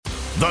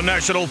The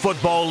National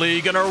Football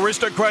League and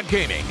Aristocrat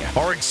Gaming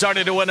are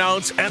excited to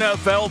announce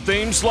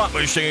NFL-themed slot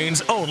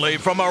machines only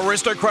from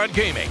Aristocrat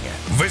Gaming.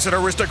 Visit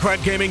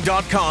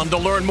aristocratgaming.com to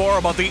learn more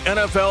about the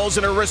NFL's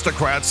and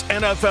Aristocrats'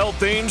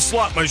 NFL-themed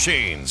slot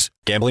machines.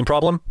 Gambling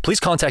problem? Please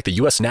contact the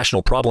U.S.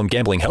 National Problem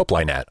Gambling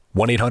Helpline at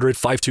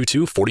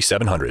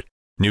 1-800-522-4700.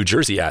 New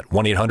Jersey at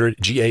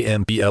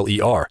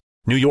 1-800-GAMBLER.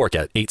 New York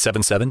at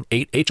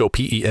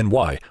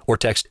 877-8-HOPENY or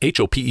text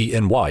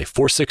HOPENY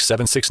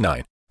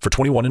 46769 for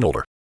 21 and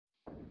older.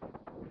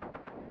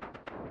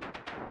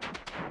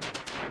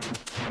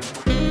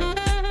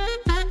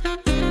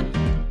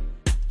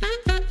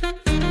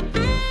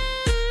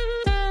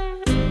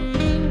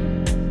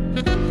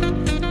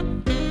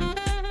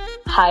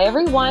 Hi,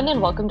 everyone,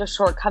 and welcome to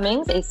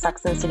Shortcomings, a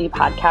Sex and the City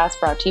podcast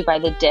brought to you by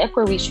The Dip,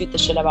 where we shoot the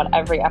shit about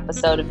every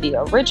episode of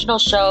the original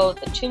show,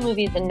 the 2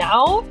 movies, and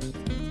now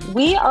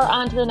we are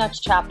on to the next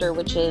chapter,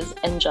 which is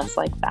And Just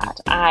Like That.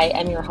 I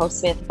am your host,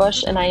 Samantha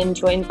Bush, and I am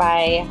joined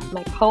by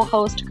my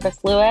co-host,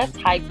 Chris Lewis.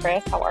 Hi,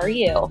 Chris. How are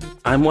you?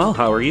 I'm well.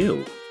 How are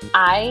you?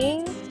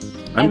 I'm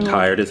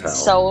tired as hell.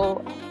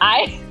 So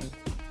I'm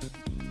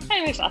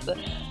exhausted.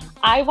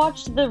 I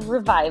watched the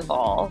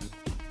revival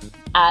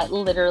at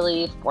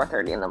literally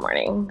 4:30 in the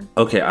morning.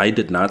 Okay, I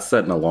did not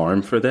set an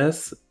alarm for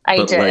this.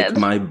 I did. Like,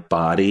 my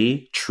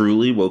body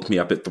truly woke me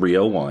up at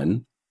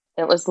 3:01.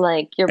 It was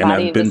like your body was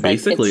and I've been like,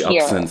 basically it's up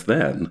here. since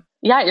then.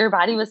 Yeah, your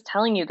body was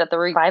telling you that the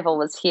revival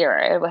was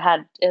here.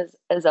 It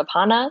is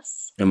upon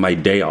us. And my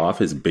day off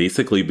has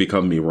basically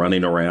become me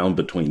running around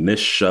between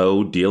this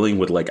show, dealing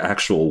with like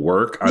actual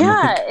work.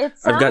 I've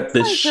got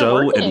this like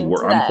show and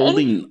today. I'm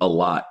holding a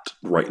lot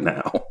right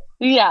now.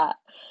 Yeah.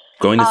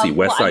 Going to see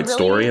West Side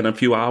Story in a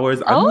few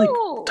hours. I'm like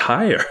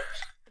tired.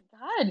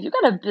 God, you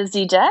got a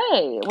busy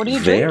day. What are you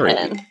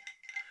drinking?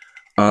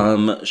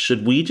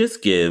 Should we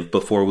just give,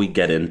 before we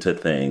get into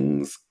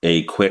things,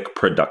 a quick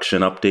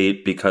production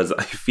update? Because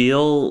I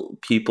feel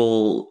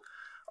people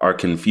are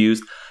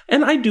confused.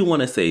 And I do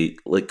want to say,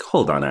 like,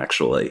 hold on,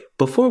 actually.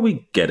 Before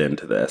we get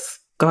into this,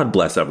 God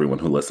bless everyone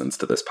who listens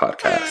to this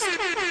podcast.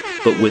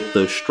 But with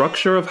the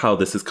structure of how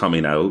this is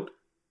coming out,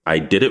 I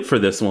did it for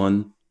this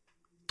one.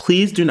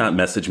 Please do not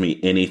message me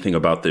anything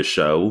about this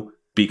show,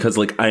 because,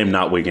 like, I am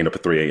not waking up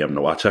at 3 a.m.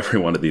 to watch every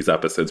one of these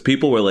episodes.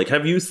 People were like,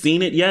 have you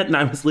seen it yet? And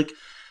I was like,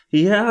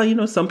 yeah,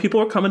 some people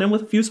are coming in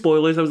with a few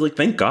spoilers. I was like,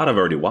 thank God I've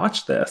already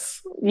watched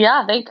this.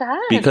 Yeah, thank God.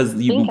 Because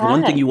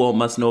one thing you all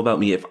must know about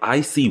me, if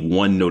I see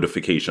one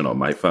notification on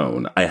my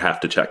phone, I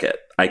have to check it.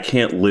 I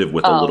can't live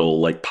with a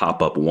little, like,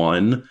 pop-up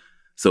one.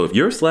 So if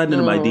you're sliding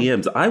into my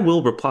DMs, I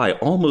will reply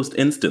almost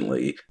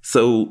instantly.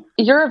 So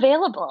you're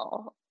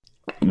available.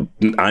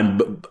 I'm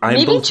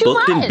both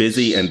booked and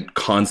busy and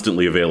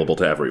constantly available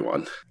to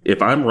everyone. If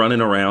I'm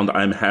running around,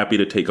 I'm happy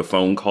to take a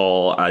phone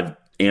call. I've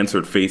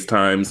answered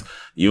FaceTimes.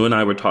 You and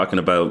I were talking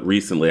about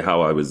recently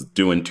how I was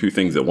doing 2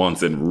 things at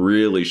once and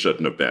really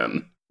shouldn't have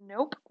been.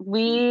 Nope.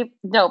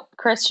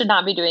 Chris should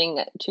not be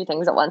doing 2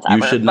 things at once ever.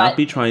 You should not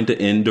be trying to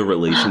end a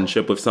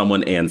relationship with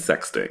someone and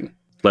sexting.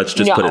 Let's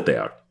just put it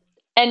there.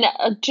 And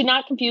to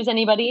not confuse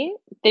anybody,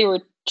 they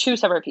were 2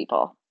 separate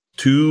people.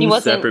 2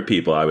 separate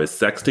people. I was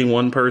sexting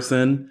one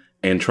person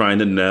and trying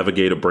to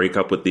navigate a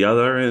breakup with the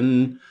other.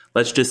 And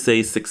let's just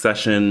say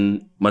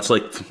Succession, much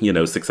like,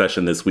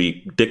 Succession this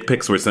week, dick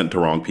pics were sent to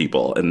wrong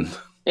people. And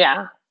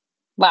yeah.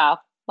 Wow.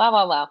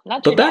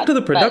 Not too But back bad, to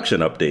the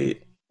production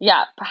update.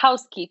 Yeah.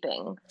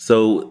 Housekeeping.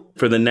 So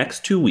for the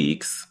next 2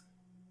 weeks,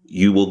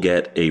 you will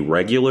get a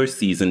regular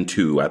season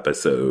 2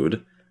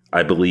 episode.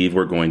 I believe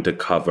we're going to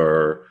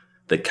cover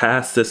the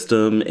cast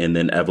system and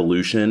then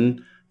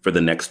evolution for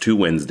the next 2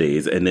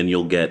 Wednesdays, and then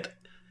you'll get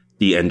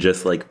the And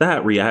Just Like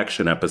That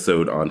reaction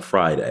episode on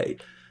Friday.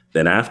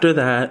 Then after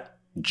that,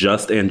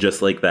 just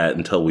Like That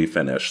until we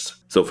finish.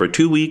 So for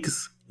 2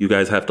 weeks, you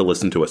guys have to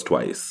listen to us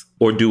twice.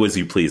 Or do as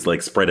you please,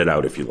 like spread it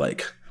out if you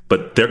like.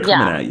 But they're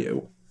coming at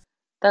you.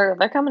 They're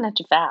coming at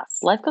you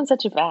fast. Life comes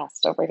at you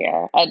fast over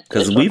here.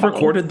 Because we've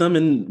recorded them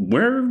and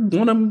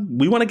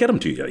we want to get them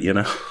to you,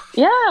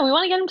 Yeah, we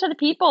want to get them to the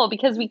people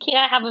because we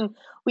can't have them.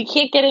 We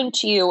can't get them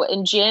to you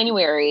in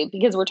January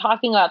because we're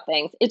talking about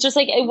things. It's just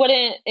like it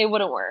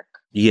wouldn't work.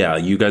 Yeah,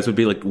 you guys would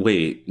be like,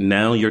 wait,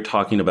 now you're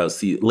talking about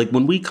like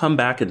when we come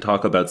back and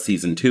talk about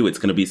season 2, it's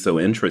going to be so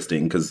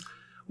interesting because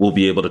we'll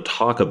be able to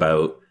talk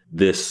about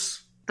the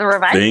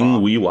revival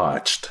thing we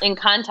watched in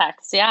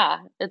context. Yeah,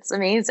 it's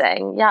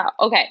amazing. Yeah.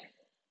 Okay.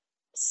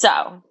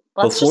 So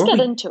let's just get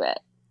into it.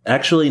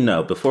 Actually,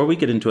 no. Before we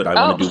get into it, I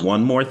want to do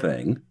one more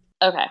thing.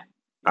 Okay.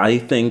 I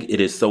think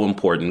it is so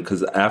important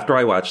because after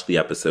I watched the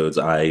episodes,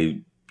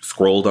 I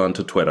scrolled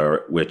onto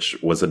Twitter, which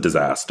was a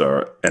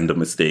disaster and a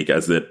mistake,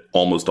 as it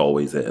almost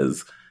always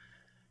is.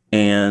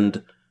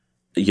 And,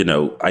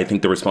 I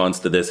think the response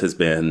to this has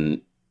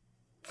been,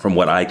 from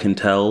what I can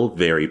tell,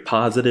 very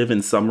positive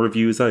in some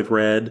reviews I've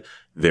read,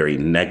 very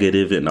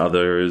negative in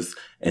others,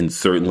 and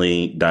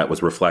certainly that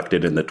was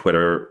reflected in the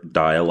Twitter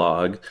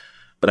dialogue.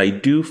 But I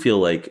do feel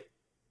like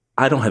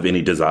I don't have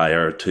any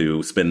desire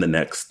to spend the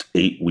next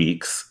 8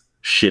 weeks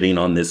shitting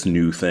on this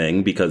new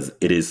thing because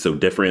it is so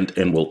different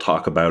and we'll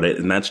talk about it.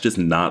 And that's just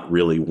not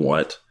really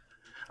what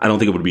I don't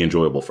think it would be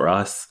enjoyable for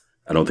us.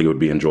 I don't think it would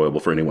be enjoyable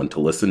for anyone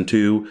to listen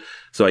to.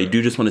 So I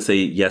do just want to say,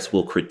 yes,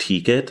 we'll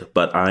critique it,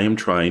 but I am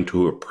trying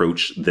to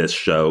approach this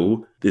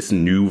show, this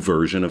new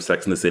version of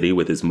Sex and the City,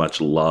 with as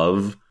much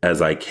love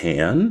as I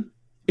can.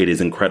 It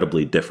is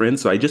incredibly different.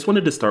 So I just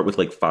wanted to start with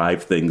like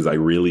 5 things I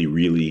really,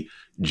 really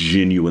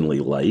genuinely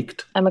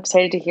liked. I'm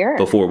excited to hear it.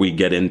 Before we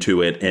get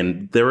into it.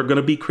 And there are going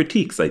to be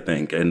critiques, I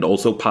think, and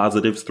also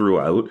positives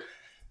throughout.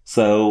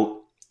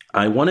 So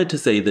I wanted to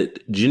say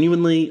that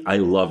genuinely, I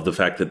love the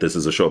fact that this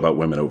is a show about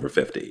women over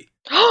 50.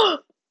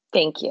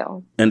 Thank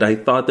you. And I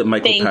thought that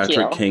Michael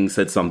Patrick King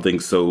said something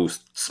so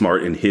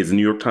smart in his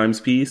New York Times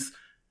piece.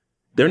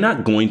 They're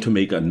not going to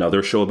make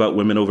another show about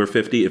women over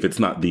 50 if it's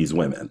not these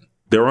women.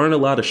 There aren't a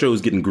lot of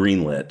shows getting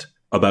greenlit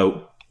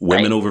about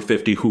women over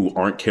 50 who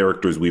aren't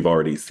characters we've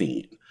already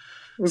seen.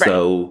 Right.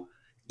 So,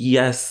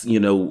 yes, you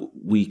know,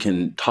 we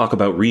can talk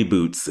about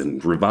reboots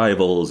and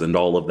revivals and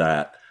all of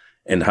that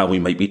and how we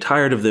might be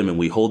tired of them and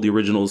we hold the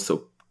originals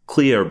so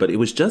clear. But it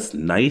was just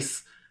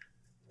nice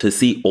to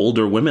see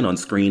older women on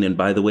screen. And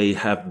by the way,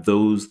 have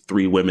those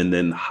 3 women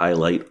then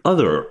highlight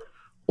other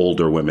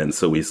older women.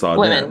 So we saw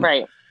women, them.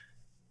 Right.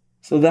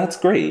 So that's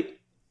great.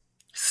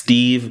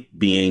 Steve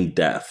being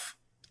deaf.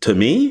 To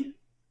me,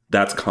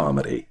 that's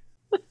comedy.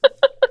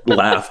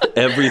 Laughed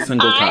every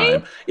single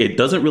time. It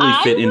doesn't really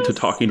fit into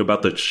talking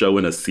about the show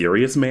in a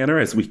serious manner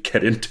as we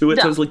get into it.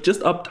 No. So I was like,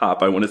 just up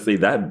top, I want to say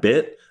that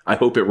bit, I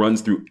hope it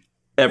runs through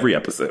every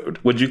episode.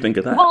 What'd you think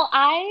of that? Well,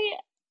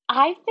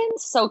 I've been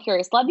so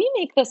curious. Let me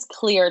make this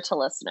clear to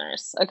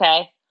listeners,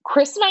 okay?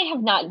 Chris and I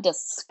have not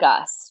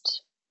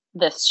discussed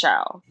this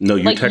show. No,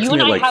 you texted me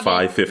at like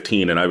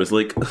 5:15 and I was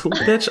like,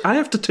 bitch, I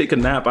have to take a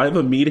nap. I have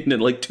a meeting in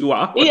like 2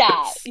 hours.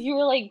 Yeah, you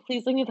were like,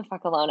 please leave me the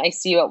fuck alone. I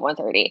see you at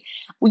 1:30.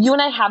 You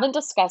and I haven't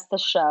discussed the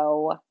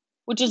show,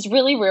 which is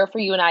really rare for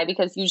you and I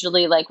because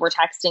usually like we're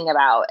texting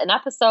about an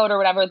episode or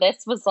whatever.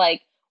 This was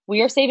like,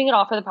 we are saving it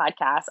all for the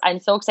podcast.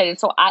 I'm so excited.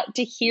 So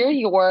to hear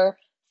your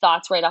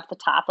thoughts right off the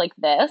top like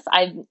this,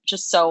 I'm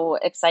just so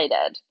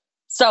excited.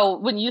 So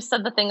when you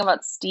said the thing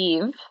about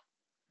Steve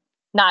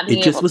not being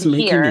able to hear, it just was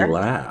making me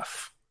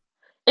laugh.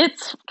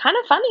 It's kind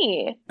of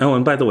funny. Oh,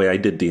 and by the way, I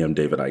did DM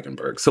David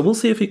Eichenberg, so we'll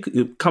see if he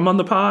could come on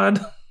the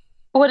pod.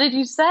 What did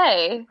you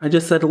say? I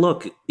just said,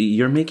 look,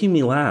 you're making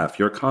me laugh.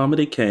 You're a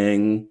comedy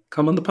king.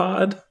 Come on the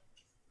pod.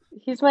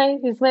 He's my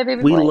baby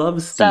boy. We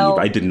love Steve. So,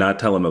 I did not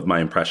tell him of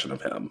my impression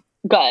of him.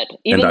 Good,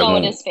 even though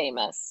it is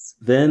famous.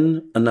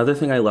 Then another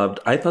thing I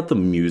loved, I thought the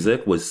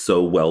music was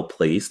so well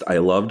placed. I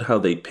loved how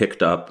they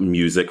picked up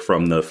music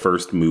from the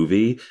first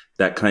movie.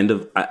 That kind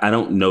of, I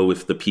don't know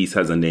if the piece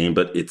has a name,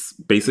 but it's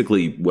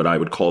basically what I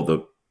would call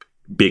the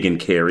Big and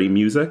Carrie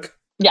music.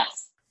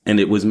 Yes. And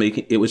it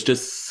was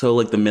just so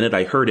like the minute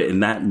I heard it,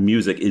 and that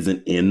music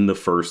isn't in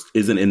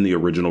the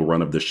original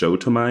run of the show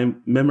to my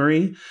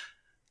memory.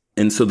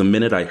 And so the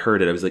minute I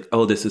heard it, I was like,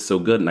 oh, this is so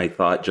good. And I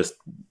thought just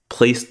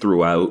placed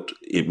throughout,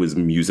 it was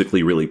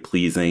musically really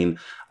pleasing.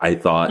 I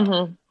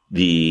thought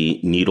the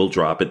needle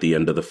drop at the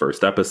end of the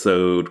first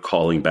episode,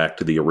 calling back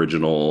to the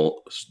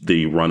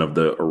run of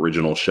the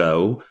original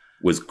show,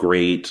 was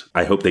great.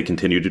 I hope they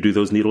continue to do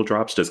those needle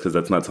drops just because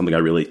that's not something I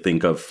really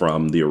think of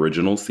from the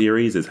original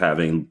series, is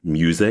having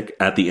music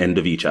at the end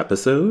of each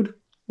episode.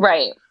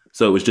 Right.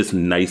 So it was just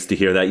nice to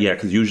hear that. Yeah,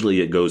 because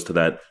usually it goes to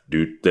that,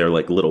 they're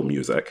like little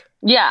music.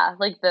 Yeah,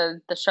 like the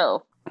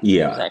show.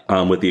 Yeah,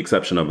 with the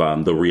exception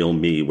of The Real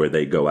Me, where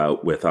they go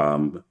out with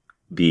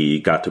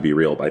the Got to Be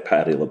Real by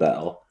Patti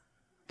LaBelle.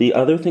 The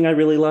other thing I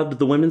really loved,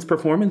 the women's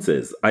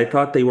performances. I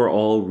thought they were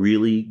all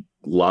really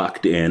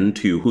locked in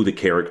to who the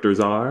characters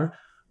are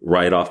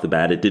right off the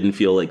bat. It didn't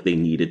feel like they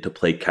needed to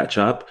play catch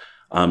up.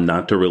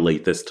 Not to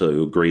relate this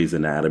to Grey's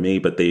Anatomy,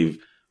 but they've,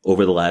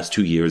 over the last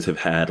 2 years, have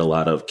had a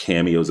lot of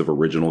cameos of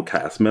original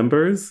cast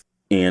members.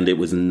 And it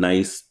was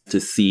nice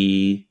to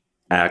see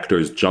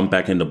actors jump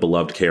back into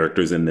beloved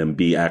characters and them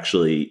be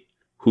actually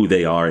who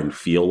they are and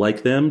feel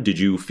like them. Did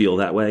you feel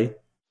that way?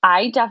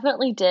 I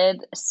definitely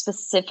did,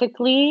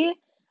 specifically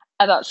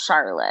about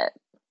Charlotte.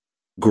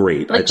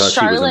 Great. Like, I thought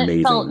Charlotte she was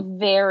amazing. Felt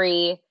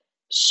very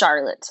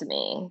Charlotte to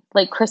me.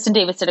 Like, Kristen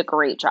Davis did a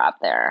great job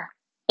there.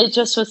 It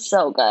just was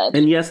so good.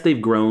 And yes,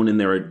 they've grown and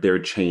they're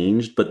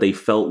changed, but they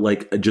felt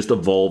like just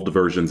evolved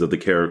versions of the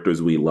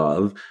characters we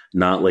love,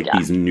 not like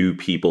these new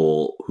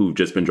people who've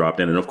just been dropped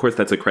in. And of course,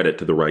 that's a credit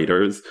to the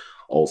writers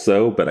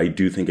also, but I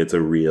do think it's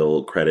a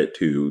real credit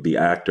to the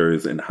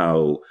actors and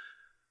how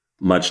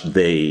much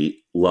they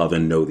love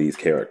and know these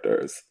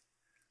characters.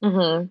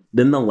 Mm-hmm.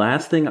 Then the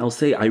last thing I'll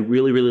say I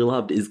really, really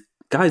loved is,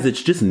 guys,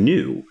 it's just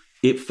new.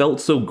 It felt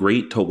so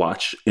great to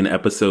watch an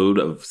episode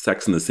of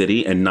Sex and the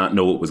City and not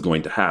know what was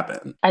going to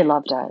happen. I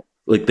loved it.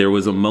 Like, there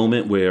was a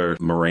moment where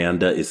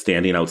Miranda is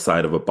standing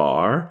outside of a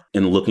bar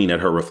and looking at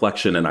her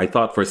reflection. And I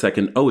thought for a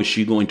second, oh, is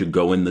she going to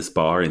go in this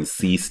bar and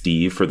see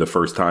Steve for the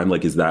first time?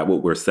 Like, is that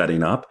what we're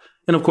setting up?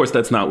 And of course,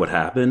 that's not what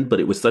happened. But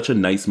it was such a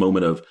nice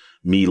moment of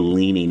me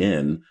leaning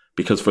in,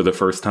 because for the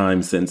first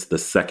time since the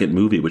second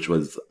movie, which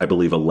was, I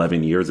believe,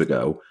 11 years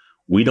ago,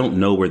 We don't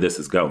know where this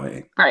is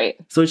going. Right.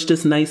 So it's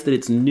just nice that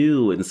it's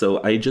new. And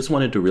so I just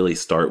wanted to really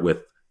start with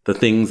the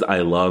things I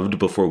loved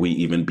before we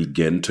even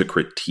begin to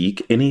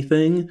critique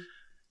anything.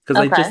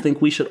 Because I just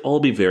think we should all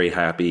be very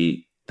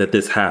happy that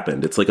this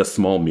happened. It's like a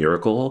small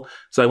miracle.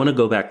 So I want to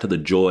go back to the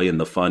joy and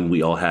the fun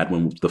we all had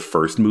when the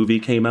first movie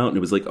came out. And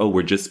it was like, oh,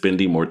 we're just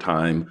spending more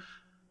time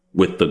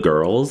with the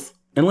girls.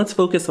 And let's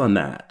focus on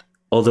that.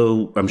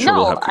 Although I'm sure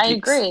we'll have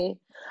critiques. I agree.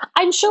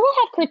 I'm sure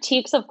we'll have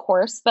critiques, of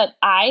course, but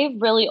I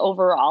really,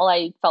 overall,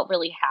 I felt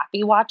really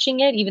happy watching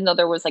it, even though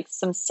there was like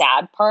some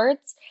sad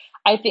parts.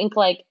 I think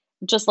like,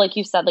 just like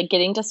you said, like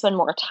getting to spend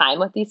more time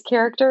with these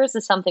characters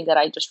is something that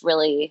I just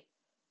really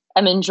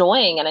am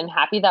enjoying, and I'm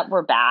happy that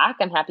we're back.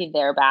 I'm happy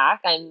they're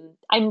back.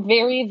 I'm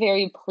very,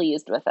 very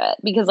pleased with it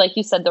because, like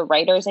you said, the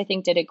writers, I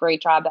think, did a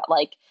great job at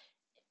like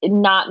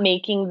not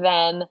making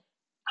them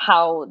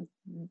how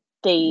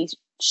they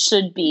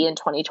should be in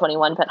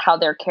 2021, but how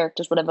their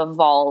characters would have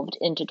evolved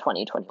into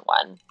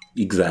 2021.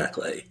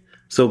 Exactly.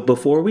 So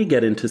before we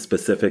get into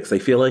specifics, I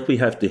feel like we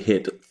have to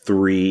hit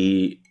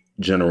 3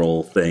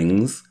 general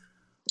things.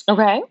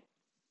 Okay.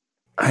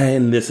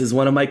 And this is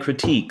one of my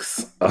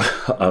critiques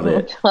of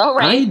it. All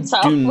right.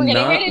 I do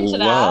not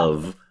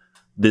love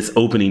this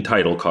opening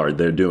title card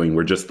they're doing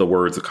where just the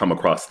words come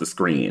across the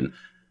screen.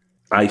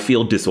 I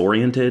feel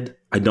disoriented.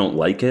 I don't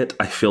like it.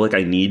 I feel like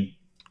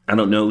I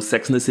don't know,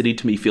 Sex and the City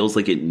to me feels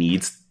like I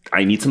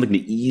need something to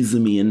ease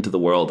me into the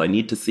world. I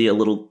need to see a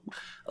little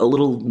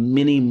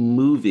mini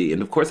movie.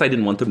 And of course I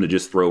didn't want them to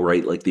just throw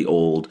right like the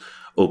old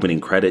opening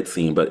credit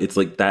scene, but it's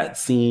like that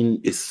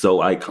scene is so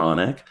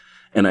iconic.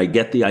 And I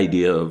get the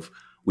idea of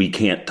we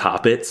can't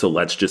top it, so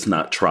let's just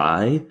not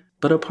try.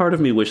 But a part of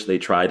me wished they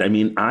tried. I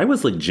mean, I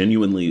was like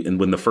genuinely, and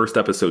when the first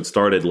episode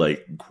started,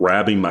 like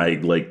grabbing my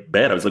like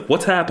bed, I was like,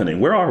 what's happening?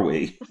 Where are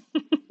we?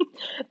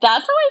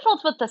 That's how I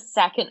felt with the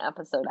second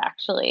episode,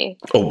 actually.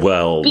 Oh,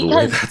 well, the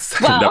way that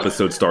second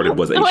episode started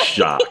was a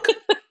shock.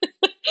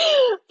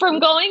 From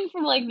going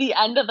from like the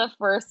end of the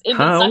first into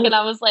the second,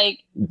 I was like,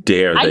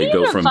 dare they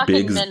go from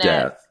Big's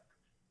death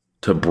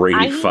to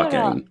Brady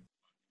fucking?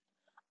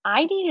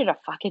 I needed a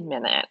fucking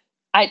minute.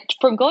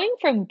 From going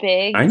from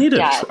Big, I need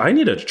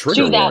a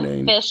trigger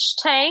warning.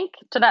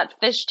 To that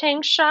fish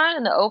tank shot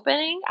in the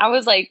opening. I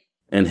was like,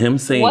 and him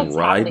saying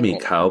 "Ride me,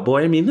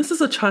 cowboy." I mean, this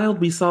is a child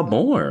we saw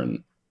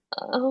born.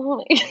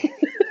 Oh,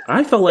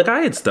 I felt like I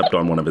had stepped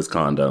on one of his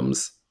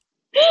condoms.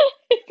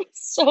 It was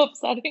so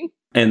upsetting.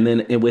 And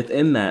then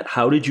within that,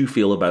 how did you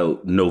feel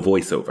about no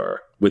voiceover,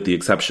 with the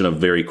exception of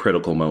very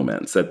critical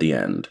moments at the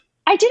end?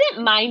 I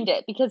didn't mind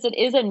it because it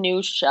is a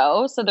new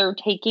show. So they're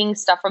taking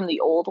stuff from the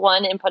old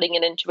one and putting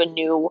it into a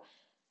new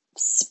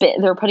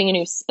spin. They're putting a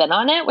new spin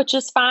on it, which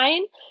is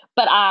fine.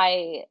 But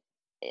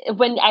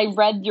when I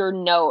read your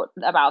note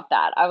about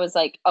that, I was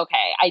like,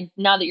 okay,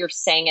 now that you're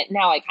saying it,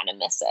 now I kind of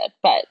miss it.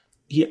 But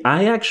yeah,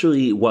 I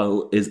actually,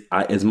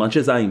 as much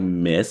as I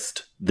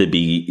missed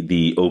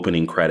the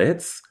opening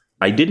credits,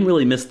 I didn't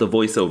really miss the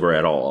voiceover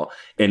at all.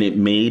 And it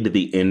made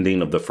the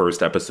ending of the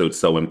first episode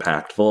so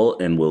impactful,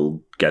 and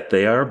we'll get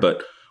there.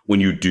 But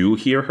when you do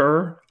hear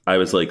her, I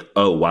was like,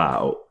 oh,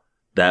 wow,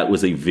 that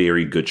was a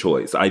very good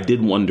choice. I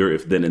did wonder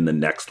if then in the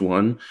next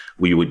one,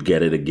 we would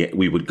get it again.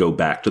 We would go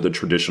back to the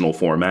traditional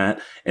format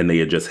and they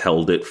had just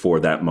held it for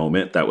that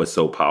moment. That was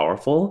so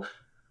powerful.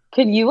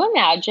 Could you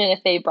imagine if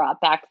they brought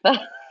back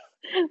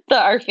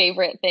our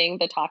favorite thing,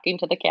 the talking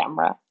to the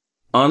camera?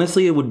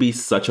 Honestly, it would be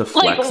such a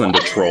flex and a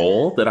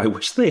troll that I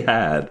wish they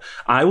had.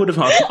 I would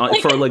have,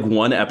 for like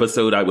one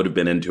episode, I would have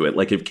been into it.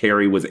 Like if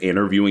Carrie was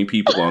interviewing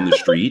people on the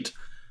street.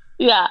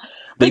 Yeah.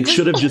 They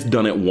should have just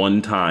done it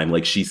one time.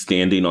 Like she's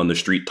standing on the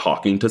street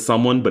talking to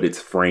someone, but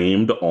it's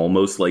framed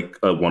almost like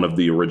one of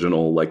the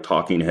original like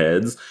talking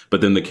heads.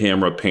 But then the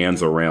camera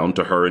pans around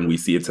to her and we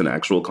see it's an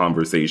actual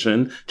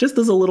conversation. Just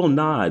as a little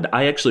nod.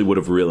 I actually would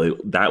have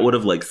that would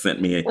have like sent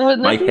me,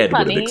 my head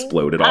would have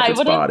exploded off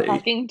its body. I would have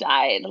fucking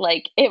died.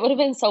 Like it would have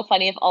been so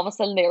funny if all of a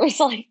sudden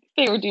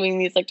they were doing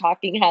these like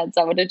talking heads.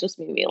 That would have just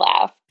made me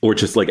laugh. Or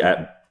just like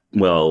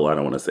well, I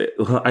don't want to say it.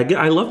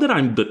 I love that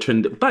I'm the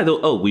trend. By the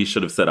way, we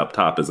should have set up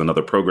top as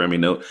another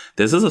programming note.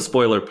 This is a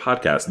spoiler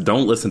podcast.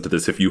 Don't listen to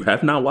this if you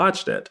have not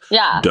watched it.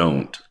 Yeah.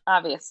 Don't.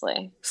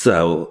 Obviously.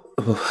 So,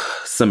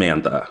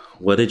 Samantha,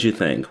 what did you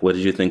think? What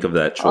did you think of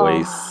that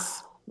choice?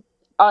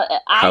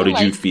 How did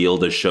you feel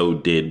the show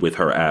did with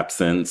her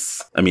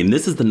absence? I mean,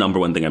 this is the number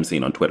one thing I'm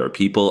seeing on Twitter.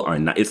 People are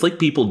not, it's like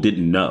people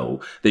didn't know.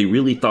 They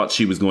really thought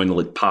she was going to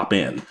like pop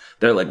in.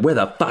 They're like, where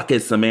the fuck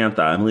is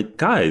Samantha? I'm like,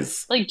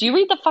 guys. Like, do you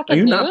read the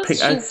fucking news?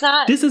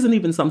 This isn't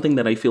even something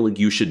that I feel like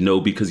you should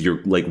know because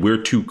you're like,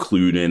 we're too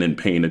clued in and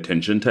paying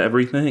attention to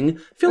everything.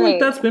 I feel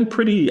like that's been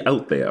pretty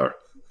out there.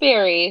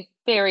 Very,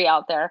 very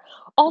out there.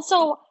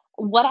 Also,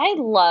 what I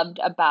loved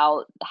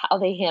about how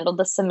they handled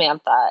the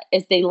Samantha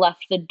is they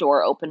left the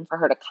door open for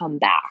her to come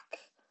back.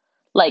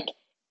 Like,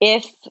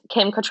 if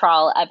Kim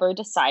Cattrall ever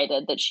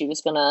decided that she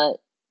was going to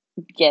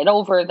get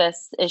over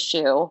this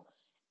issue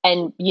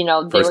and, you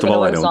know, first of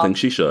all, I don't think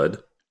she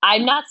should.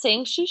 I'm not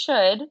saying she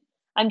should.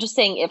 I'm just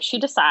saying if she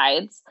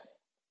decides,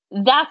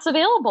 that's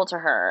available to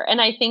her.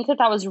 And I think that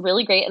was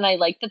really great. And I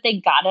like that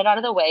they got it out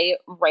of the way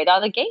right out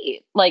of the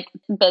gate. Like,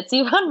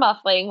 Betsy Von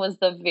Muffling was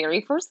one of the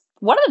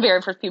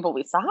very first people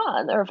we saw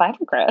in the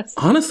revival, Chris.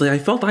 Honestly, I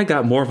felt I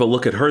got more of a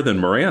look at her than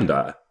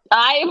Miranda.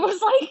 I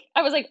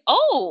was like,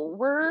 oh,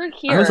 we're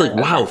here. I was like,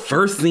 wow,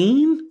 first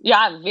scene?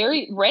 Yeah,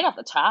 right off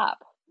the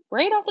top.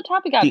 Right off the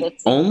top, we got the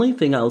Bitsy. Only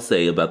thing I'll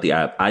say about the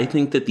app, I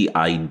think that the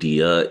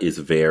idea is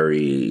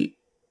very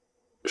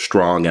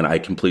strong, and I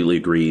completely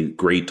agree.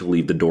 Great to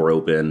leave the door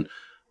open,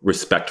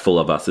 respectful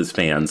of us as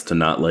fans to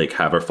not like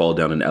have her fall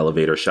down an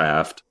elevator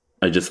shaft.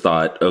 I just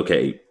thought,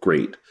 okay,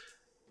 great.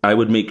 I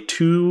would make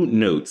 2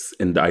 notes,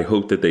 and I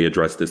hope that they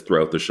address this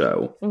throughout the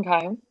show.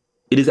 Okay.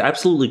 It is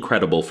absolutely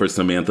credible for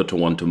Samantha to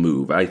want to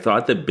move. I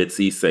thought that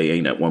Bitsy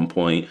saying at one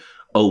point,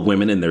 oh,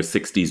 women in their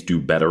 60s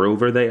do better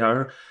over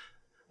there.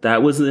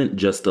 That wasn't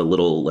just a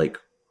little like,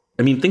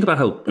 I mean, think about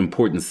how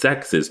important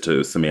sex is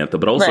to Samantha,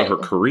 but also her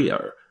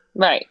career.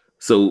 Right.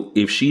 So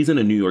if she's in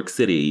a New York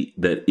City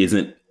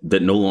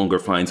that no longer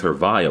finds her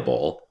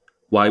viable,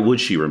 why would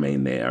she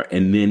remain there?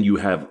 And then you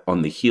have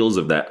on the heels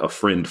of that, a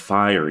friend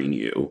firing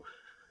you.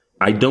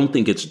 I don't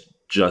think it's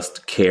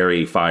just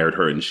Carrie fired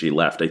her and she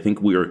left. I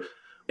think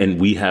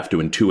we have to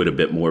intuit a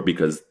bit more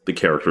because the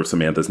character of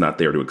Samantha's not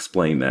there to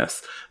explain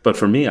this. But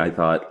for me, I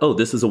thought, oh,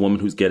 this is a woman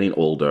who's getting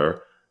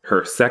older.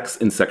 Her sex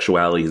and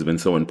sexuality has been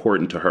so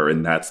important to her,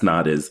 and that's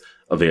not as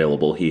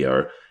available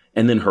here.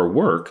 And then her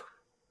work,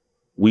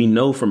 we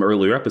know from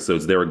earlier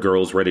episodes, there are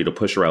girls ready to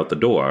push her out the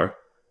door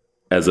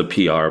as a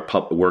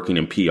working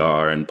in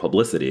PR and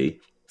publicity.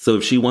 So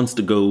if she wants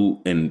to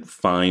go and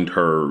find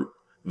her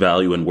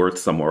value and worth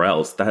somewhere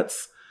else,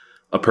 that's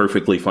a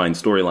perfectly fine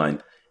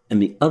storyline.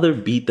 And the other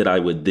beat that I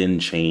would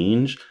then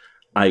change,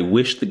 I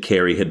wish that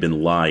Carrie had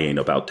been lying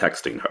about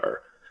texting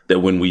her. That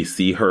when we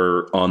see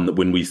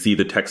when we see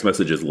the text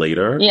messages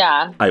later,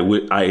 I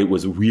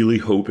was really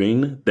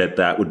hoping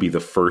that would be the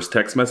first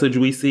text message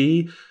we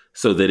see,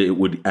 so that it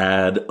would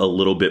add a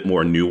little bit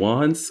more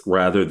nuance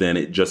rather than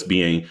it just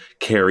being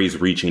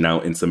Carrie's reaching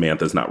out and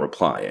Samantha's not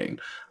replying.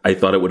 I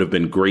thought it would have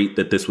been great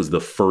that this was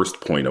the first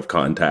point of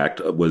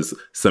contact, was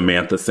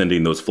Samantha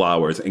sending those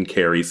flowers and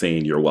Carrie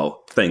saying,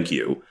 thank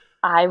you.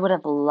 I would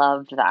have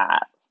loved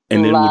that.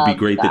 And then it would be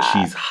great that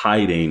she's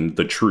hiding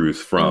the truth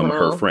from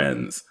her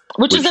friends.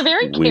 Which is a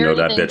very Carrie we know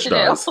that thing bitch to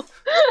does. Do.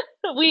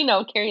 We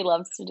know Carrie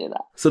loves to do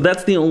that. So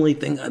that's the only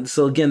thing.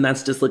 So again,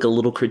 that's just like a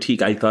little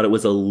critique. I thought it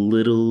was a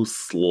little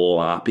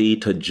sloppy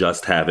to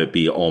just have it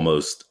be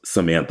almost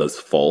Samantha's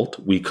fault.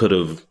 We could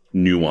have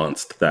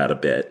nuanced that a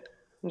bit.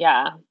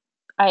 Yeah,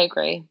 I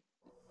agree.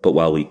 But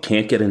while we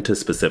can't get into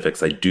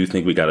specifics, I do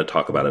think we got to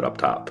talk about it up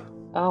top.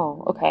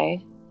 Oh,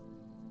 okay.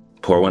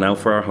 Pour one out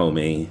for our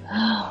homie.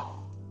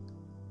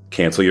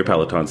 Cancel your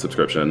Peloton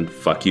subscription.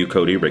 Fuck you,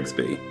 Cody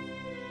Rigsby.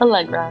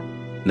 Allegra.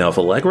 Now, if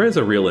Allegra is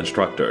a real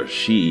instructor,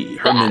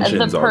 her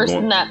mentions the are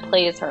person that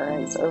plays her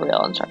is a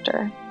real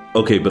instructor.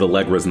 Okay, but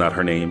Allegra's not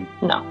her name?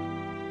 No.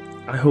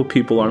 I hope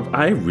people aren't.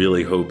 I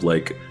really hope,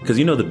 because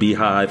you know the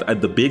Beehive,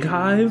 the Big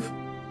Hive?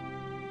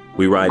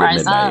 We ride at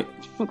midnight.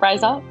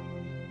 Rise up.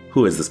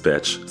 Who is this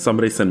bitch?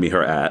 Somebody send me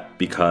her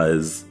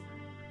because...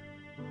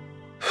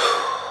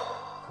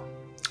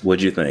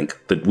 What'd you think?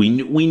 That we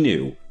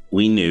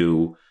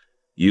knew.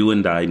 You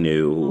and I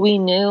knew. We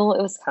knew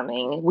it was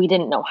coming. We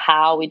didn't know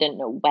how. We didn't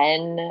know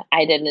when.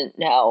 I didn't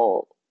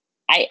know.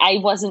 I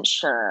wasn't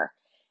sure.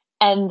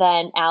 And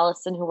then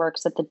Allison, who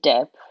works at the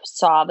Dip,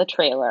 saw the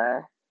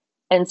trailer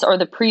or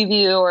the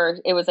preview, or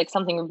it was like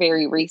something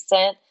very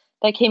recent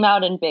that came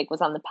out, and Big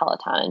was on the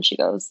Peloton, and she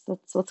goes,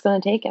 "That's what's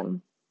going to take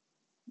him.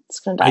 It's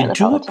going to die on the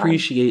Peloton." I do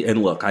appreciate,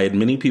 and look, I had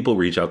many people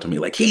reach out to me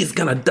like, he's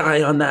going to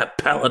die on that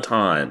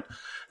Peloton.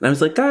 And I was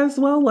like, guys,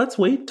 well, let's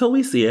wait till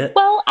we see it.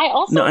 Well,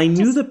 I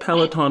knew the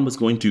Peloton was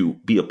going to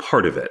be a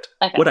part of it.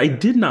 Okay. What I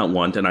did not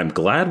want, and I'm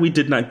glad we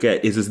did not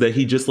get, is that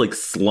he just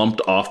slumped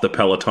off the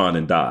Peloton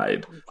and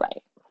died.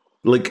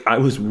 Right. I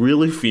was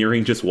really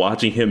fearing just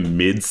watching him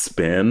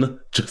mid-spin,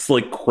 just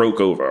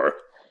croak over.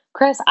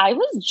 Chris, I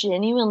was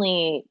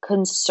genuinely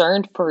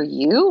concerned for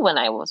you when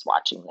I was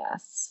watching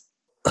this.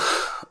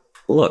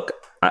 Look,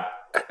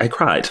 I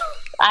cried.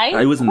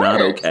 I was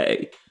not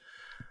okay.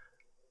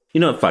 You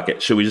know what? Fuck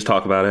it. Should we just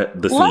talk about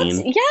it? The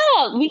scene?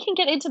 Yeah, we can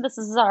get into this.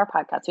 This is our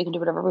podcast. We can do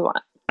whatever we want.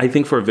 I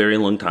think for a very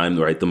long time,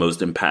 right, the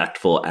most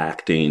impactful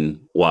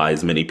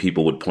acting-wise many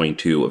people would point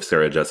to of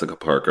Sarah Jessica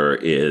Parker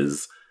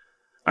is,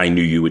 I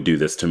knew you would do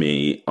this to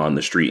me on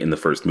the street in the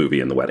first movie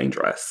in The Wedding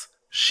Dress.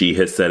 She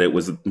has said it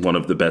was one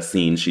of the best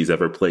scenes she's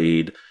ever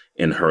played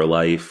in her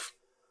life.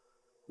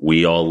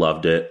 We all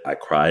loved it. I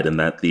cried in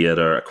that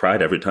theater. I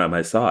cried every time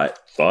I saw it.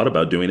 Thought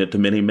about doing it to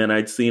many men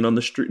I'd seen on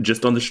the street,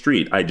 just on the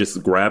street. I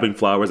just grabbing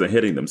flowers and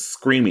hitting them,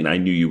 screaming, I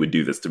knew you would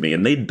do this to me.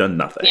 And they'd done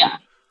nothing. Yeah.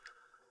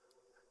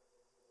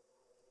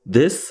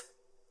 This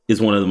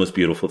is one of the most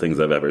beautiful things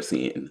I've ever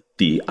seen.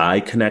 The eye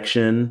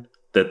connection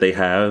that they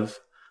have,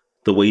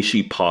 the way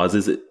she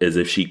pauses as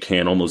if she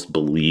can't almost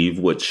believe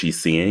what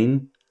she's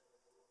seeing.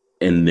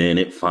 And then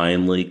it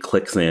finally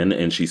clicks in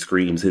and she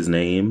screams his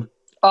name.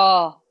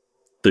 Oh.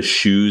 The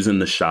shoes in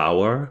the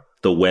shower,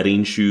 the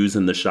wedding shoes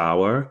in the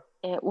shower.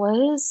 It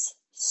was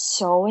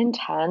so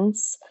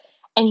intense.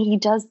 And he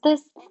does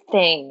this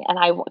thing,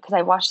 and because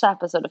I watched the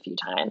episode a few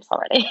times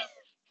already.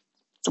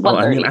 Oh,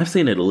 I mean, I've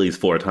seen it at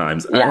least 4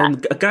 times. Yeah.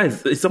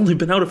 Guys, it's only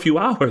been out a few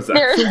hours.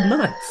 I feel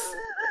nuts.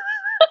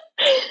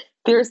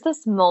 There's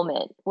this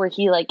moment where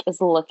he like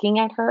is looking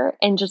at her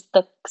and just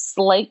the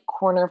slight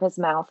corner of his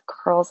mouth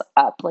curls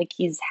up like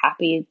he's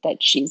happy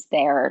that she's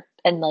there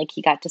and like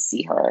he got to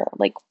see her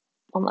like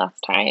one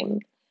last time.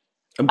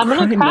 I'm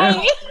gonna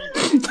cry.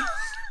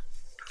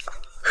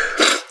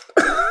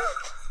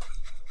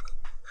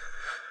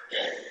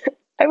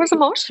 I was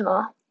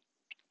emotional.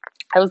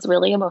 I was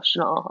really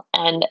emotional.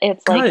 And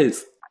it's like,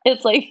 guys,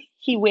 it's like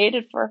he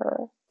waited for her.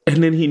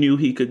 And then he knew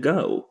he could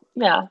go.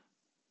 Yeah.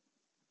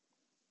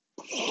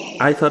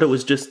 I thought it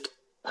was just...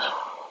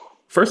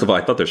 First of all,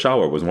 I thought their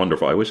shower was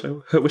wonderful. I wish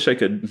I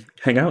could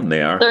hang out in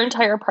there. Their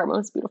entire apartment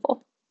was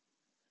beautiful.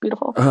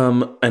 Beautiful.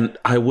 And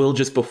I will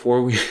just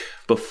before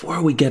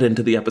we get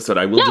into the episode,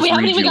 I will just read you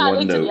one note. Yeah, we haven't even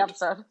gotten into the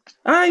episode.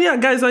 Yeah,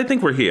 guys, I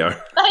think we're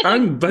here.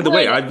 By the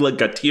way, I've like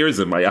got tears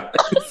in my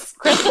eyes.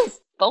 Chris is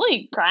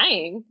fully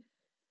crying.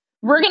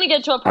 We're gonna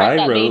get to a part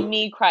that made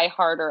me cry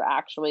harder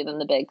actually than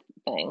the big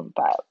thing,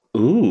 but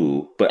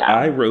yeah.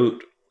 I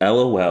wrote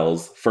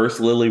LOLs.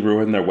 First Lily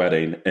ruined their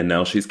wedding, and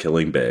now she's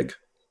killing Big.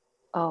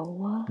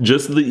 Oh.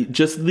 Just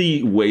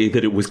the way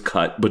that it was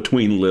cut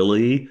between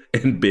Lily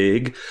and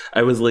Big,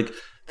 I was like,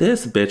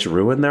 this bitch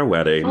ruined their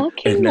wedding,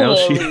 and now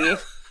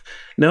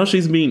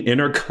she's being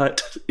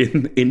intercut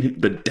in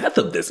the death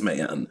of this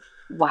man.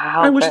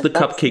 Wow. I wish the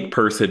cupcake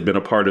purse had been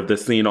a part of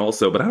this scene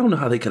also, but I don't know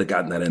how they could have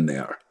gotten that in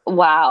there.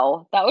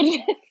 Wow. That would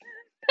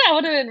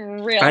have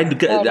been real. I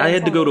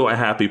had to go to a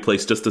happy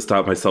place just to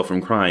stop myself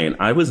from crying.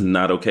 I was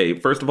not okay.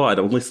 First of all, I'd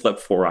only slept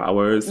 4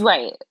 hours.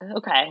 Right.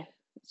 Okay.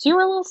 So you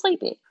were a little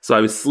sleepy. So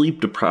I was sleep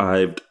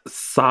deprived,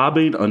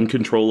 sobbing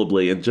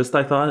uncontrollably, and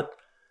I thought,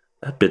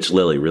 that bitch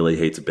Lily really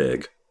hates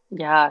Big.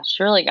 Yeah,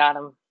 she really got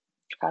him.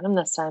 Got him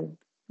this time.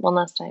 One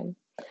last time.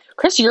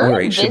 Chris, you're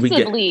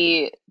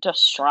visibly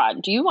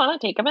distraught. Do you want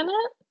to take a minute?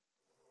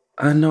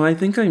 No, I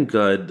think I'm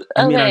good.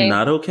 I mean, I'm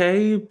not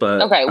okay,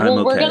 but okay. Well,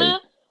 I'm okay.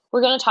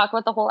 We're gonna talk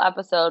about the whole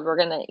episode. We're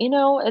gonna,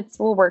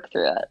 we'll work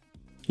through it.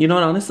 You know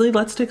what? Honestly,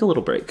 let's take a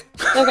little break.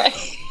 Okay.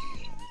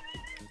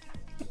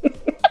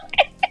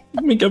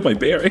 Let me get my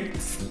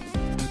bearings.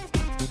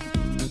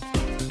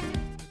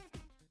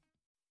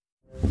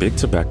 Big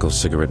Tobacco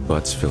cigarette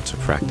butts filter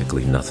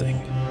practically nothing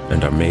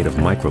and are made of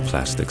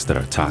microplastics that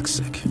are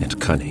toxic and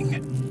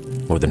cunning.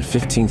 More than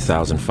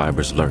 15,000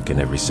 fibers lurk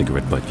in every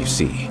cigarette butt you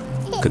see.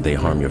 Could they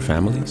harm your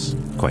families?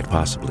 Quite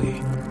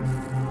possibly.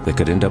 They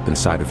could end up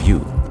inside of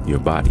you, your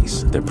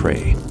bodies, their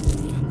prey.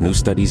 New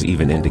studies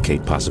even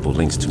indicate possible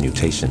links to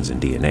mutations in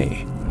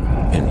DNA.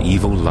 An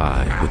evil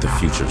lie with the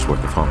future's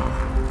worth of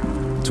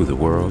harm. To the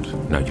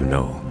world, now you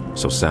know,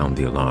 so sound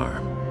the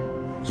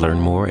alarm. Learn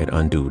more at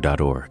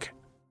undo.org.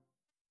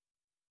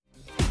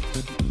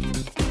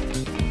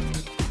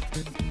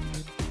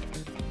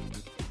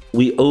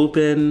 We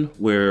open,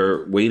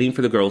 we're waiting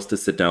for the girls to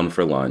sit down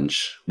for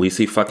lunch. We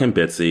see fucking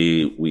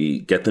Bitsy. We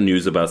get the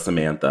news about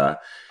Samantha.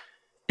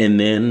 And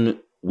then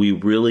we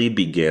really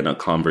begin a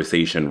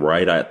conversation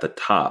right at the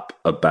top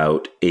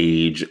about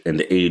age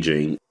and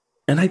aging.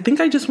 And I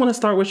think I just want to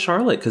start with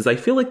Charlotte because I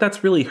feel like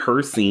that's really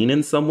her scene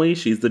in some way.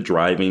 She's the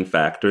driving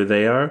factor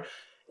there.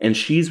 And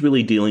she's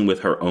really dealing with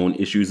her own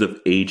issues of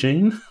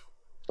aging.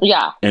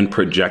 Yeah. And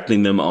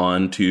projecting them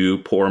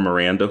onto poor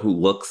Miranda, who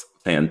looks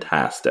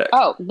fantastic.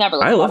 Oh, never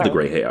looked I love the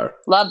gray hair.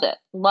 Loved it.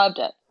 Loved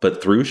it.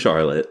 But through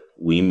Charlotte,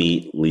 we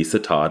meet Lisa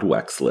Todd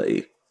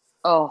Wexley.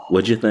 Oh.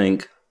 What'd you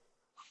think?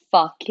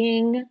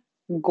 Fucking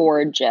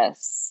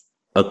gorgeous.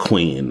 A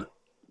queen.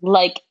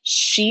 Like,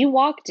 she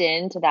walked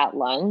into that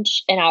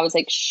lunch, and I was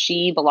like,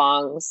 she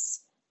belongs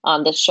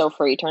on this show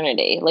for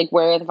eternity. Like,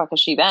 where the fuck has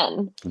she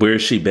been?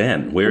 Where's she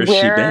been? Where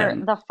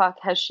the fuck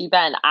has she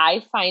been?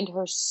 I find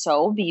her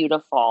so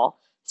beautiful.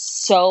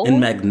 So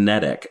and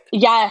magnetic.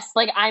 Yes,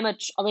 like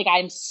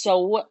I'm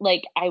so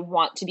I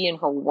want to be in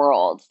her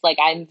world. Like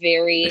I'm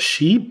very.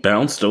 She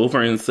bounced over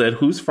and said,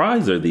 "Whose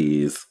fries are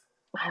these?"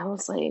 I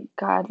was like,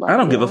 God, I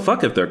don't give a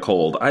fuck if they're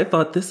cold. I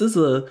thought this is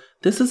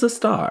a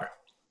star,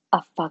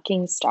 a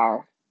fucking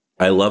star.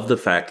 I love the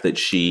fact that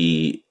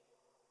she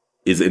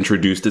is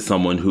introduced to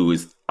someone who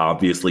is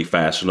obviously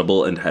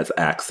fashionable and has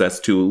access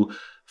to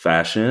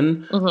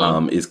fashion,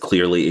 is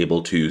clearly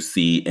able to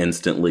see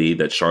instantly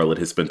that Charlotte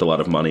has spent a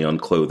lot of money on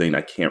clothing. I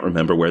can't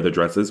remember where the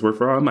dresses were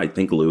from. I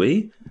think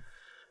Louis.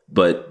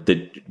 But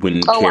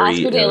when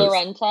Carrie...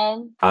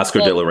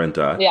 Oscar de la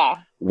Renta. Yeah.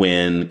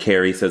 When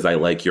Carrie says, I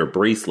like your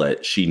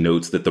bracelet, she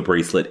notes that the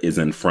bracelet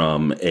isn't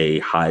from a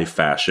high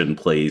fashion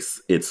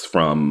place. It's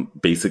from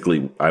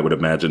basically, I would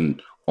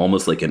imagine,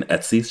 almost like an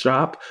Etsy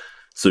shop.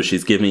 So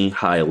she's giving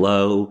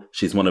high-low.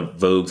 She's one of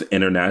Vogue's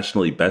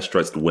internationally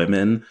best-dressed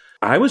women.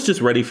 I was just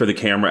ready for the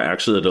camera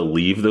actually to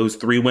leave those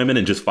 3 women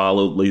and just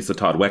follow Lisa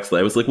Todd Wexley.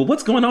 I was like, well,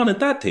 what's going on at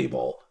that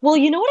table? Well,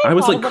 you know what I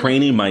was like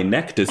craning my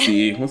neck to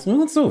see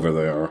what's over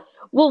there.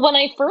 Well, when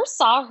I first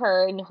saw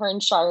her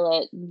and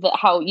Charlotte,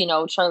 how,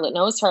 Charlotte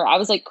knows her, I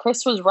was like,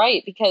 Chris was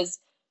right, because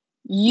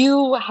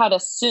you had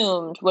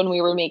assumed when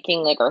we were making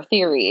like our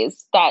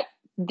theories that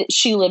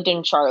she lived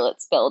in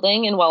Charlotte's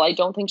building. And while I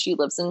don't think she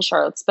lives in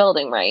Charlotte's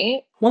building,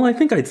 right? Well, I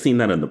think I'd seen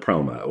that in the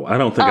promo. I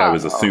don't think I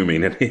was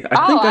assuming any.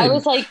 I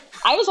was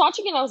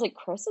watching it and I was like,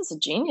 Chris is a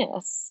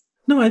genius.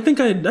 No, I think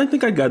I'd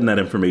gotten that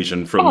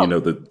information from,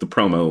 the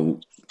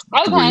promo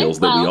reels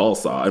that we all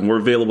saw, and were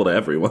available to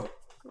everyone.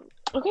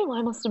 Okay, well,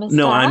 I must have missed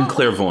No, that. I'm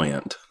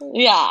clairvoyant.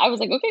 Yeah, I was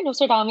like, okay,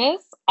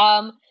 Nostradamus.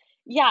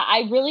 Yeah,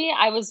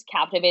 I was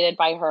captivated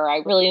by her. I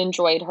really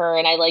enjoyed her.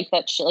 And I like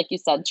that she, like you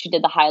said, she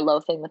did the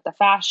high-low thing with the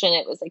fashion.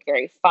 It was like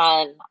very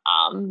fun.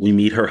 We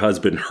meet her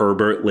husband,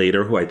 Herbert,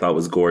 later, who I thought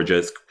was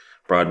gorgeous.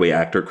 Broadway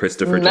actor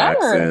Christopher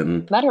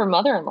Jackson. Met her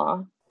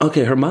mother-in-law.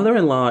 Okay, her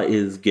mother-in-law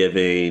is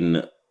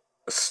giving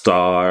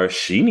star.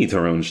 She needs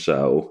her own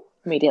show.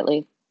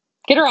 Immediately.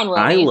 Get her on Romy.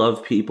 I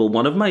love people.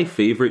 One of my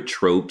favorite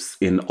tropes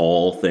in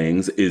all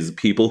things is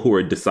people who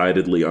are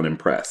decidedly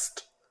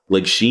unimpressed.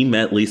 Like, she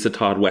met Lisa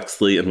Todd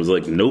Wexley and was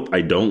like, nope,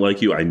 I don't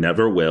like you. I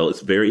never will.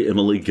 It's very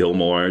Emily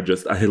Gilmore.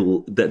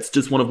 That's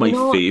just one of my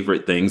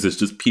favorite things. It's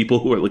just people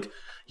who are like,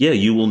 yeah,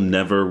 you will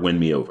never win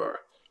me over.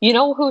 You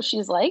know who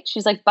she's like?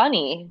 She's like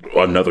Bunny.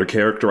 Another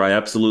character I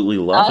absolutely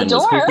love and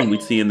was hoping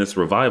we'd see in this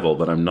revival,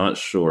 but I'm not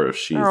sure if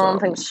she's... I don't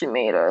think she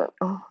made it.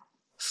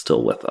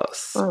 Still with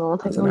us. I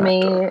don't think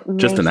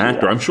just an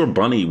actor. I'm sure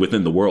Bunny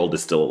within the world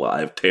is still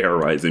alive,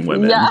 terrorizing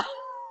women. Yeah.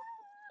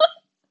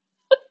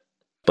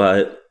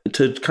 But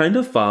to kind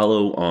of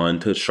follow on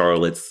to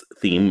Charlotte's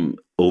theme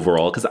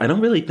overall, because I don't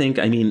really think,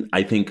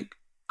 I think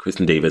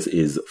Kristen Davis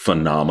is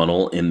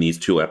phenomenal in these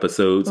two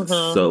episodes.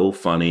 Mm-hmm. So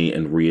funny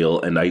and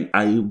real. And I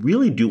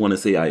really do want to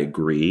say I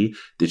agree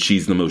that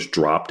she's the most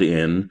dropped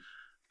in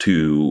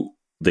to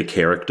the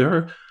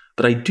character.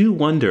 But I do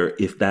wonder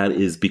if that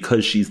is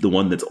because she's the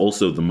one that's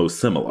also the most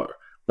similar.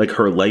 Like,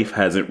 her life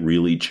hasn't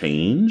really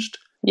changed.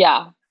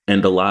 Yeah.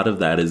 And a lot of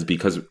that is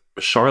because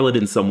Charlotte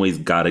in some ways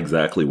got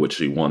exactly what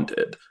she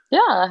wanted.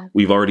 Yeah.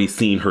 We've already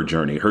seen her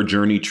journey. Her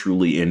journey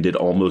truly ended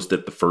almost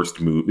at the first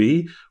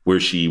movie,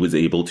 where she was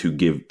able to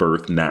give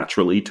birth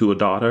naturally to a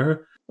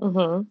daughter.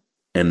 Mm-hmm.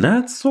 And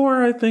that's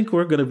where I think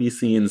we're going to be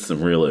seeing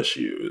some real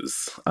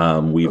issues.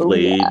 We've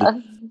laid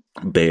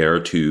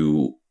bare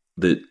to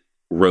that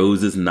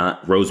Rose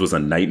was a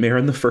nightmare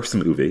in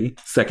the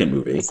second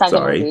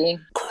movie.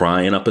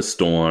 Crying up a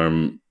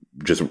storm,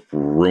 just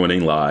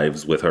ruining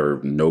lives with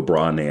her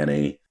no-bra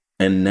nanny.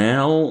 And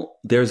now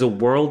there's a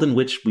world in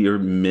which we are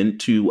meant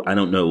to, I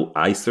don't know,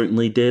 I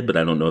certainly did, but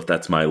I don't know if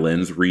that's my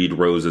lens, read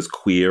Rose as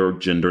queer,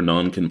 gender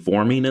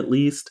non-conforming at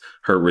least,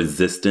 her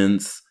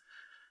resistance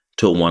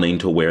to wanting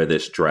to wear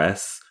this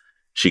dress.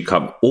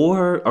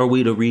 Or are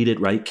we to read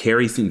it right?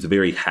 Carrie seems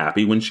very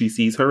happy when she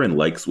sees her and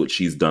likes what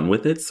she's done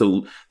with it.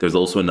 So there's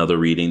also another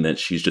reading that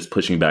she's just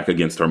pushing back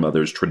against her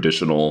mother's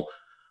traditional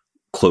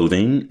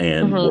clothing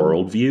and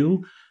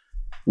worldview.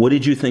 What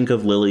did you think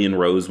of Lily and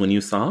Rose when you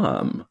saw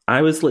them?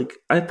 I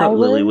thought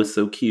Lily was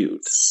so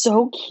cute.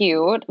 So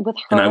cute with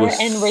her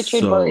and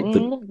Richard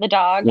Burton, the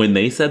dog. When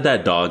they said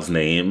that dog's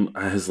name,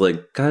 I was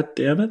like, God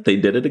damn it, they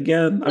did it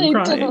again. I'm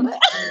crying.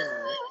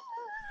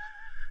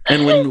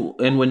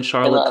 And when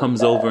Charlotte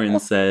comes over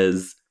and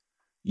says,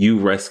 you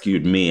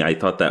rescued me, I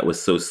thought that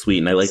was so sweet.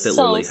 And I like that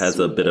Lily has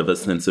a bit of a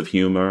sense of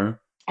humor.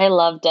 I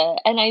loved it.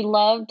 And I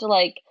loved,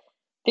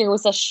 there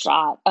was a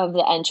shot of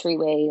the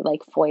entryway,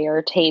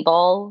 foyer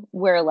table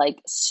where,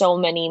 so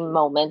many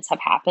moments have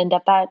happened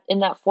in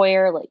that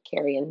foyer.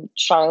 Carrie and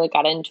Charlotte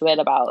got into it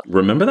about...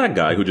 Remember that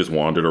guy who just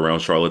wandered around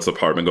Charlotte's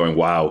apartment going,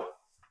 wow.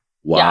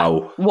 Yeah.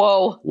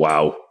 Whoa.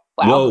 Wow.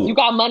 Whoa. You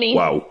got money.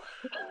 Wow.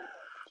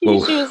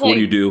 Oh, what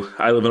do you do?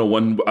 I will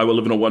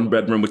live in a one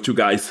bedroom with two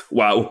guys.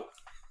 Wow.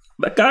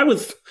 That guy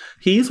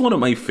he's one of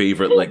my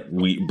favorite,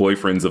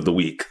 boyfriends of the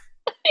week.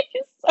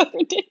 He's so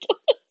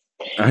ridiculous.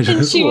 I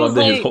just love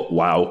that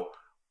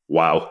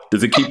wow.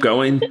 Does it keep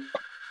going?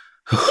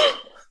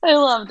 I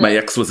loved it. My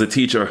ex was a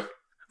teacher.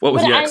 What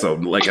was your ex?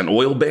 An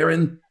oil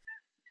baron?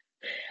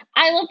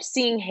 I loved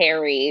seeing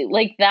Harry.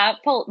 That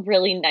felt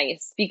really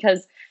nice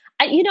because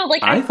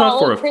I thought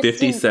for a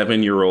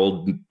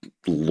 57-year-old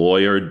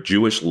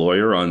Jewish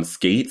lawyer on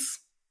skates,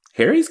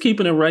 Harry's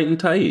keeping it right and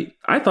tight.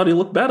 I thought he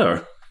looked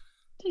better.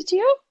 Did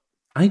you?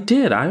 I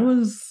did. Harry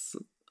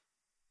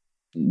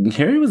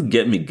was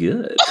getting me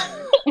good.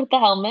 With the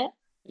helmet?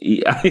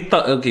 Yeah, I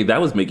thought, okay, that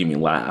was making me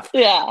laugh.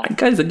 Yeah.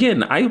 Guys,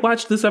 again, I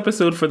watched this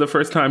episode for the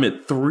first time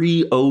at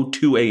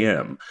 3:02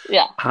 a.m.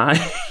 Yeah.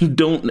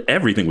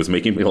 Everything was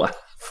making me laugh.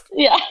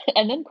 Yeah,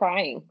 and then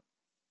crying.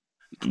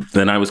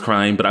 Then I was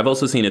crying, but I've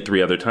also seen it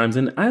 3 other times,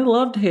 and I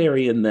loved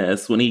Harry in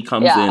this when he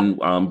comes in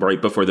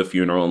right before the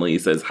funeral and he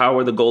says, "How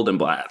are the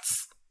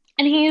Goldenblatts?"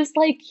 And he's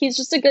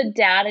just a good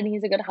dad, and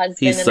he's a good husband.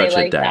 He's such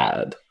a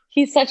dad.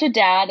 He's such a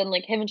dad, and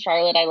him and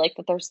Charlotte, I like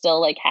that they're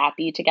still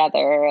happy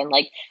together, and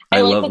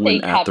I love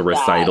when at the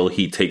recital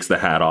he takes the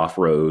hat off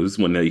Rose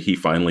when he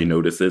finally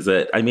notices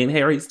it.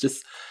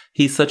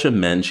 He's such a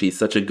mensch. He's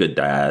such a good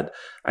dad.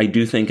 I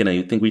do think, and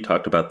I think we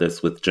talked about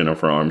this with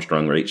Jennifer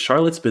Armstrong, right?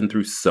 Charlotte's been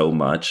through so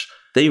much.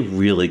 They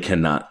really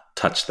cannot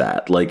touch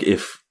that. Like,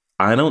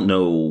 I don't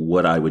know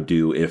what I would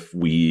do if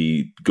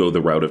we go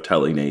the route of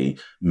telling a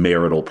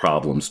marital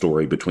problem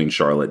story between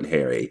Charlotte and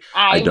Harry.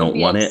 I don't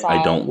want it.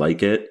 I don't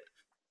like it.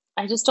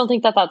 I just don't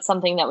think that that's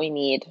something that we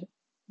need.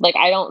 Like,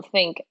 I don't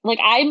think, like,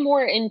 I'm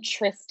more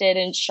interested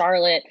in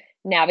Charlotte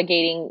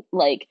navigating,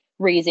 like,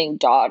 raising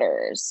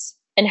daughters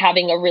and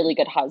having a really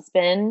good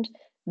husband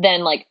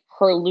than, like,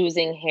 her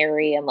losing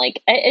Harry. And,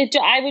 like,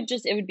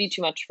 it would be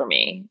too much for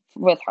me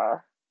with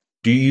her.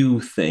 Do you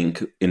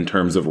think, in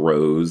terms of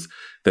Rose,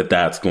 that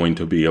that's going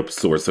to be a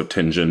source of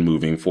tension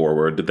moving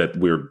forward, that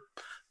we're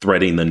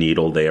threading the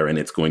needle there and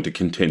it's going to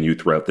continue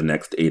throughout the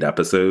next 8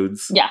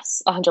 episodes?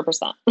 Yes,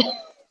 100%.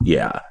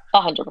 Yeah.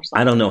 100%.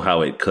 I don't know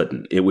how it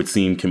couldn't. It would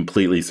seem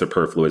completely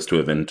superfluous to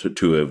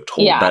have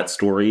told that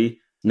story.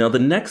 Now, the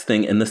next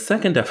thing, in the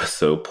second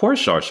episode, poor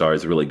Char Char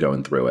is really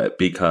going through it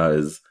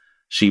because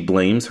she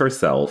blames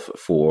herself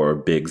for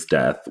Big's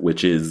death,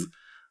 which is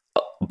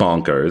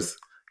bonkers.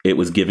 It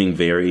was giving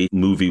very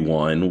movie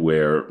 1,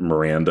 where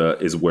Miranda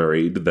is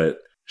worried that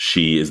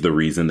she is the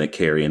reason that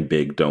Carrie and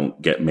Big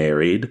don't get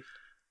married.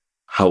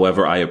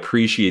 However, I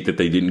appreciate that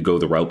they didn't go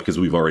the route because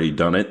we've already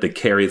done it. That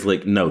Carrie's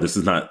like, no, this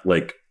is not,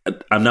 like,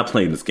 I'm not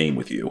playing this game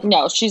with you.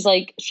 No, she's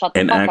like, shut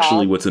the fuck up. And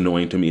actually, what's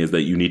annoying to me is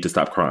that you need to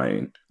stop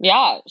crying.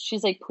 Yeah,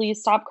 she's like,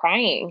 please stop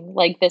crying.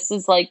 Like, this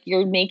is like,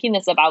 you're making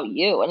this about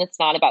you, and it's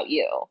not about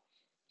you.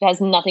 It has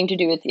nothing to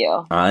do with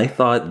you. I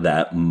thought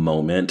that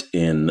moment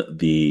in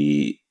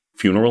the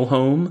funeral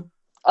home.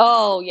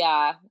 Oh,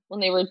 yeah.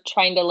 When they were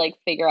trying to, like,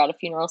 figure out a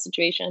funeral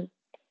situation.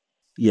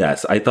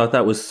 Yes, I thought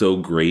that was so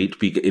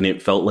great. And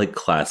it felt like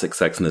classic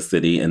Sex and the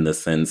City in the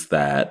sense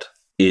that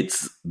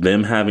it's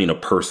them having a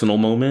personal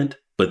moment,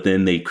 but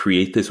then they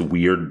create this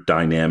weird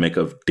dynamic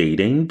of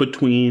dating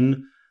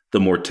between the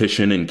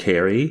mortician and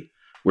Carrie,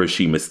 where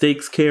she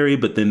mistakes Carrie,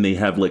 but then they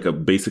have like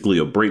basically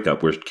a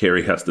breakup where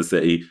Carrie has to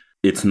say,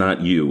 it's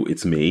not you,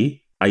 it's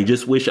me. I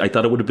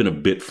thought it would have been a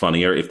bit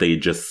funnier if they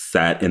just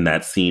sat in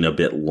that scene a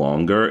bit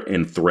longer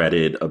and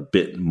threaded a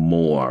bit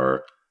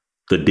more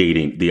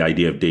the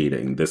idea of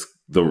dating.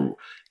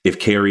 If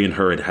Carrie and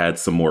her had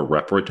some more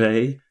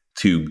repartee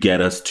to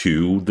get us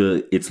to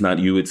the it's not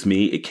you, it's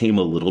me, it came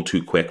a little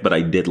too quick, but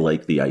I did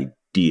like the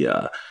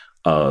idea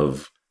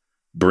of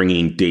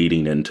bringing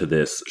dating into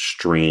this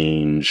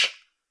strange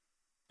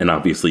and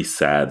obviously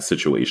sad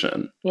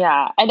situation.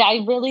 Yeah, and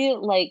I really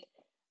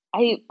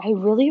I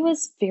really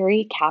was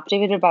very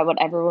captivated by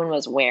what everyone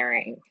was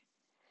wearing.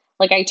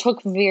 Like, I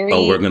took very...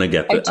 Oh, we're going to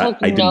get that.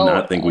 I did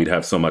not think we'd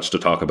have so much to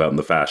talk about in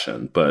the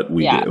fashion, but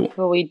we do. Yeah,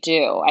 but we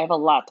do. I have a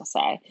lot to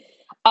say.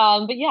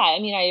 But yeah, I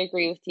mean, I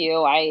agree with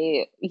you.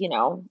 I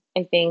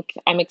think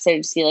I'm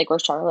excited to see, like, where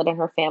Charlotte and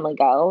her family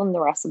go in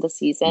the rest of the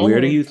season.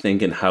 Where do you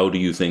think and how do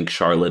you think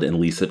Charlotte and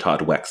Lisa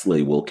Todd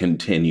Wexley will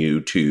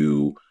continue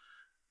to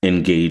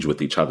engage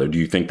with each other? Do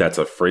you think that's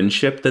a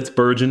friendship that's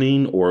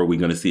burgeoning, or are we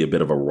going to see a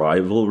bit of a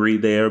rivalry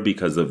there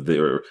because of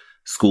their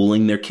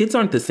schooling? Their kids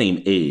aren't the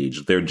same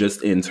age. They're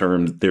just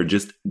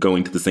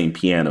going to the same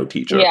piano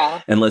teacher.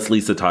 Yeah. Unless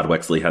Lisa Todd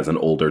Wexley has an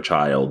older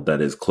child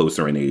that is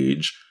closer in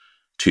age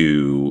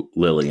to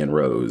Lily and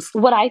Rose.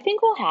 What I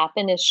think will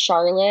happen is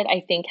Charlotte,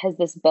 I think, has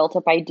this built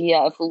up idea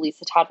of who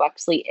Lisa Todd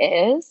Wexley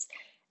is,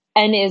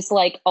 and is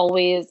like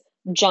always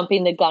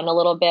jumping the gun a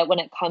little bit when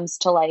it comes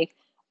to like,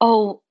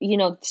 oh,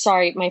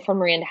 sorry, my friend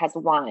Miranda has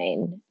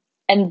wine.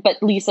 But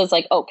Lisa's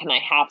like, oh, can I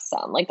have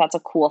some? Like, that's a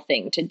cool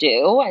thing to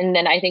do. And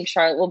then I think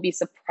Charlotte will be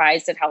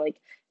surprised at how,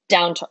 like,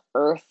 down to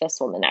earth this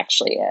woman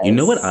actually is. You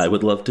know what I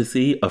would love to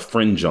see? A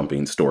friend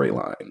jumping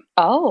storyline.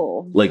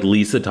 Oh. Like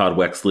Lisa Todd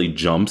Wexley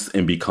jumps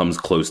and becomes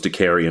close to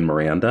Carrie and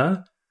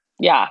Miranda.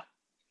 Yeah.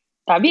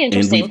 That'd be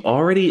interesting. And we've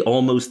already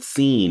almost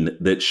seen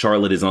that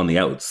Charlotte is on the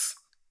outs.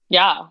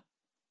 Yeah.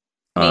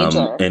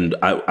 Major. And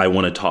I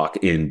want to talk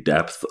in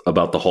depth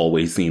about the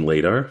hallway scene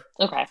later.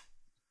 Okay.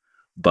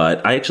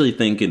 But I actually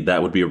think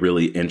that would be a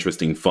really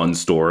interesting, fun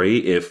story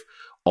if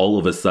all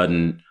of a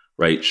sudden,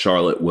 right,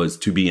 Charlotte was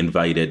to be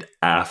invited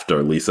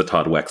after Lisa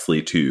Todd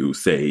Wexley to,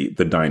 say,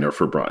 the diner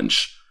for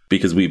brunch.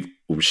 Because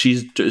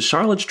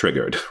Charlotte's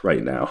triggered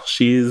right now.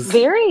 She's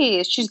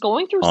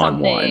going through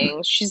something.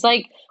 One. She's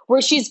like,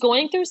 where she's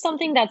going through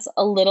something that's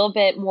a little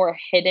bit more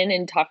hidden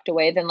and tucked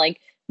away than like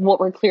what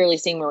we're clearly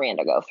seeing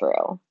Miranda go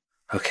through.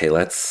 Okay,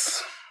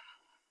 let's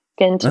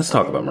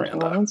talk about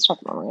Miranda. Let's talk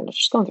about Miranda.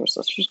 She's going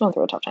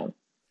through a tough time.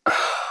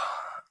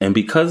 And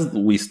because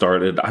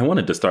I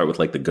wanted to start with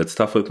like the good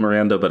stuff with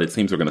Miranda, but it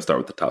seems we're going to start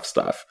with the tough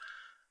stuff.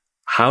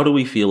 How do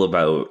we feel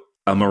about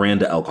a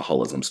Miranda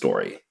alcoholism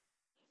story?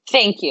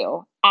 Thank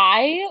you.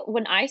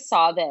 When I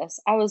saw this,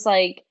 I was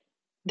like,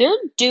 they're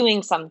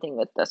doing something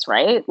with this,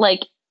 right?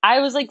 Like, I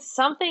was like,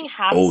 something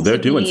has to be. Oh, they're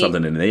doing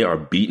something and they are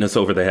beating us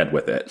over the head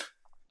with it.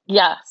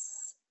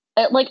 Yes.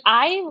 Like,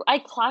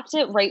 I clocked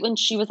it right when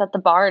she was at the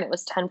bar and it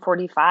was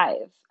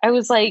 10:45. I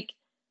was like,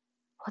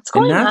 what's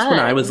going on? And that's when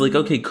I was like,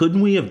 okay,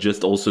 couldn't we have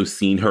just also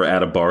seen her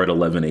at a bar at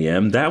 11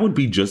 a.m.? That would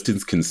be just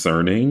as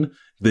concerning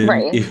than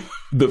Right.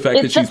 the fact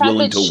It's that the she's fact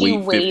willing that to she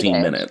wait 15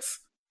 waited. minutes.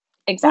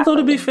 Exactly.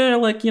 Although, to be fair,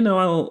 like, you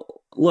know,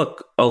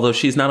 although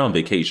she's not on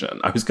vacation.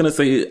 I was going to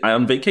say,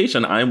 on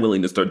vacation, I'm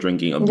willing to start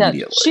drinking immediately.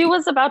 Yeah, she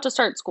was about to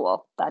start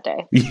school that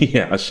day.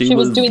 Yeah, she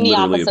was doing the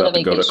literally opposite about of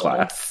to go to vacation.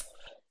 class.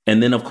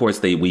 And then, of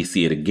course, we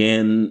see it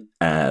again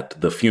at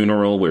the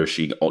funeral where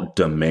she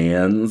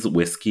demands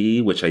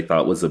whiskey, which I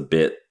thought was a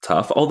bit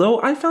tough.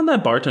 Although I found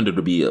that bartender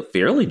to be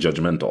fairly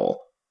judgmental.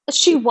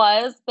 She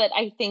was, but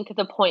I think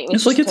the point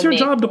was It's like, just it's your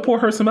job to pour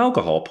her some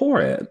alcohol. Pour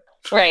it.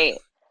 Right.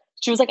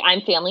 She was like,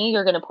 I'm family.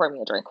 You're going to pour me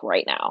a drink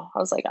right now. I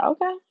was like,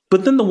 okay.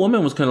 But then the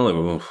woman was kind of like,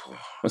 oh.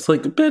 It's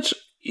like, bitch,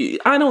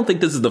 I don't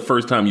think this is the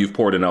first time you've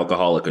poured an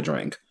alcoholic a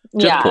drink.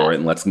 Just pour it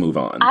and let's move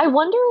on. I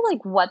wonder,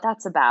 like, what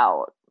that's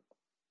about.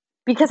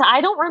 Because I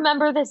don't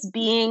remember this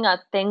being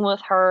a thing with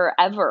her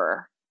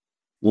ever.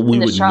 Well, we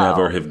would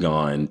never have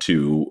gone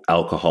to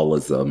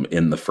alcoholism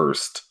in the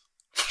first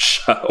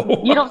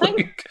show. You don't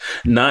think?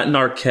 Not in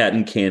our cat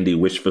and candy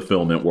wish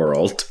fulfillment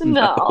world.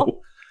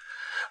 No.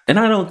 And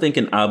I don't think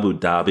in Abu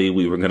Dhabi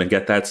we were going to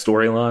get that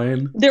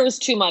storyline. There was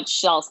too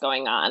much else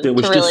going on. There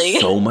was just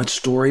so much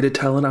story to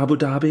tell in Abu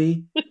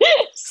Dhabi.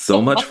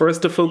 So much for us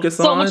to focus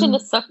on. So much in the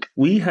sook.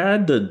 We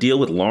had to deal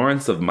with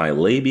Lawrence of My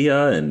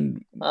Labia,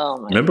 and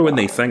remember when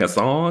they sang a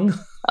song?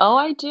 Oh,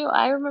 I do.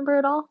 I remember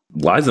it all.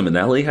 Liza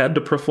Minnelli had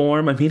to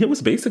perform. I mean, it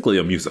was basically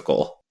a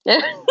musical.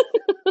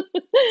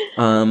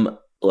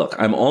 Look,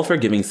 I'm all for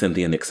giving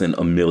Cynthia Nixon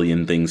a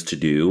million things to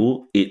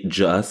do. It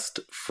just,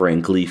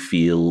 frankly,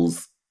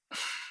 feels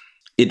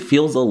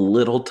a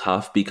little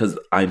tough because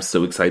I'm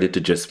so excited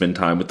to just spend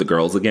time with the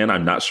girls again.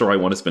 I'm not sure I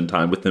want to spend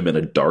time with them in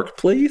a dark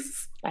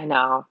place. I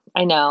know.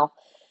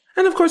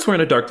 And of course, we're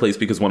in a dark place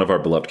because one of our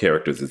beloved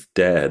characters is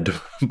dead.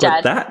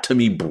 But that, to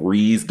me,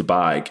 breezed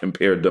by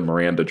compared to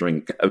Miranda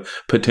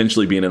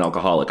potentially being an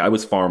alcoholic. I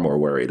was far more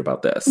worried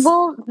about this.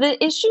 Well,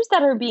 the issues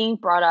that are being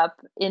brought up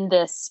in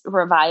this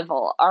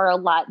revival are a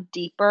lot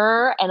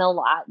deeper and a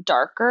lot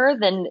darker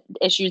than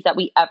issues that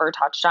we ever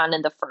touched on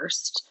in the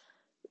first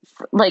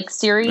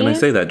series. And I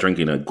say that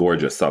drinking a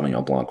gorgeous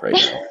Sauvignon Blanc right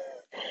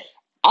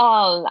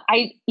now.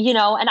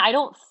 And I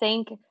don't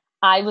think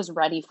I was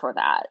ready for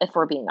that, if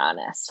we're being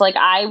honest. Like,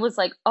 I was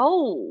like,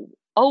 oh,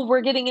 we're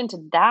getting into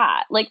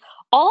that. Like,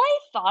 all I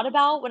thought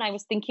about when I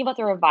was thinking about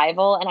the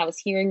revival and I was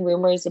hearing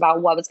rumors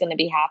about what was going to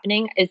be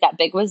happening is that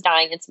Big was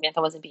dying and Samantha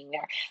wasn't being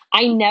there.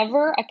 I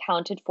never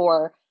accounted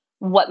for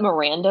what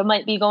Miranda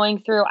might be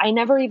going through. I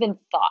never even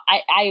thought,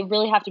 I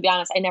really have to be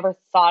honest, I never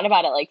thought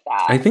about it like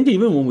that. I think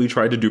even when we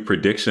tried to do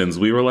predictions,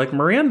 we were like,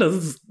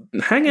 Miranda's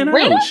hanging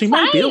out. She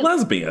might be a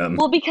lesbian.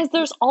 Well, because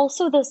there's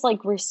also this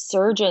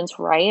resurgence,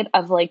 right,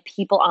 of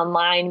people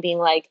online being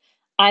like,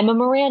 I'm a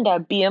Miranda,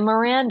 be a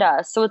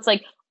Miranda. So it's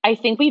like, I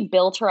think we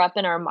built her up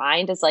in our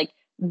mind as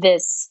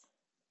this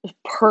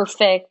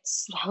perfect,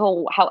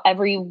 how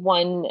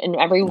everyone and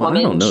every woman.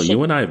 I don't know.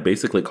 You and I have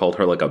basically called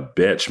her like a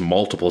bitch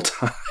multiple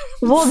times.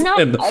 Well, not,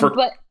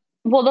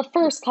 the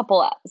first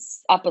couple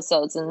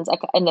episodes and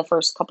in the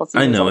first couple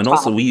seasons. I know, and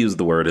also we use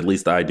the word, at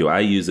least I do.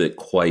 I use it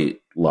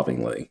quite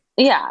lovingly.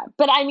 Yeah,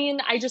 but I mean,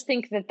 I just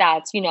think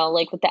that's,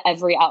 with the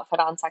every outfit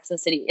on Sex and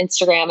the City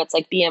Instagram, it's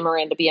like, be a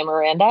Miranda, be a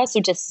Miranda.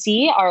 So to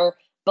see our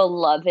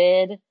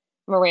beloved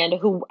Miranda,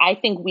 who I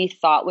think we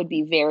thought would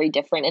be very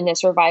different in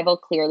this revival,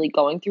 clearly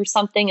going through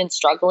something and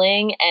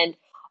struggling. And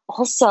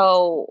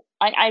also,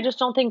 I just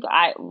don't think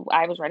I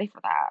was ready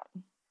for that.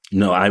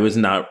 No, I was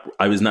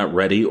not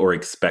ready or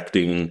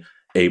expecting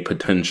a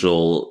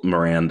potential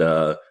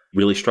Miranda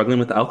really struggling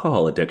with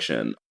alcohol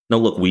addiction. Now,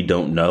 look, we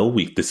don't know.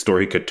 The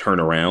story could turn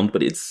around,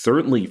 but it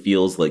certainly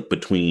feels like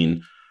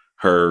between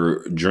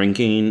her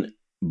drinking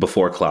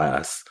before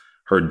class,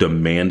 her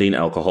demanding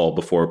alcohol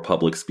before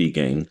public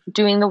speaking,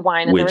 doing the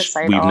wine in the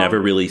recital, which we've never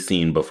really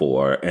seen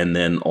before, and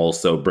then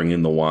also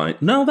bringing the wine.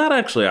 No, that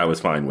actually I was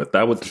fine with.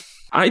 That was,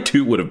 I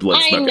too would have snuck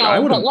it.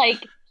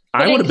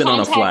 I would have been on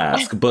a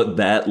flask, but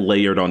that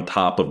layered on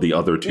top of the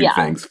other two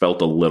things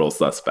felt a little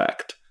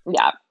suspect.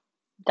 Yeah,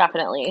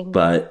 definitely.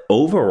 But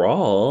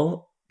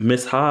overall,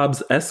 Miss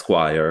Hobbs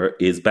Esquire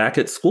is back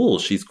at school.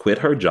 She's quit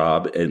her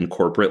job in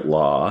corporate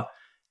law,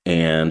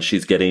 and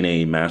she's getting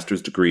a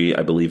master's degree,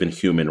 I believe, in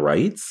human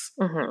rights.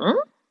 Mm-hmm.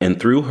 And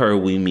through her,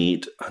 we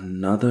meet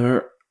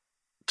another,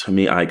 to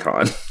me,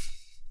 icon,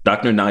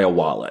 Dr. Nia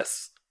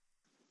Wallace.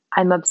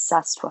 I'm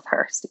obsessed with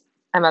her, Steve.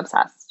 I'm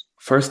obsessed.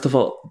 First of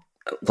all,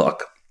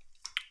 look,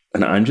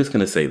 and I'm just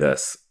going to say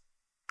this,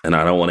 and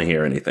I don't want to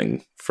hear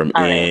anything from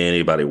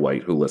anybody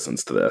white who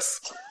listens to this.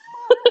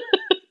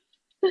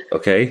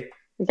 Okay?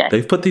 Okay.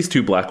 They've put these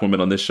two black women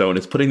on this show, and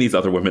it's putting these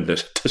other women to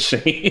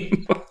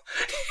shame.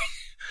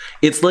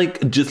 It's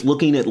like just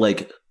looking at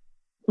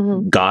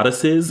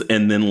goddesses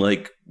and then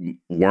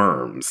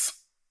worms.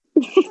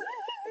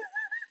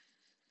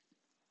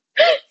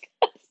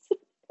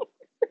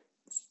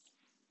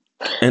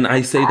 And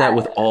I say that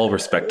with all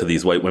respect to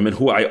these white women,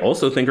 who I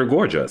also think are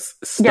gorgeous.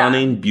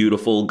 Stunning,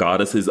 beautiful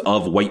goddesses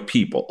of white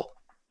people.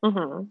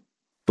 Mm-hmm.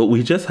 But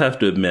we just have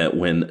to admit,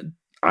 when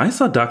I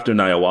saw Dr.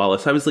 Nia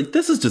Wallace. I was like,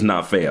 this is just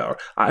not fair.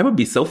 I would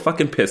be so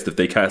fucking pissed if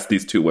they cast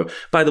these two women.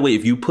 By the way,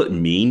 if you put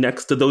me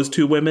next to those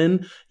two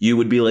women, you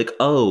would be like,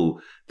 oh,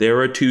 there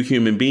are two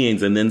human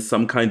beings and then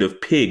some kind of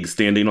pig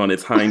standing on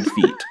its hind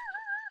feet.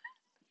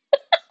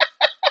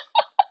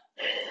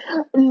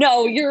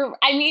 No,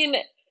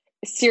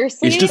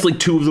 seriously? It's just like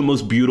two of the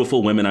most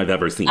beautiful women I've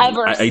ever seen.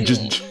 I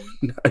just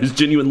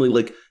genuinely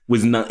like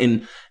was not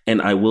in,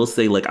 and I will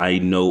say like I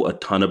know a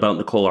ton about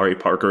Nicole Ari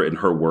Parker and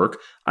her work.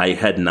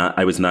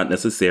 I was not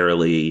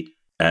necessarily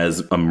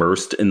as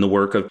immersed in the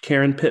work of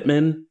Karen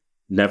Pittman.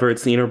 Never had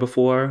seen her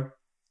before.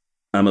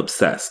 I'm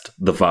obsessed.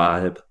 The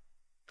vibe,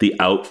 the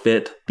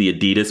outfit, the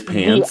Adidas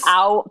pants. The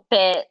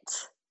outfit.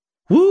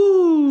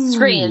 Woo!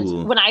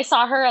 Screamed. When I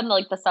saw her on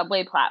like the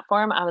subway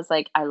platform, I was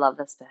like, I love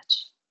this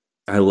bitch.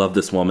 I love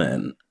this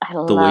woman.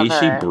 The way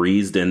she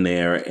breezed in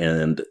there,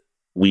 and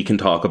we can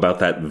talk about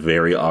that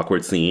very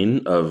awkward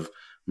scene of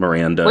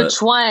Miranda.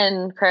 Which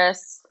one,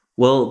 Chris?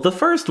 Well, the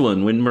first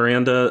one, when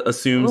Miranda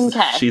assumes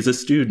she's a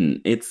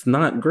student. It's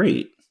not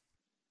great.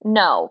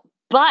 No,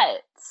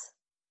 but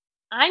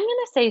I'm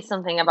going to say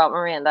something about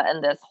Miranda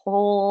and this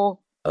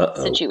whole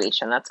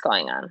situation that's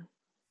going on.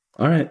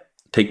 All right.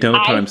 Take down a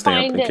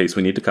timestamp in case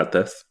we need to cut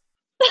this.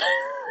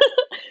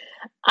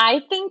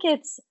 I think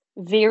it's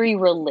very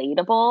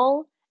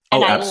relatable.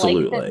 And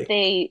absolutely. I like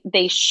that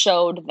they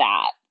showed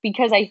that,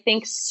 because I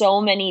think so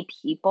many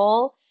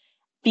people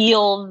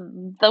feel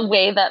the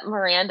way that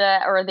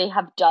Miranda, or they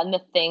have done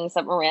the things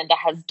that Miranda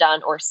has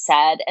done or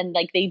said, and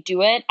like they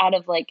do it out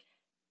of like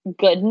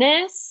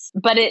goodness,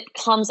 but it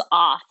comes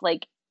off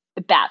like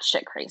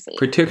batshit crazy.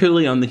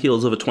 Particularly on the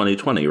heels of a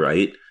 2020,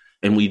 right?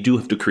 And we do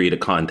have to create a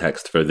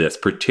context for this,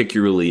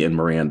 particularly in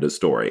Miranda's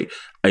story.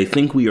 I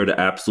think we are to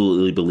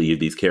absolutely believe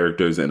these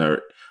characters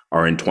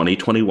are in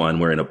 2021.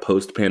 We're in a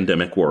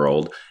post-pandemic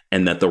world,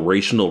 and that the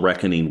racial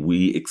reckoning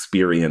we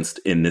experienced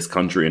in this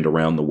country and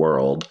around the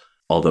world,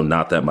 although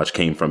not that much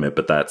came from it,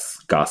 but that's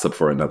gossip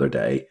for another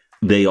day,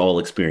 they all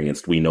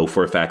experienced. We know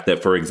for a fact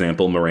that, for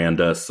example,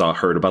 Miranda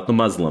heard about the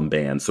Muslim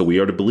ban, so we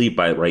are to believe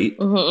by it, right?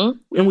 Mm-hmm.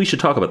 And we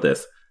should talk about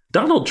this.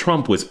 Donald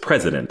Trump was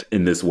president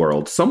in this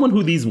world, someone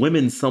who these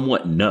women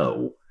somewhat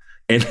know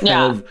and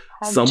have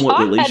somewhat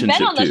relationship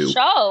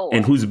to,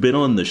 and who's been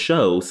on the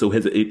show, so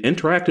has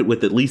interacted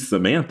with at least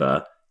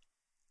Samantha.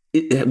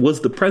 It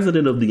was the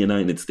president of the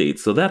United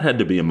States, so that had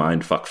to be a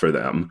mindfuck for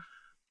them.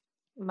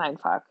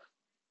 Mindfuck.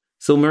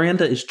 So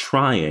Miranda is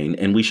trying,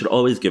 and we should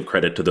always give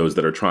credit to those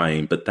that are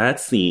trying, but that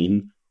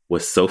scene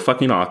was so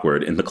fucking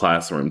awkward in the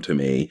classroom to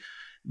me.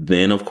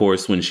 Then, of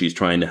course, when she's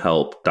trying to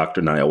help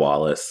Dr. Nia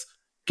Wallace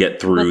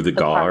get through the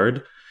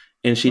guard,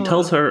 and she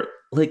tells her,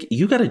 like,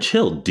 you gotta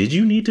chill. Did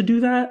you need to do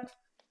that?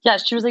 Yeah,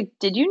 she was like,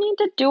 did you need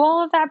to do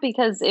all of that?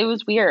 Because it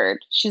was weird.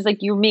 She's like,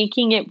 you're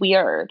making it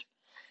weird.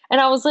 And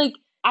I was like,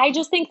 I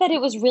just think that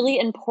it was really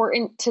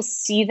important to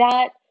see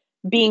that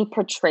being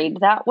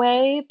portrayed that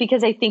way,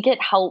 because I think it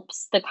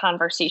helps the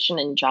conversation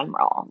in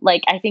general.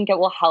 Like, I think it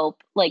will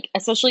help, like,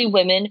 especially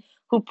women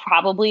who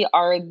probably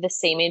are the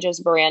same age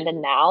as Miranda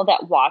now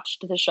that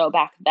watched the show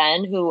back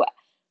then, who,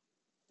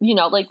 you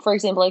know, like, for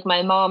example, like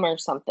my mom or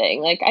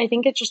something. Like, I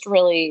think it's just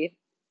really,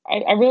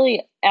 I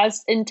really,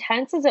 as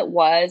intense as it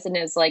was and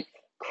as like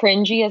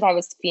cringy as I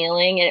was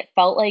feeling, and it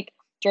felt like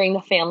during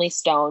the Family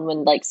Stone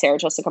when like Sarah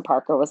Jessica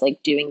Parker was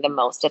like doing the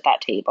most at that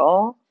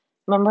table.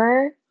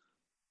 Remember?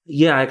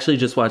 Yeah, I actually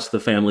just watched the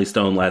Family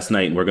Stone last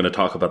night, and we're going to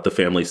talk about the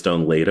Family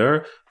Stone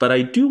later. But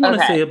I do want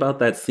to say about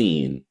that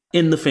scene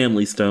in the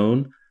Family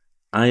Stone,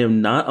 I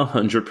am not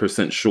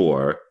 100%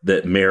 sure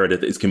that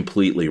Meredith is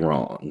completely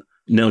wrong.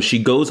 No,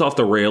 she goes off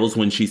the rails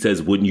when she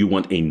says, wouldn't you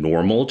want a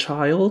normal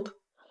child?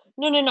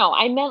 No.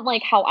 I meant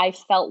like how I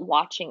felt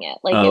watching it.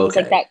 Like, it was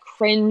like that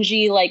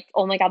cringy, like,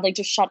 oh my God, like,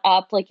 just shut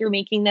up. Like, you're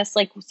making this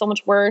like so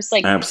much worse.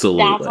 Like,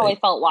 absolutely. That's how I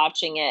felt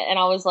watching it. And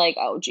I was like,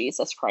 oh,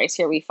 Jesus Christ,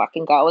 here we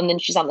fucking go. And then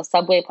she's on the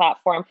subway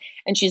platform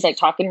and she's like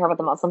talking to her about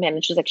the Muslim man,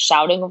 and she's like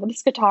shouting over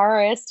this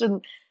guitarist.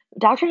 And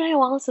Dr. Nia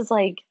Wallace is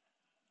like,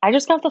 I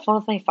just got off the phone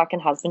with my fucking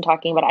husband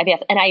talking about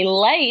IVF. And I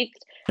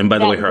liked. And by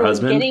the way, her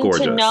husband,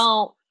 gorgeous. To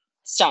know,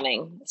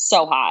 stunning,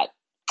 so hot,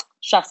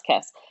 chef's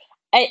kiss.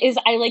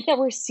 I like that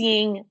we're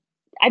seeing,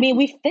 I mean,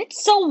 we fit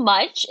so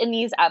much in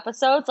these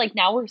episodes. Like,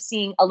 now we're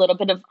seeing a little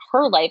bit of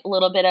her life, a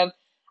little bit of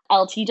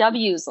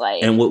LTW's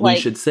life. And what we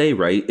should say,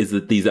 right, is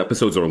that these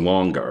episodes are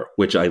longer,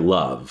 which I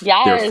love.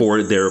 Yes.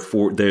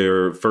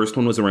 Their first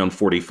one was around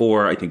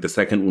 44. I think the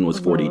second one was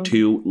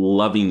 42.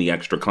 Loving the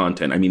extra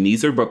content. I mean,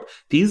 these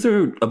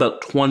are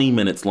about 20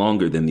 minutes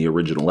longer than the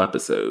original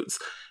episodes,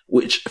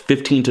 which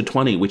 15 to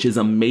 20, which is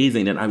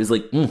amazing. And I was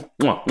like,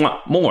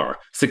 more.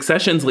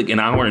 Succession's like an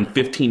hour and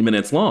 15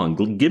 minutes long.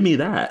 Give me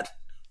that.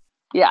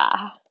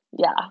 Yeah.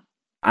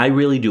 I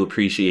really do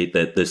appreciate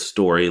that this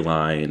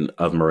storyline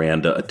of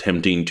Miranda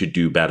attempting to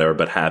do better,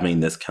 but having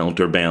this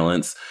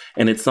counterbalance.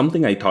 And it's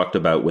something I talked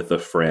about with a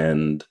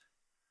friend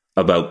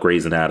about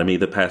Grey's Anatomy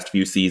the past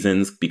few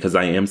seasons, because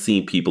I am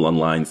seeing people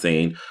online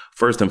saying,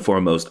 first and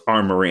foremost,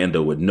 our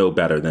Miranda would know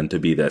better than to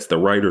be this. The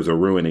writers are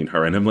ruining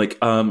her. And I'm like,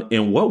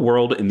 in what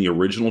world in the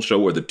original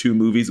show or the two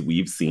movies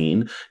we've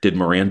seen did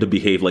Miranda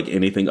behave like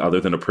anything other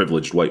than a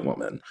privileged white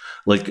woman?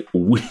 Like,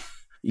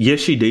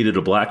 yes, she dated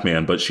a black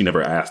man, but she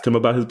never asked him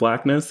about his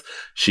blackness.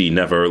 She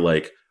never,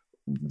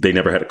 they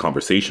never had a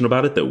conversation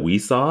about it that we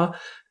saw.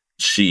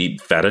 She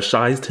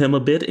fetishized him a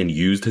bit and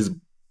used his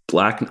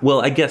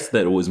well, I guess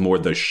that it was more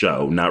the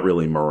show, not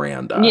really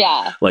Miranda.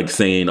 Yeah. Like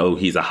saying, oh,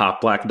 he's a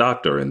hot black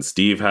doctor and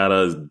Steve had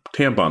a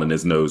tampon in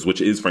his nose, which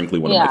is frankly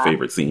one of my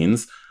favorite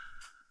scenes.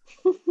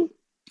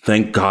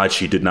 Thank God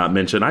she did not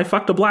mention, I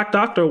fucked a black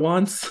doctor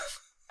once.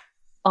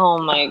 Oh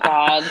my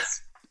God.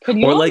 Could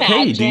you Or like,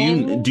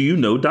 imagine? hey, do you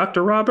know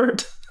Dr.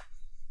 Robert?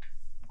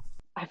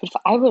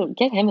 I would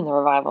get him in the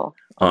revival.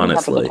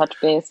 Honestly. To touch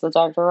base with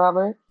Dr.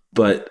 Robert.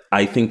 But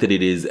I think that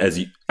it is, as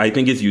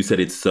you said,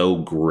 it's so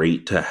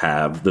great to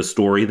have the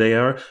story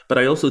there. But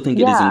I also think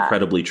it is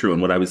incredibly true.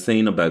 And what I was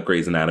saying about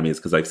Grey's Anatomy is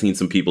because I've seen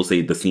some people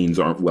say the scenes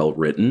aren't well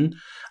written.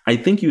 I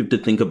think you have to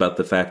think about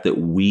the fact that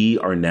we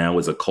are now,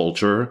 as a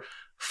culture,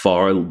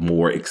 far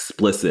more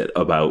explicit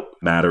about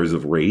matters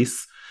of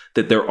race.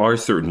 That there are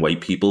certain white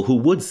people who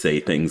would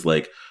say things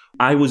like,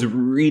 I was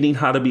reading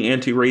How to Be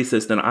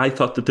Anti-Racist and I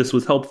thought that this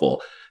was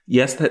helpful.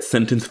 Yes, that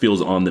sentence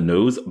feels on the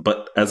nose,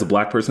 but as a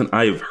black person,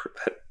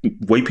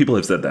 white people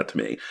have said that to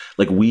me.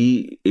 Like,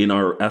 we, in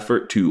our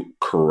effort to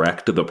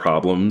correct the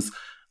problems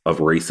of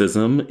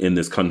racism in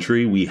this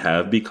country, we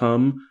have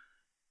become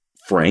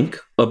frank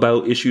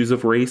about issues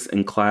of race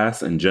and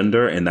class and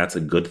gender, and that's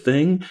a good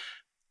thing.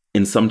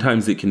 And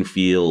sometimes it can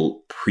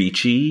feel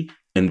preachy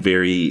and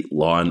very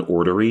Law and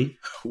Ordery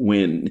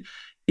when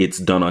it's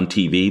done on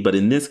TV. But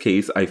in this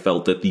case, I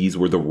felt that these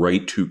were the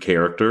right two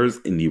characters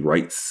in the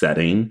right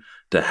setting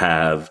to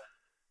have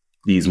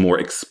these more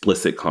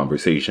explicit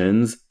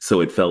conversations.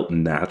 So it felt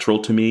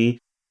natural to me,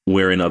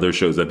 where in other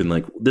shows I've been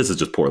like, this is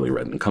just poorly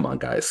written. Come on,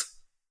 guys.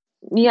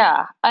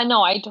 Yeah, I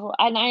know.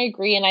 And I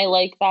agree. And I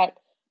like that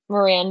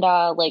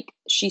Miranda,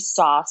 she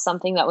saw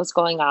something that was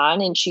going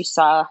on and she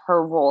saw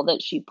her role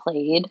that she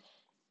played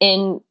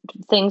in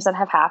things that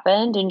have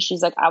happened. And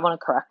she's like, I want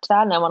to correct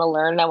that and I want to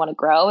learn and I want to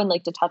grow. And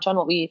to touch on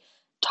what we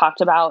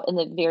talked about in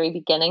the very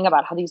beginning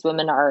about how these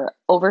women are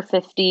over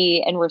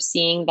 50 and we're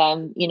seeing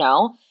them,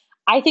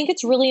 I think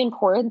it's really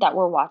important that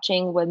we're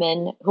watching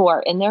women who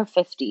are in their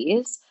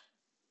 50s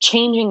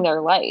changing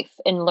their life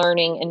and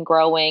learning and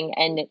growing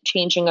and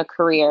changing a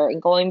career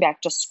and going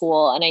back to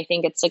school. And I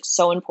think it's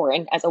so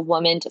important as a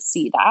woman to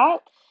see that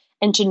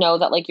and to know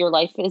that your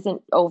life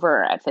isn't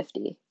over at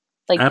 50.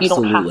 Absolutely. You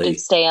don't have to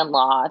stay in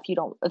law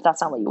if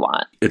that's not what you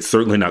want. It's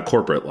certainly not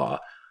corporate law.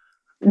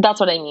 That's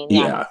what I mean.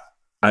 Yeah.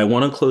 I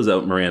want to close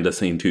out Miranda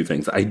saying two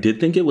things. I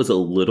did think it was a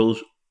little,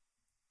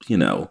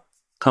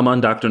 come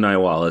on, Dr. Nia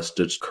Wallace,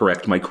 just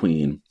correct my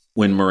queen.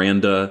 When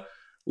Miranda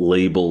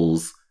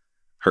labels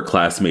her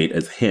classmate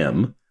as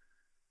him,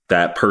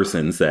 that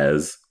person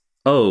says,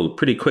 oh,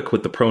 pretty quick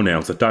with the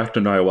pronouns. But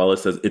Dr. Nia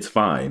Wallace says, it's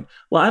fine.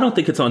 Well, I don't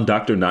think it's on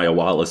Dr. Nia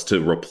Wallace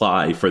to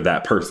reply for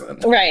that person.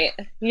 Right.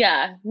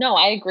 Yeah. No,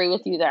 I agree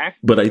with you there.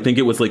 But I think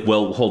it was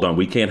well, hold on,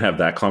 we can't have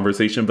that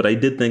conversation. But I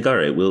did think, all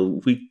right,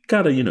 well, we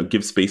got to,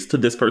 give space to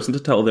this person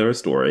to tell their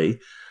story.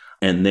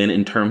 And then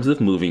in terms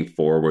of moving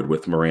forward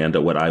with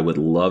Miranda, what I would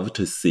love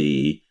to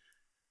see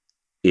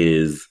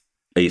is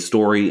a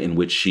story in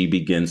which she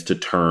begins to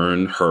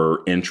turn her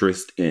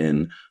interest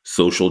in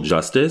social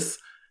justice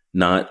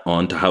not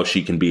onto how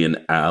she can be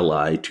an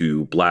ally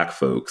to Black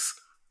folks,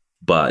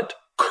 but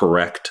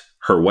correct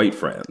her white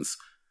friends.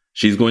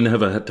 She's going to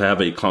have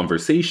a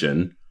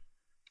conversation,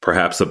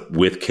 perhaps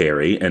with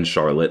Carrie and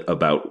Charlotte,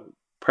 about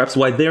perhaps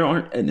why they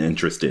aren't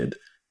interested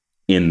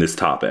in this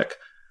topic.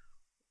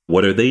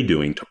 What are they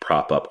doing to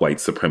prop up white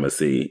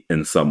supremacy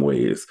in some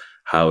ways?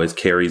 How has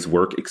Carrie's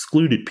work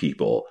excluded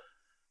people?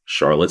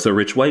 Charlotte's a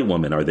rich white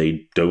woman. Are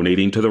they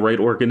donating to the right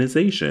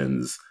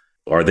organizations?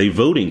 Are they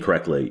voting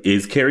correctly?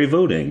 Is Carrie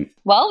voting?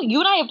 Well, you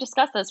and I have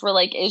discussed this. We're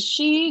like, is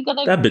she going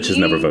to That bitch has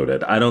never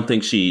voted. I don't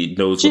think she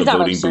knows what a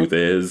voting booth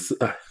is.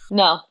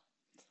 No.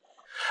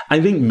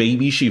 I think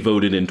maybe she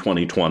voted in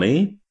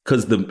 2020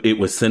 because it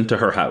was sent to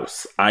her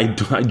house. I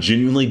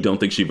genuinely don't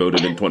think she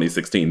voted in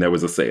 2016. There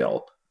was a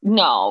sale.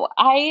 No,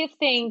 I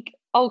think,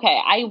 okay,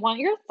 I want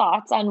your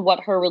thoughts on what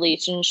her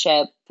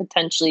relationship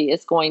potentially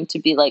is going to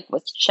be like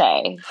with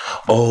Che.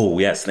 Oh,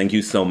 yes. Thank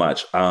you so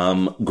much.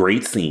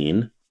 Great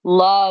scene.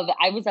 Love.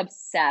 I was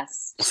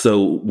obsessed.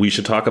 So we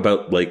should talk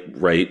about,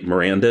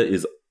 Miranda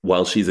is,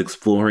 while she's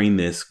exploring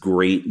this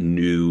great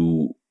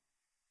new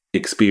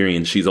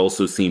experience, she's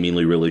also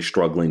seemingly really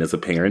struggling as a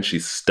parent.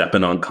 She's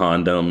stepping on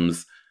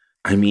condoms.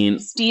 I mean,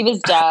 Steve is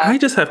dead. I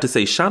just have to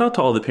say, shout out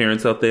to all the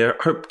parents out there.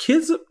 Her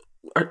kids,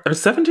 are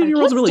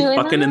 17-year-olds really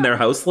fucking in their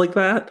house like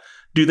that?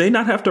 Do they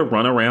not have to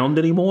run around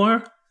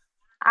anymore?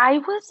 I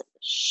was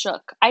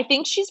shook. I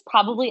think she's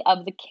probably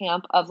of the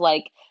camp of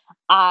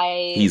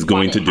he's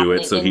going to do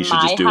it, so he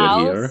should just do it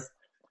here.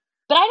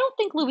 But I don't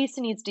think Luisa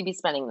needs to be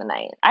spending the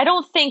night. I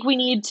don't think we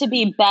need to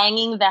be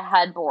banging the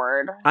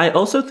headboard. I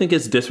also think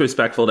it's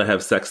disrespectful to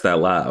have sex that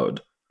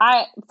loud.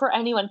 For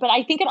anyone, but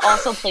I think it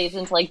also plays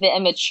into like the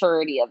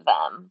immaturity of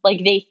them.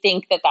 Like they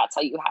think that that's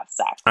how you have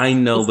sex. I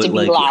know, but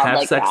like have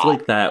like sex that.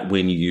 like that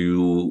when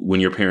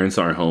your parents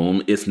aren't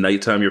home. It's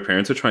nighttime. Your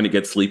parents are trying to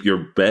get sleep.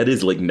 Your bed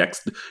is like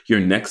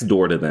you're next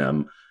door to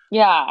them.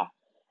 Yeah,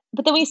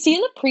 but then we see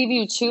in the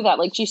preview too that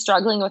like she's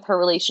struggling with her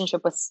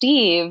relationship with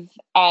Steve,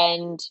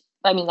 and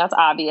I mean that's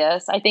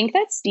obvious. I think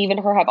that Steve and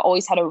her have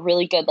always had a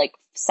really good like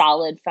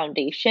solid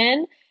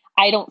foundation.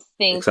 I don't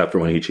think, except for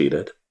when he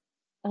cheated.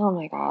 Oh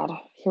my God.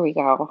 Here we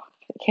go.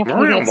 I can't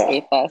believe I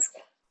escaped this.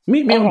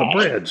 Meet me on the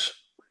bridge.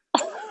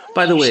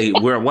 By the way,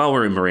 while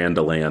we're in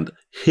Miranda land,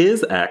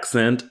 his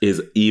accent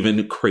is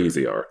even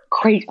crazier.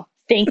 Great.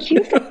 Thank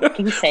you for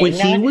fucking saying when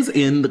that. he was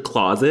in the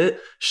closet,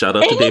 shout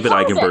out to David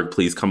Eigenberg,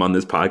 please come on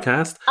this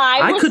podcast.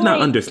 I could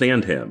not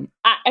understand him.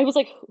 I was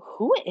like,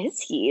 who is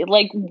he?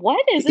 Like,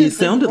 what is it? It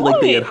sounded like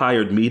they had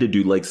hired me to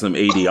do like some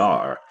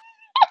ADR.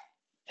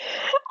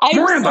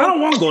 Miranda, I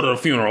don't want to go to the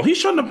funeral. He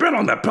shouldn't have been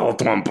on that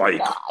Peloton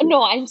bike.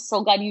 No, I'm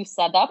so glad you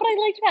said that. But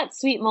I liked that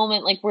sweet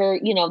moment, like where,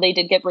 you know, they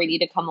did get Brady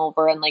to come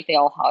over and like they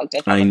all hugged.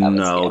 I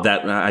know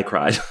that I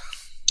cried.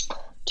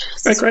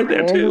 I cried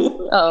there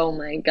too. Oh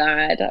my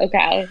God.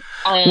 Okay.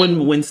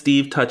 When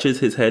Steve touches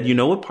his head, you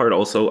know what part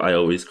also I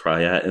always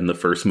cry at in the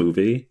first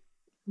movie?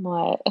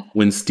 What?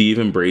 When Steve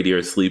and Brady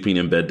are sleeping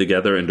in bed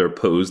together and they're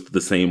posed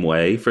the same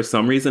way. For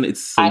some reason,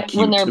 it's so cute to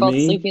me. When they're both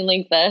sleeping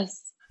like this.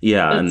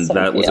 Yeah, and so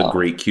that cute. was a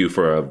great cue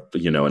for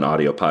an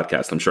audio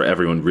podcast. I'm sure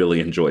everyone really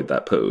enjoyed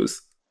that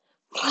pose.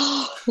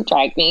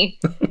 Drag me.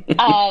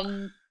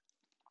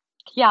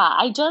 Yeah,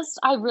 I'm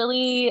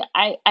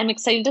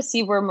excited to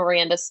see where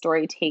Miranda's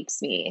story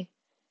takes me.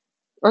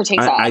 Or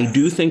takes us. I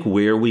do think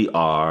where we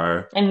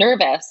are... I'm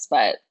nervous,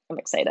 but I'm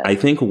excited. I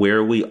think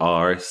where we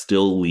are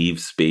still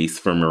leaves space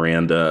for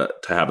Miranda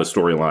to have a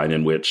storyline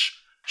in which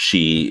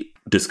she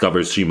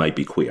discovers she might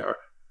be queer.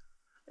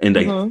 And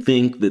I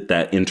think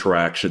that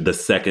interaction, the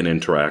second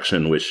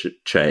interaction with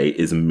Che,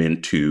 is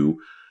meant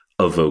to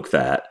evoke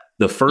that.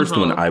 The first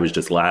one, I was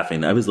just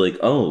laughing. I was like,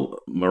 oh,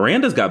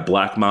 Miranda's got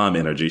black mom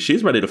energy.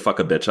 She's ready to fuck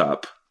a bitch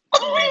up.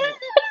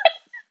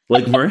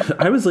 Like,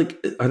 I was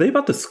like, are they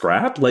about to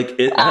scrap? Like,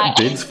 at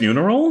Big's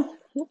funeral?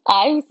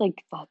 I was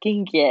like,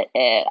 fucking get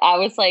it. I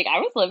was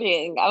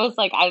living. I was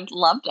like, I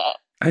loved it.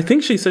 I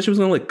think she said she was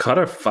going to, like, cut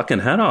her fucking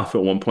head off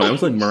at one point. I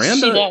was like,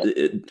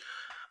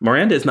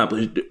 Miranda is not,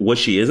 what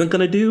she isn't going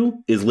to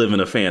do is live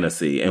in a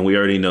fantasy. And we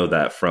already know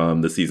that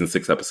from the season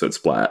 6 episode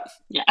Splat.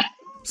 Yeah.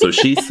 So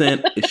she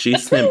sent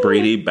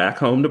Brady back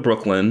home to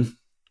Brooklyn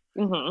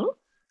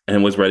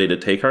and was ready to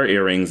take her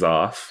earrings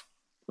off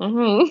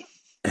and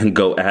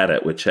go at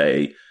it with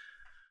Che.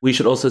 We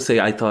should also say,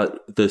 I thought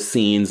the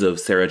scenes of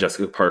Sarah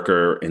Jessica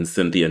Parker and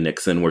Cynthia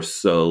Nixon were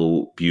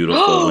so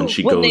beautiful when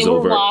she goes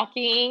over.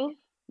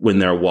 When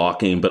they're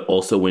walking, but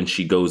also when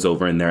she goes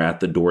over and they're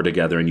at the door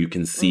together and you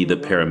can see the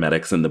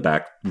paramedics in the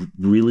back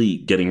really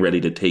getting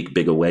ready to take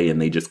Big away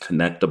and they just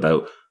connect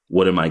about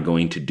what am I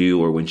going to do?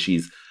 Or when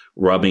she's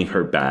rubbing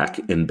her back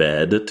in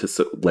bed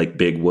like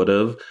Big would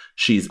have,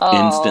 she's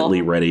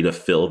instantly ready to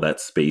fill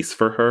that space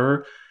for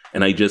her.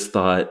 And I just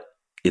thought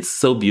it's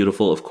so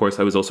beautiful. Of course,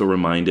 I was also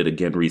reminded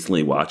again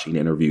recently watching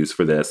interviews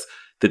for this,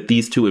 that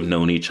these two have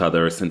known each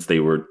other since they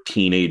were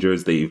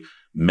teenagers. They've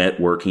met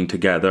working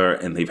together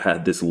and they've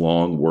had this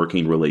long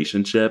working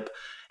relationship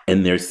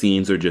and their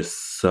scenes are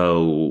just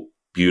so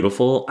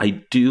beautiful.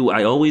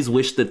 I always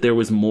wish that there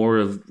was more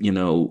of,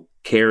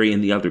 Carrie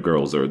and the other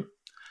girls,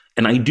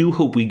 and I do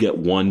hope we get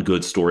one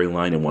good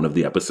storyline in one of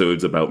the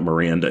episodes about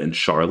Miranda and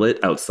Charlotte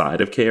outside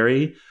of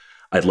Carrie.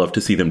 I'd love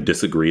to see them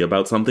disagree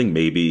about something,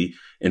 maybe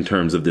in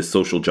terms of this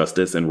social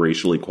justice and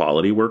racial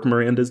equality work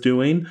Miranda's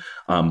doing.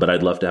 But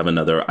I'd love to have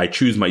another I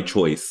choose my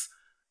choice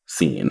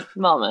scene.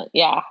 Moment.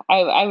 Yeah,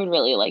 I would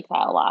really like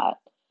that a lot.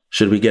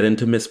 Should we get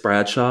into Miss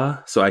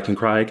Bradshaw so I can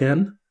cry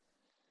again?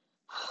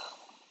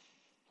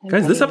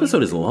 Guys, this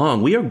episode is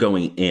long. We are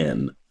going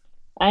in.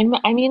 I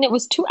mean, it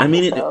was 2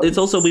 episodes. It's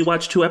also, we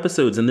watched 2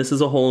 episodes and this is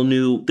a whole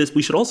new,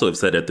 we should also have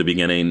said at the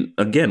beginning,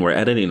 again, we're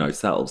editing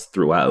ourselves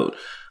throughout,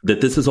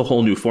 that this is a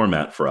whole new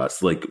format for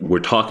us. Like, we're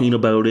talking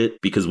about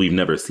it because we've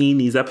never seen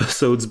these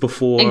episodes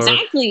before.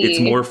 Exactly.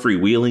 It's more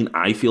freewheeling.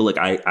 I feel like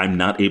I'm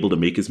not able to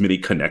make as many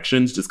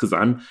connections just because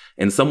I'm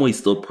in some ways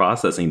still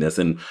processing this.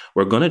 And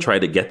we're going to try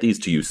to get these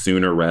to you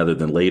sooner rather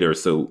than later.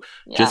 So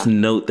just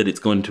note that it's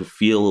going to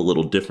feel a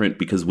little different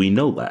because we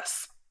know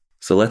less.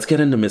 So let's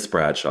get into Miss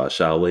Bradshaw,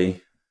 shall we?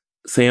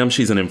 Sam,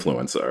 she's an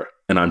influencer,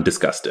 and I'm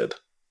disgusted.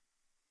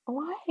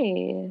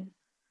 Why?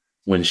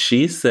 When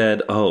she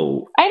said, I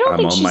don't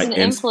think she's an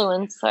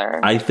influencer.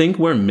 I think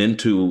we're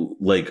meant to,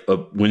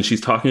 when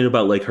she's talking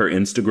about, her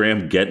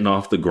Instagram getting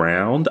off the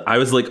ground, I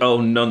was like, oh,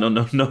 no,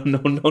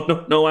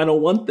 I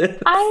don't want this.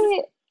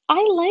 I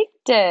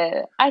liked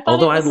it. I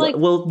thought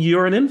well,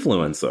 you're an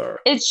influencer.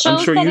 It shows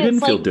I'm sure that you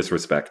didn't feel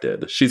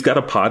disrespected. She's got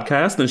a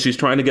podcast, and she's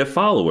trying to get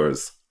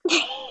followers.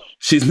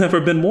 She's never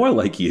been more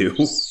like you.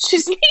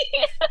 She's me.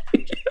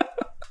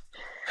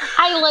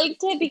 I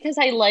liked it because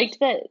I liked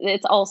that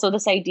it's also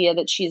this idea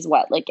that she's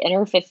like in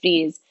her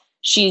 50s.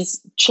 She's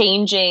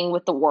changing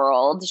with the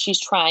world. She's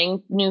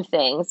trying new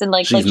things. And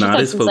she's not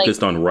as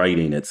focused on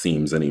writing, it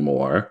seems,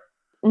 anymore.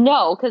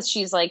 No, because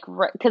she's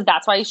because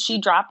that's why she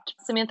dropped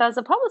Samantha as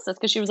a publicist,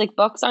 because she was like,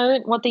 books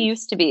aren't what they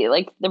used to be.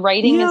 Like the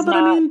writing is not.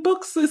 I mean,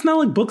 books. It's not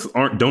like books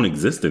don't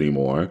exist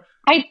anymore.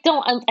 I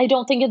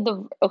don't think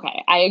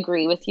okay, I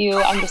agree with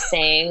you. I'm just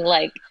saying,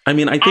 like. I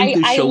mean, I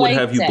think the show would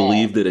have you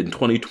believe that in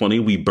 2020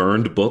 we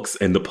burned books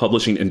and the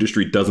publishing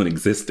industry doesn't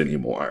exist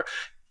anymore.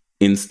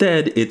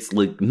 Instead, it's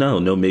like, no,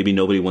 maybe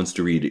nobody wants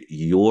to read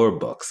your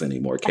books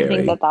anymore, Carrie.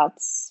 I think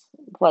that's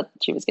what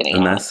she was getting at.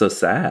 And that's so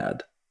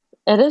sad.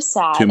 It is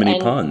sad. Too many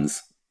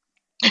puns.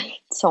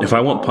 If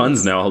I want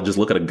puns now, I'll just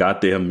look at a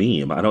goddamn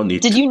meme. I don't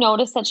need Did you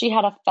notice that she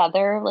had a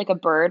feather, like a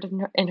bird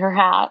in her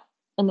hat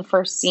in the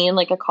first scene,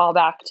 like a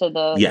callback to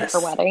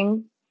her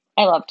wedding?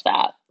 I loved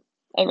that.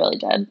 I really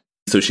did.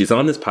 So she's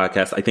on this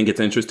podcast. I think it's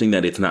interesting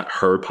that it's not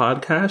her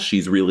podcast.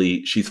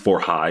 She's for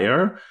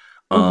hire.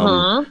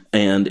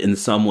 And in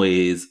some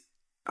ways,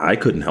 I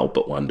couldn't help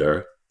but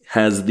wonder,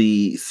 has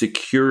the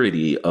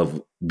security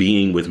of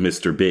being with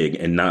Mr. Big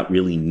and not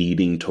really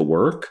needing to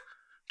work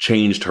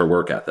changed her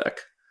work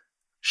ethic?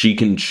 She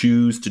can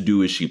choose to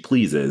do as she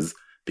pleases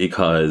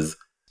because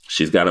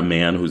she's got a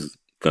man who's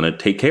going to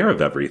take care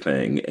of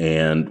everything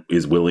and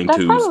is willing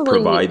to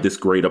provide this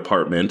great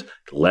apartment,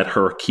 let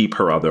her keep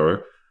her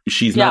other.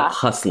 She's not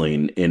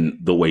hustling in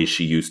the way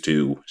she used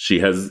to. She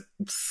has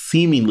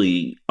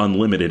seemingly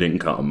unlimited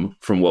income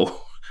from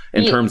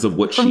terms of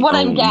what she owns. From what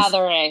I'm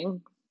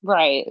gathering.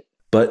 Right.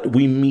 But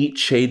we meet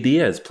Che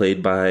Diaz,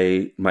 played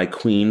by my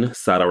queen,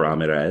 Sara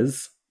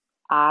Ramirez.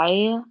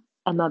 I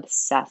am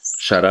obsessed.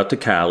 Shout out to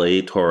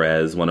Callie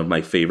Torres, one of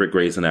my favorite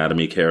Grey's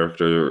Anatomy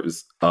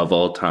characters of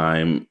all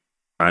time.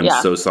 I'm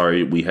so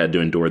sorry we had to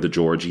endure the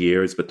George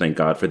years, but thank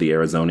God for the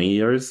Arizona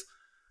years.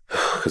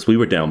 Because we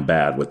were down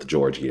bad with the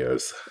George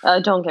years.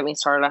 Don't get me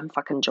started on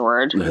fucking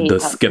George. The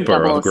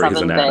skipper of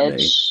Grey's Anatomy.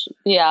 Bitch.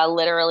 Yeah,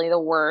 literally the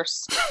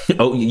worst.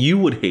 Oh, you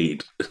would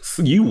hate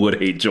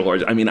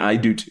George. I mean, I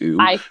do too.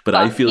 But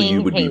I feel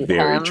you would be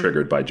very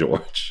triggered by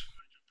George.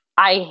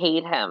 I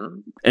hate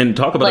him. And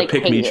talk about a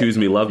pick me, choose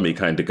me, love me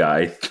kind of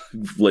guy.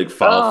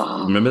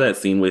 Remember that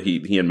scene where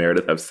he and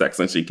Meredith have sex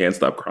and she can't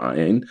stop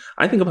crying?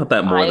 I think about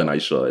that more than I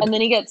should. And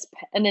then he gets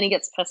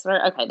pissed at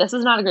her. Okay, this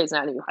is not a Grey's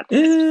Anatomy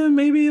podcast.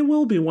 Maybe it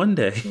will be one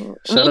day.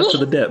 Shout out to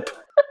the dip.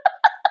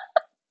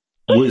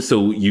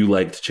 So you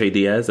liked Che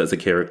Diaz as a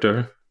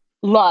character?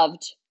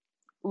 Loved.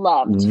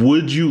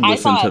 Would you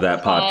listen to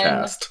that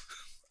podcast?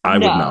 I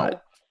would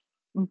not.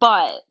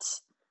 But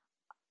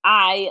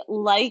I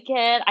like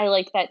it. I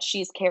like that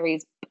she's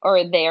Carrie's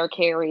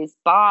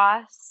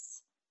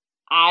boss.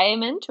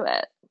 I'm into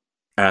it.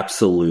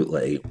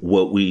 Absolutely.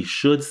 What we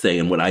should say,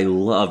 and what I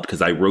loved,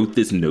 because I wrote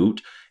this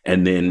note,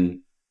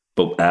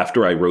 but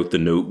after I wrote the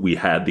note, we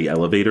had the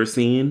elevator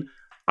scene.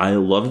 I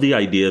love the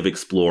idea of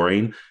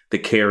exploring that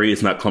Carrie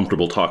is not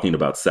comfortable talking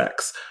about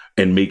sex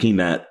and making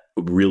that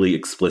really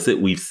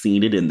explicit. We've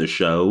seen it in the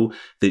show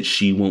that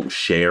she won't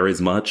share as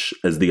much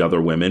as the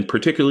other women,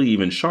 particularly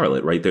even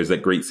Charlotte, right? There's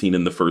that great scene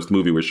in the first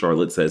movie where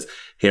Charlotte says,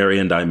 Harry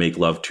and I make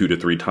love 2 to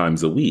 3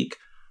 times a week.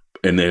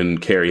 And then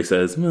Carrie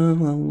says,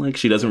 well,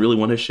 she doesn't really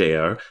want to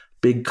share.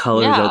 Big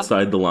colors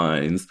outside the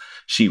lines.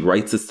 She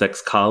writes a sex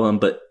column,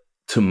 but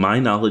to my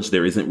knowledge,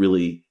 there isn't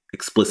really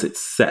explicit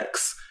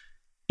sex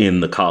in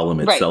the column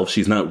itself. Right.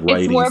 She's not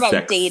writing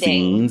sex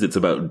scenes. It's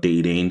about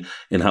dating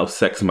and how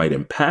sex might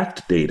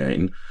impact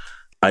dating.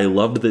 I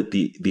loved that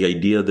the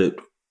idea that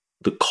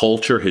the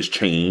culture has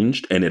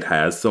changed, and it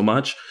has so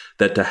much,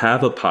 that to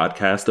have a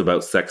podcast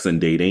about sex and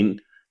dating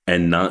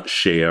and not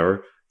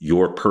share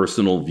your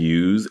personal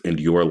views and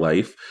your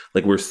life,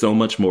 we're so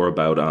much more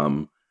about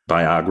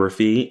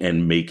biography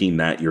and making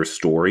that your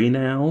story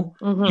now.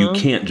 Mm-hmm. You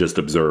can't just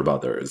observe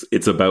others.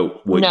 It's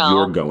about what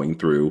you're going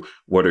through.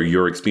 What are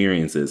your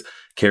experiences?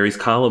 Carrie's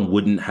column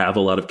wouldn't have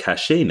a lot of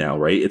cachet now,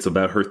 right? It's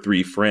about her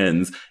 3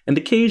 friends and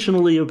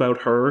occasionally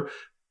about her,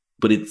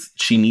 but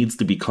she needs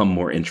to become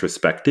more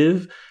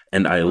introspective.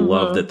 And I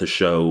love that the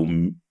show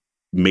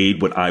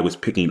made what I was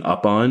picking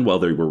up on while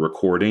they were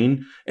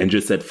recording and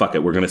just said, fuck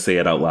it, we're going to say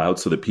it out loud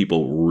so that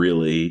people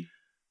really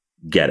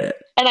get it.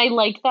 And I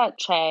like that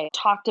Che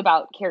talked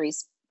about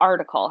Carrie's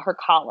article, her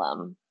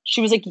column.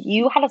 She was like,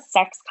 you had a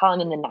sex column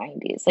in the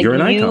 90s. You're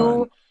an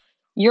icon.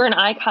 You're an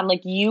icon.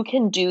 You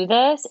can do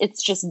this.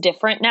 It's just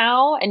different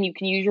now. And you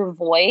can use your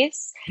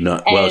voice.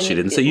 No, well, she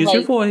didn't say use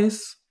your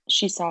voice.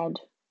 She said.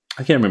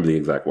 I can't remember the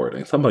exact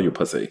wording. Something about your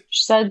pussy.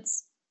 She said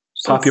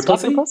pop your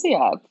pussy? Your pussy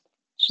up.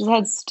 She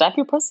said step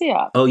your pussy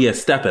up. Oh, yeah.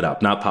 Step it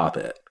up, not pop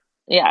it.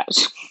 Yeah.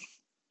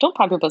 Don't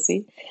pop your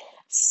pussy.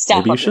 Step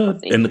Maybe up you should. Your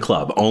pussy. In the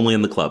club. Only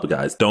in the club,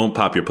 guys. Don't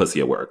pop your pussy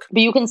at work.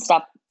 But you can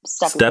step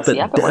Step it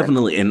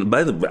definitely. And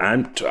by the way,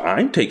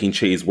 I'm taking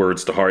Che's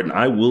words to heart, and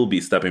I will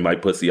be stepping my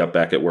pussy up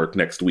back at work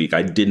next week.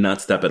 I did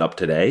not step it up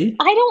today.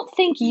 I don't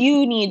think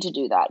you need to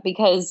do that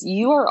because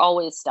you are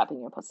always stepping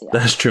your pussy up.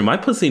 That's true. My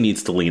pussy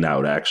needs to lean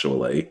out,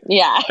 actually.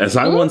 Yeah. As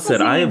I once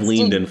said, I have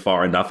leaned in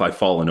far enough. I've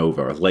fallen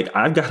over. Like,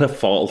 I've got to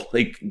fall.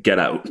 Like, get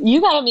out. You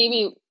got to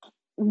maybe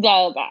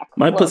dial back.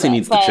 My pussy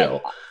needs to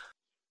chill.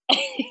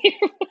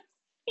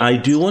 I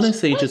do want to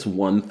say just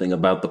one thing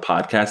about the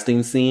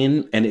podcasting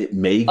scene, and it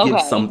may give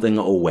something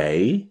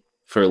away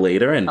for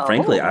later, and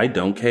frankly, I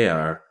don't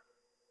care.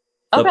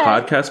 The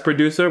podcast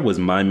producer was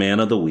my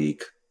man of the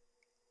week.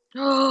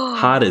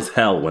 Hot as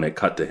hell when it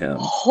cut to him.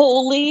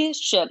 Holy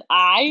shit.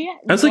 I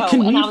was like,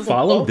 can we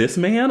follow this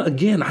man?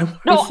 Again, I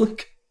was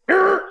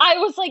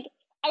like,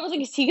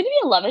 is he going to be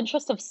a love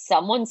interest of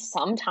someone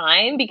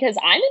sometime? Because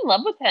I'm in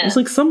love with him. It's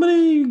like,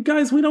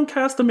 guys, we don't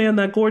cast a man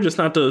that gorgeous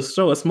not to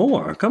show us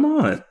more. Come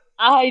on.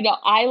 I know.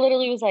 I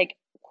literally was like,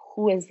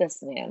 who is this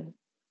man?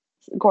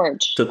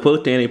 Gorge. To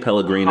quote Danny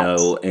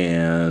Pellegrino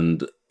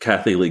and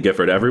Kathy Lee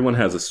Gifford, everyone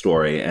has a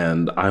story,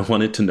 and I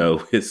wanted to know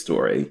his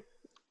story.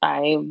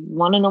 I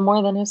want to know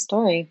more than his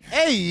story.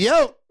 Hey,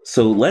 yo!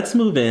 So let's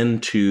move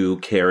into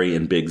Carrie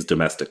and Big's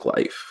domestic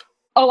life.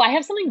 Oh, I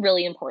have something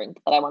really important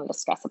that I want to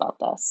discuss about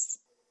this.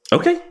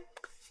 Okay.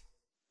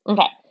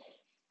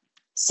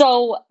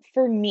 So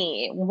for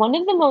me, one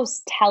of the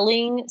most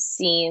telling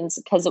scenes,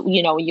 because,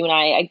 you know, you and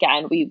I,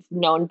 again, we've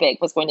known Big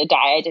was going to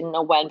die. I didn't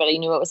know when, but I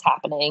knew it was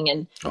happening.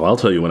 And I'll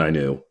tell you when I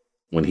knew.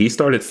 When he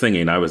started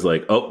singing, I was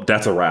like, oh,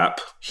 that's a wrap.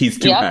 He's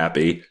too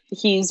happy.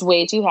 He's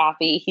way too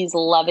happy. He's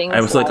loving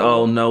I was like,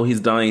 oh, no, he's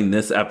dying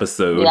this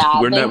episode. Yeah,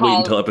 we're not waiting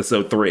until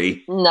episode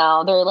 3.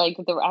 No,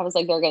 I was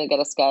like, they're going to get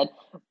us good.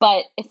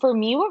 But for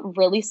me, what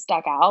really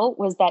stuck out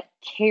was that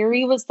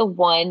Carrie was the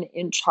one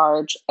in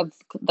charge of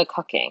the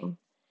cooking.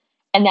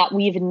 And that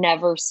we've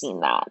never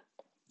seen that.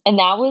 And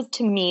that was,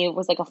 to me,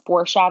 was like a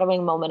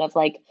foreshadowing moment of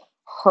like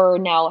her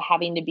now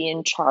having to be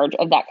in charge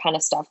of that kind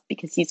of stuff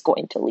because he's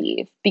going to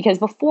leave. Because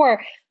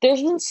before,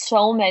 there's been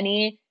so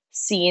many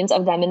scenes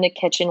of them in the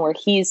kitchen where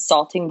he's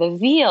salting the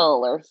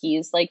veal or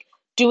he's like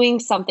doing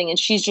something and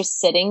she's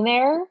just sitting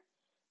there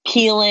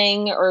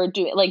peeling or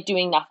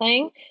doing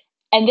nothing.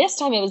 And this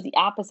time it was the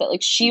opposite.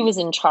 Like, she was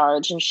in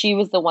charge and she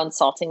was the one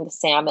salting the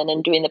salmon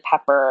and doing the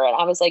pepper. And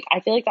I was like,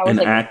 I feel like that was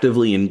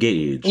actively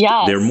engaged.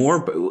 Yes. They're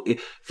more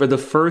for the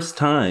first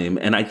time.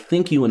 And I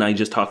think you and I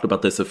just talked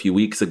about this a few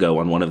weeks ago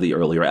on one of the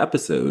earlier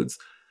episodes.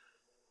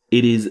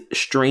 It is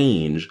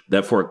strange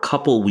that for a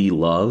couple we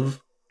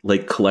love,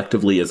 like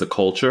collectively as a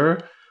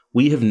culture,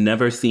 we have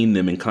never seen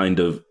them in kind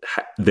of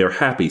their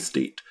happy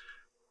state.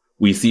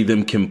 We see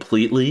them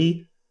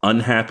completely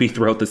unhappy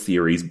throughout the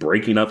series,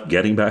 breaking up,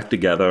 getting back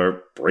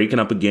together, breaking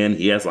up again.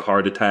 He has a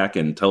heart attack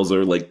and tells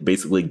her, like,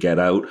 basically get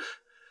out.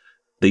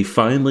 They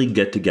finally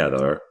get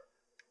together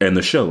and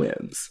the show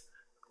ends.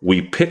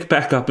 We pick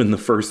back up in the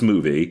first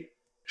movie.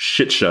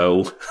 Shit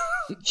show.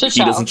 He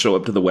doesn't show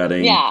up to the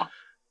wedding. Yeah.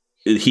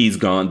 He's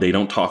gone. They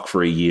don't talk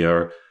for a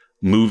year.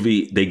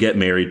 Movie, they get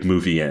married,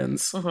 movie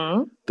ends.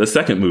 Mm-hmm. The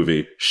second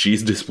movie,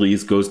 she's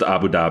displeased, goes to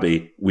Abu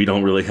Dhabi. We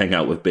don't really hang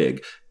out with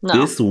Big. No.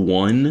 This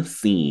one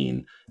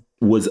scene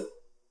was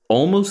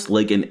almost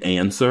like an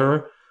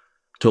answer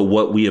to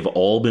what we have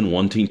all been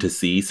wanting to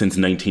see since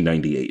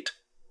 1998.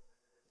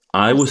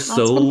 That's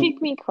gonna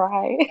make me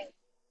cry.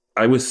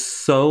 I was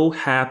so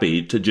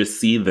happy to just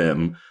see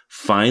them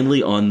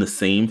finally on the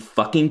same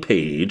fucking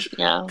page,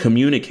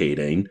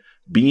 communicating,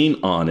 being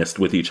honest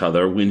with each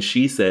other. When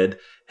she said,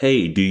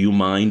 hey, do you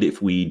mind if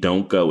we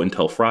don't go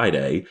until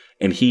Friday?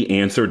 And he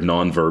answered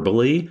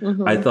non-verbally.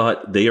 Mm-hmm. I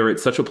thought they are at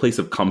such a place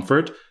of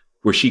comfort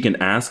where she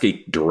can ask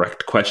a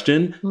direct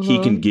question, he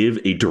can give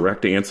a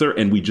direct answer,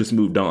 and we just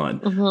moved on.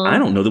 I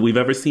don't know that we've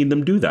ever seen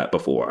them do that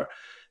before.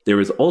 There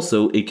is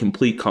also a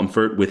complete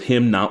comfort with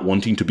him not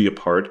wanting to be a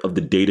part of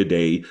the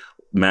day-to-day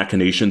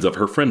machinations of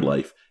her friend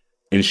life.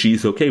 And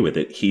she's okay with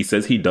it. He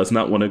says he does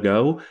not want to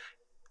go.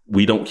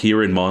 We don't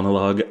hear in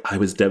monologue, I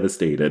was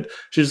devastated.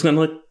 She's just kind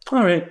of like,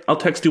 all right, I'll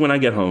text you when I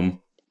get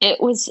home.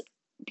 It was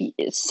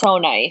so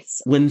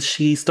nice. When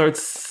she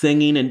starts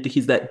singing and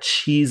he's that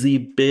cheesy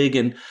Big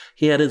and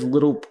he had his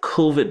little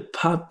COVID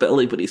pot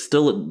belly, but he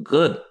still looked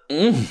good.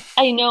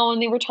 I know. And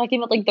they were talking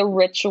about like the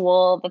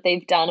ritual that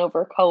they've done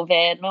over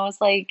COVID. And I was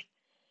like,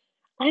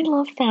 I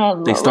love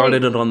them. They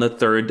started it on the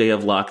 3rd day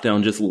of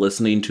lockdown, just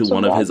listening to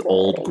one of his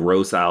old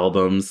gross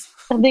albums.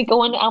 And they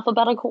go in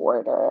alphabetical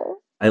order.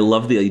 I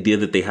love the idea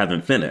that they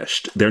haven't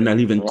finished. They're not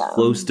even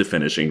close to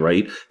finishing,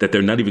 right? That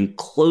they're not even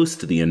close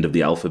to the end of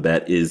the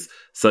alphabet is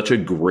such a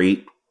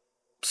great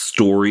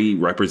story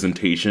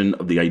representation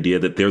of the idea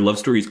that their love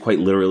story is quite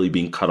literally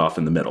being cut off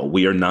in the middle.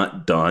 We are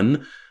not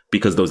done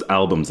because those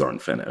albums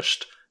aren't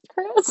finished.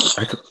 Chris.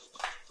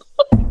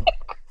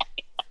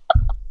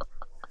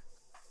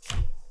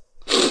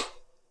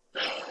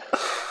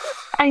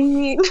 I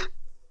mean,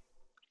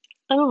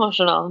 I'm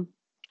emotional.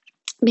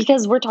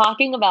 Because we're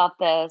talking about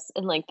this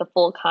in like the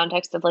full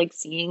context of like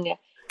seeing.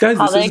 Guys,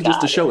 this isn't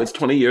just a show. It's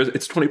 20 years.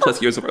 It's 20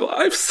 plus years of our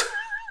lives.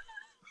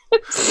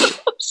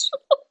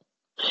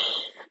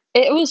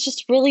 It was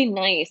just really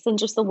nice. And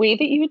just the way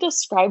that you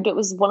described it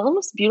was one of the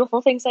most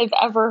beautiful things I've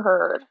ever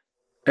heard.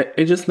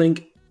 I just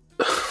think,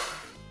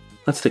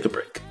 let's take a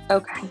break.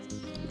 Okay.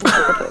 Let's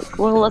take a break.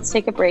 Well, let's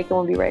take a break and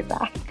we'll be right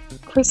back.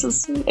 Chris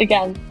is,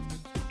 again,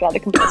 got to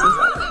compose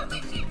himself.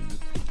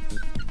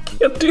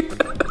 Can't do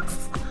this.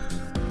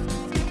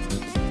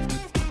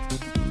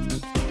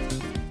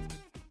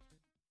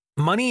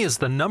 Money is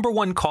the number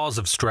one cause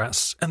of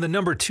stress and the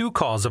number two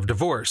cause of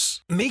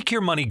divorce. Make your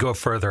money go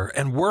further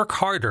and work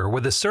harder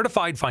with a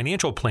certified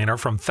financial planner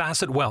from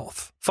Facet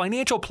Wealth.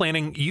 Financial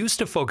planning used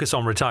to focus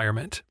on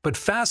retirement, but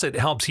Facet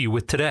helps you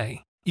with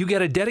today. You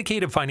get a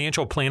dedicated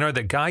financial planner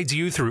that guides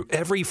you through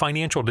every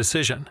financial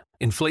decision.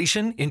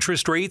 Inflation,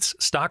 interest rates,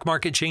 stock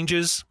market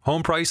changes,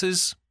 home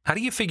prices. How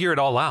do you figure it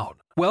all out?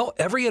 Well,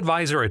 every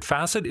advisor at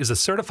Facet is a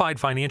certified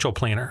financial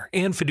planner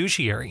and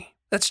fiduciary.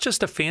 That's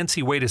just a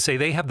fancy way to say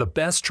they have the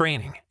best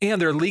training,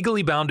 and they're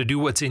legally bound to do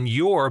what's in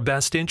your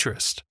best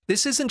interest.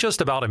 This isn't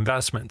just about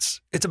investments.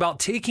 It's about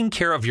taking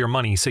care of your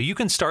money so you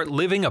can start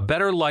living a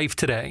better life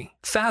today.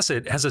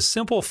 Facet has a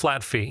simple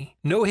flat fee,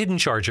 no hidden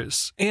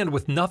charges, and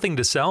with nothing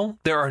to sell,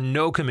 there are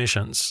no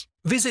commissions.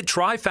 Visit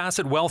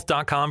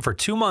tryfacetwealth.com for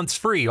 2 months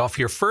free off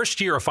your first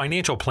year of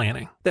financial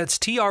planning. That's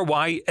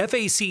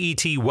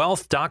TRYFACET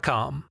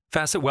wealth.com.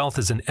 Facet Wealth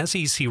is an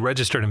SEC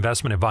registered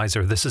investment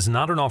advisor. This is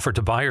not an offer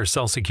to buy or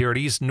sell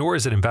securities, nor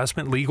is it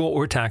investment, legal,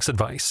 or tax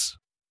advice.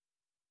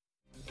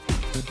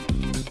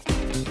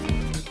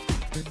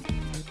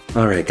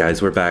 All right,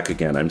 guys, we're back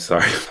again. I'm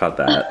sorry about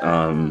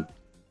that.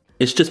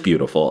 It's just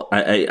beautiful.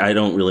 I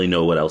don't really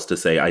know what else to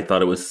say. I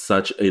thought it was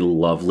such a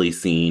lovely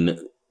scene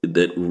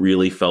that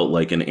really felt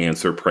like an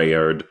answered.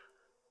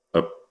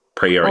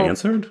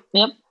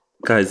 Yep.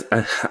 Guys,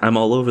 I'm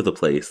all over the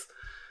place.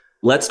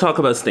 Let's talk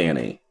about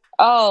Stanny.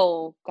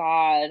 Oh,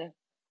 God.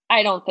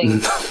 I don't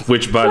think...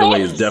 Which, by the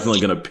way, is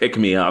definitely going to pick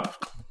me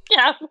up.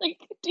 Yeah, like,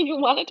 do you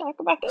want to talk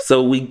about it?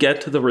 So we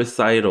get to the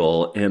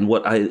recital, and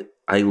what I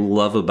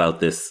love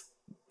about this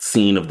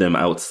scene of them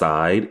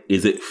outside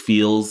is it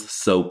feels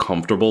so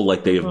comfortable,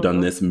 like they have done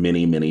this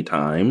many, many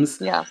times.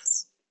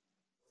 Yes.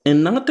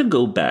 And not to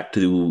go back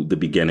to the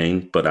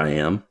beginning, but I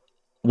am.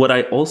 What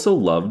I also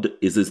loved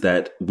is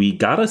that we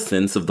got a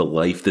sense of the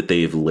life that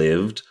they've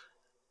lived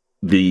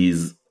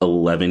these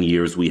 11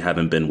 years we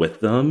haven't been with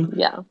them.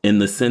 Yeah. In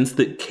the sense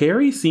that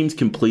Carrie seems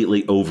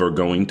completely over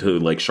going to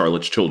like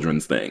Charlotte's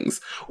children's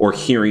things or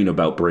hearing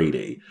about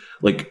Brady.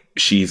 Like,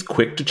 she's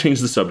quick to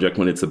change the subject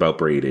when it's about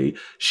Brady.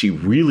 She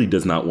really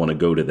does not want to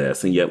go to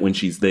this. And yet when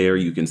she's there,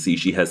 you can see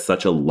she has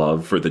such a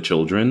love for the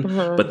children.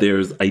 Mm-hmm. But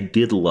I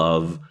did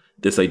love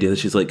this idea that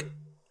she's like,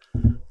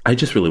 I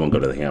just really want to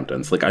go to the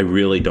Hamptons. Like, I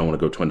really don't want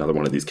to go to another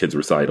one of these kids'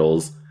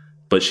 recitals.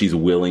 But she's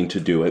willing to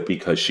do it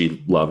because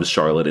she loves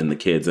Charlotte and the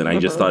kids. And I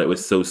just thought it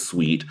was so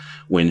sweet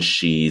when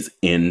she's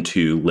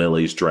into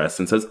Lily's dress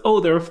and says,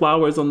 oh, there are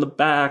flowers on the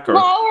back. Or,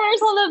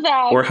 flowers on the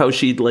back. Or how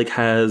she like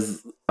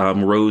has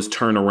Rose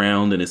turn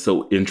around and is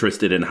so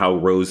interested in how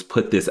Rose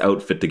put this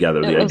outfit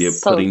together. The idea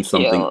of putting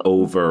something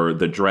over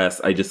the dress.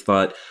 I just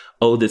thought,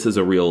 oh, this is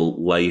a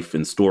real life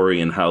and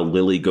story, and how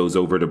Lily goes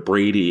over to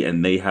Brady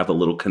and they have a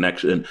little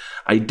connection.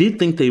 I did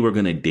think they were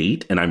going to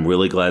date, and I'm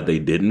really glad they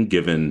didn't,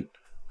 given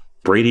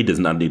Brady does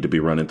not need to be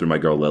running through my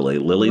girl Lily.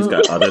 Lily's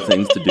got other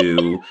things to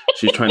do.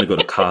 She's trying to go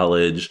to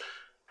college.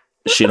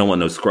 She don't want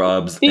no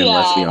scrubs. And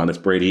let's be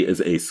honest, Brady is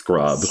a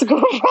scrub.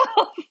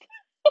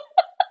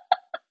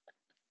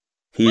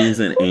 He's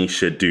an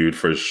ancient dude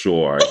for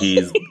sure.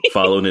 He's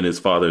followed in his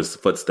father's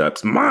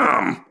footsteps.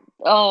 Mom!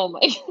 Oh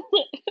my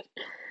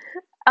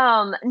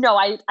God. No,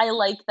 I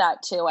like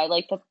that too. I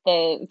like that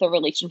the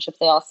relationship,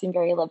 they all seem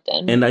very lived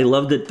in. And I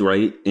love that,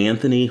 right?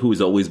 Anthony,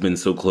 who's always been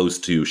so close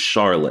to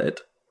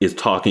Charlotte, is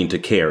talking to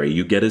Carrie.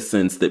 You get a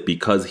sense that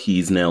because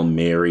he's now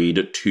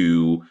married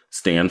to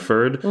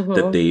Stanford,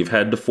 that they've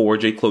had to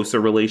forge a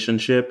closer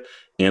relationship.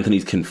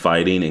 Anthony's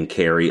confiding in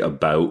Carrie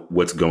about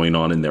what's going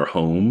on in their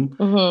home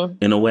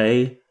in a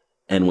way.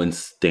 And when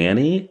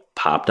Stanny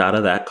popped out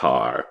of that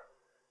car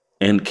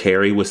and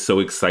Carrie was so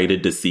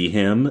excited to see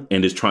him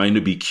and is trying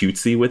to be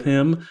cutesy with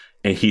him,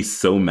 and he's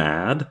so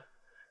mad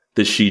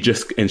that she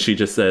just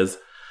says,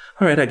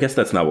 all right, I guess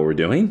that's not what we're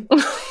doing.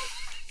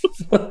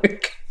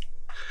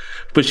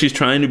 But she's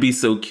trying to be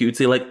so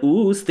cutesy, like,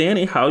 ooh,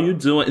 Stanny, how you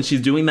doing? And she's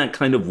doing that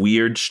kind of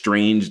weird,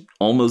 strange,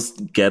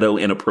 almost ghetto,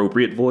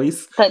 inappropriate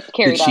voice that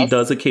she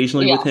does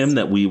occasionally with him,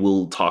 that we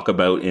will talk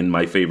about in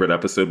my favorite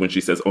episode when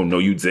she says, oh, no,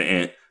 you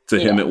didn't, to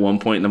him at one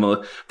point. And I'm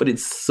like, but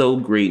it's so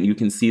great. And you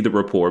can see the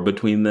rapport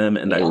between them.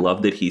 And I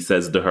love that he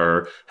says to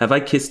her, have I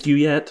kissed you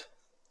yet?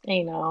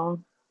 I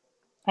know.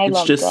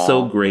 It's just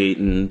so great.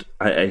 And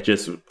I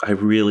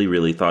really,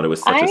 really thought it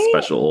was such a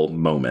special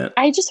moment.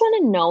 I just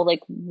want to know,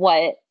 like,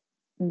 what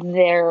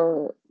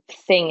their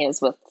thing is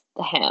with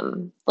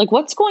him. Like,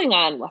 what's going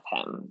on with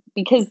him?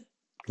 Because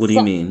what do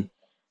you mean?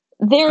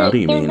 They're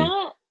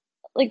not,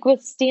 like,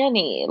 with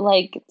Stanny,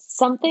 like,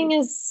 something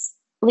is,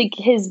 like,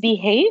 his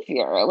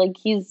behavior, like,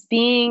 he's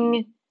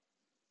being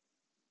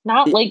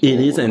not like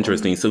it is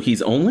interesting. So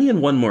he's only in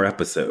one more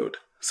episode.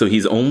 So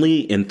he's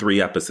only in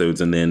 3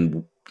 episodes, and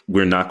then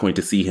we're not going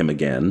to see him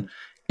again.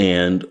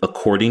 And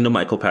according to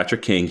Michael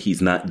Patrick King,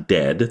 he's not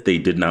dead. They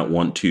did not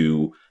want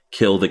to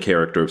kill the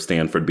character of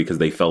Stanford because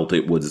they felt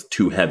it was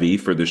too heavy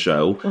for the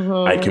show.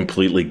 I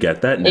completely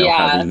get that now,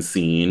 having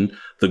seen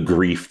the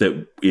grief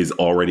that is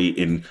already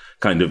in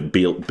kind of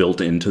built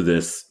into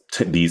these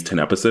 10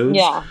 episodes.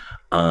 Yeah.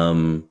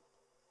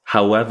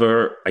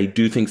 However, I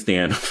do think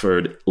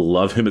Stanford,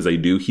 love him as I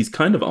do, he's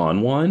kind of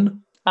on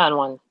one. On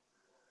one.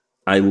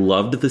 I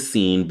loved the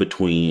scene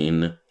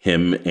between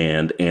him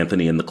and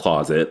Anthony in the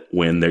closet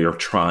when they are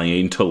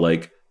trying to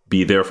like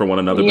be there for one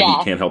another, but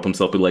he can't help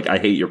himself. But like, I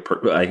hate your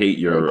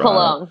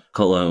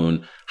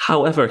cologne.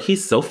 However,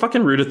 he's so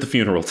fucking rude at the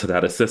funeral to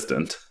that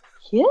assistant.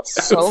 He is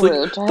so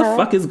rude to her. What the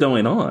fuck is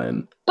going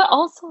on? But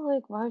also,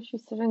 like, why is she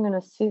sitting in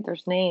a seat?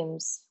 There's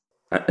names.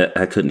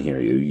 I couldn't hear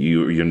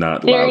you. You're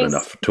not loud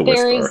enough to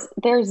whisper.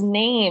 There's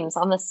names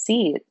on the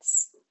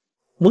seats.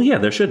 Well, yeah,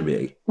 there should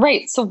be.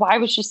 Right. So why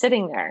was she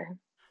sitting there?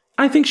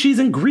 I think she's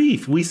in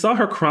grief. We saw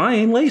her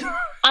crying later.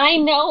 I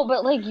know,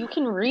 but like, you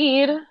can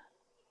read.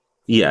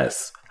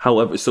 Yes.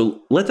 However,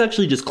 so let's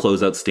actually just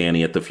close out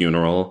Stanny at the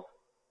funeral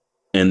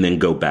and then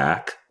go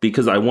back,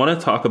 because I want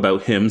to talk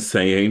about him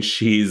saying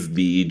she's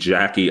the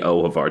Jackie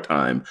O of our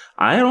time.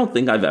 I don't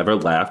think I've ever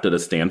laughed at a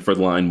Stanford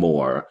line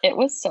more. It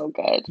was so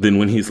good. Than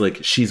when he's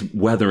like, she's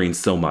weathering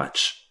so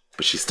much,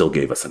 but she still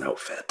gave us an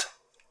outfit.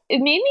 It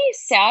made me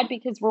sad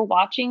because we're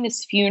watching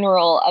this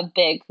funeral of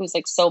Big, who's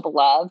like so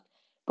beloved,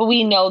 but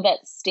we know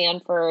that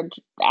Stanford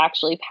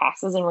actually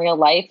passes in real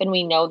life, and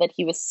we know that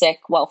he was sick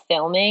while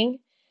filming.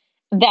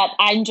 That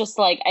I'm just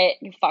like,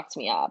 it fucked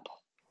me up.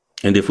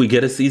 And if we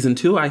get a season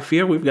 2, I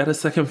fear we've got a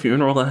second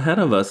funeral ahead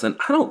of us, and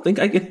I don't think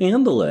I can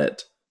handle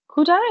it.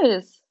 Who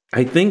does?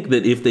 I think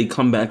that if they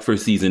come back for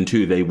season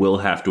 2, they will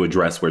have to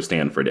address where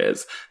Stanford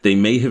is. They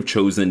may have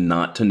chosen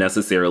not to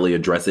necessarily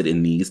address it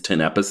in these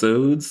 10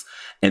 episodes,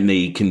 and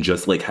they can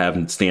just like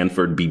have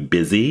Stanford be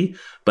busy.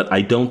 But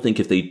I don't think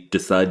if they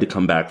decide to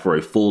come back for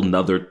a full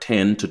another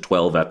 10 to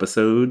 12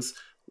 episodes,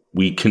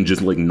 we can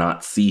just like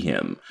not see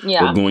him.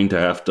 Yeah. We're going to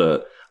have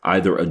to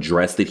either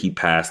address that he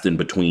passed in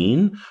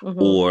between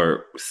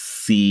or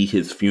see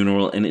his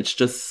funeral. And it's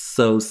just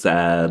so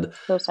sad.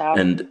 So sad.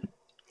 And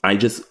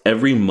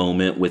every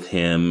moment with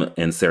him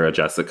and Sarah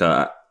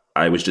Jessica,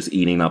 I was just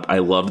eating up. I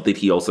loved that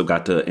he also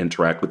got to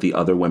interact with the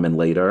other women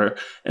later,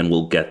 and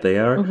we'll get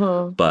there.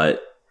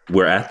 But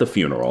we're at the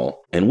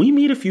funeral, and we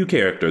meet a few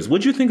characters.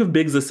 What'd you think of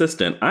Big's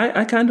assistant?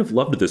 I kind of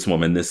loved this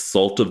woman, this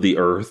salt of the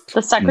earth,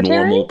 the secretary?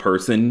 Normal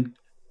person.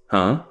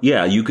 Huh?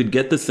 Yeah, you could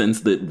get the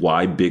sense that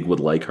why Big would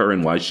like her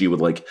and why she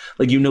would like,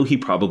 he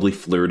probably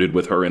flirted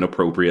with her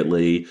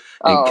inappropriately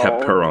and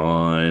kept her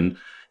on,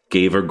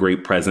 gave her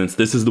great presents.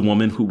 This is the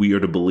woman who we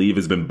are to believe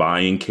has been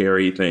buying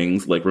Carrie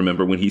things. Like,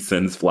 remember when he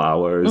sends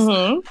flowers?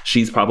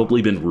 She's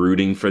probably been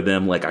rooting for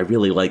them. Like, I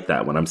really like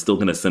that one. I'm still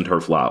going to send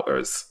her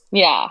flowers.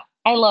 Yeah,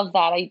 I love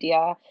that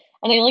idea.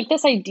 And I like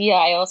this idea.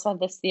 I also have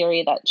this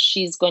theory that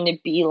she's going to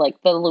be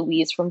like the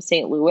Louise from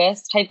St.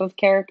 Louis type of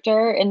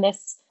character in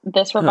this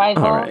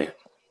revival. All right.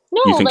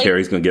 No, you think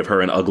Carrie's going to give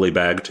her an ugly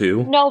bag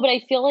too? No, but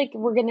I feel like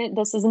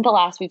this isn't the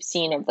last we've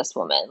seen of this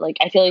woman. Like,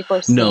 I feel like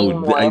we're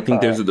seeing more I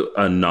think there's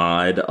a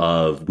nod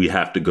of we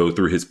have to go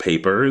through his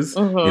papers.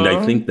 And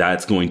I think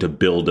that's going to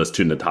build us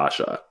to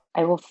Natasha.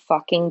 I will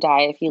fucking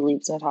die if he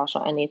leaves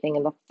Natasha anything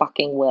in the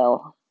fucking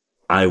will.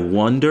 I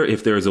wonder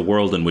if there is a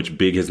world in which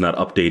Big has not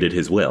updated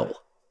his will.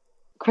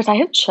 Chris, I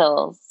have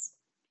chills.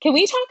 Can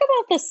we talk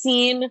about the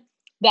scene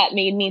that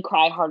made me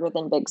cry harder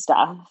than Big's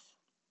death?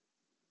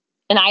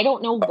 And I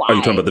don't know why. Are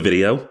you talking about the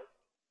video?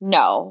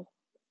 No.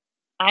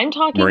 I'm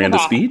talking Miranda's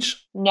about...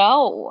 speech?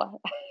 No.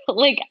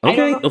 Okay. I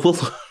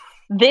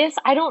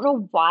don't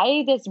know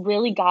why this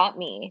really got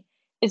me,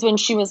 is when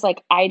she was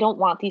like, I don't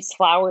want these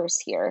flowers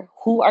here.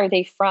 Who are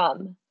they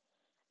from?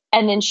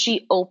 And then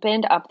she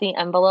opened up the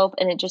envelope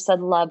and it just said,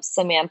 love,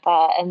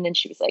 Samantha. And then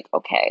she was like,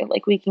 okay,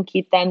 like, we can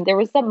keep them. There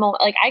was the moment,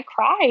 like, I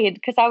cried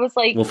because I was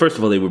like... Well, first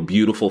of all, they were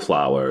beautiful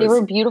flowers. They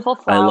were beautiful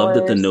flowers. I love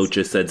that the note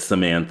just said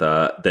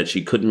Samantha, that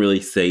she couldn't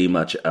really say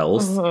much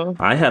else.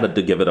 I had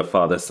to give it a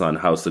father-son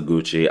House of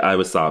Gucci. I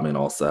was sobbing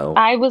also.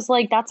 I was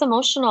like, that's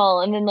emotional.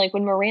 And then, like,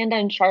 when Miranda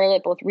and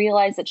Charlotte both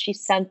realized that she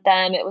sent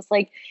them, it was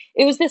like,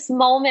 it was this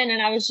moment,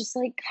 and I was just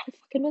like, God, I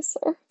fucking miss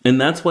her. And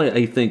that's why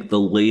I think the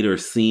later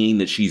seeing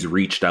that she's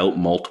reached out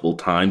multiple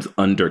times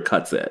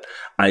undercuts it.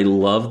 I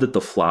love that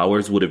the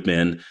flowers would have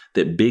been,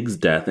 that Big's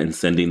death and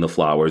sending the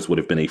flowers would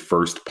have been a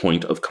first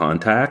point of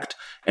contact,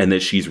 and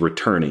that she's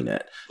returning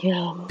it.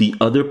 Yeah. The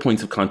other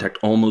points of contact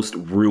almost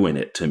ruin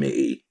it to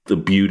me, the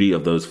beauty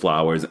of those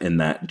flowers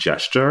and that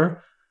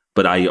gesture.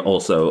 But I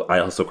also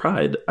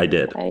cried. I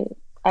did.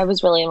 I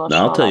was really emotional.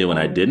 Now, I'll tell you when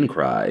I didn't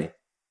cry.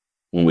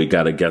 When we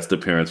got a guest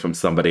appearance from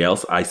somebody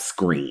else, I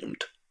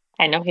screamed.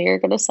 I know who you're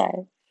going to say.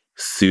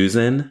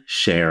 Susan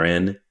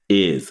Sharon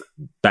is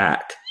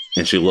back,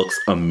 and she looks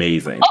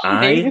amazing.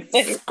 I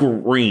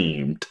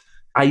screamed.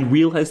 I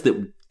realized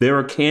that there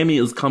are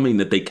cameos coming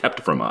that they kept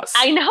from us.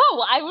 I know.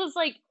 I was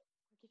like,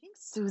 giving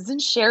Susan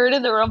Sharon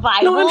in the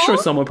revival? No, I'm sure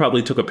someone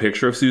probably took a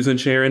picture of Susan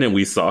Sharon and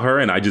we saw her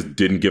and I just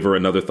didn't give her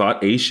another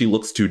thought. A, she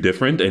looks too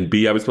different. And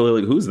B, I was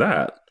probably like, who's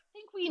that? I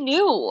think we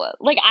knew.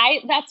 Like,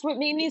 that's what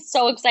made me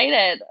so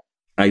excited.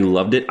 I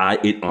loved it.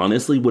 It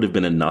honestly would have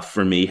been enough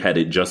for me had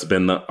it just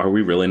been are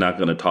we really not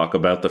going to talk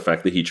about the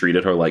fact that he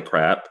treated her like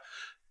crap?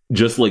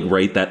 Just like,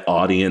 right, that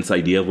audience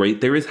idea, right?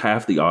 There is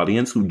half the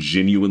audience who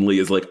genuinely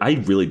is like, I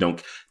really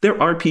don't. There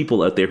are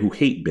people out there who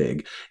hate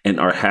Big and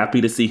are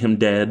happy to see him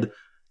dead.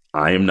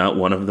 I am not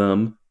one of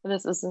them.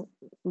 This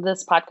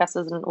podcast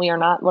isn't, we are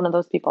not one of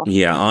those people.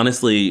 Yeah,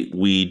 honestly,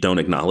 we don't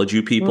acknowledge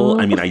you people.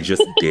 I mean, I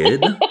just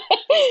did.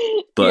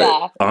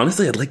 But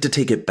honestly, I'd like to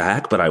take it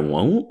back, but I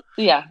won't.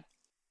 Yeah.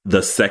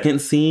 The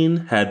second scene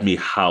had me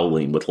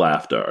howling with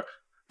laughter.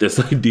 This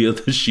idea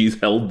that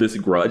she's held this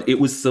grudge. It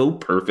was so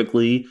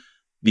perfectly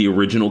the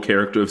original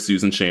character of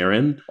Susan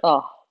Sharon.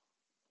 Oh,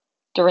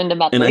 Dorinda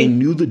Medley. And I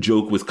knew the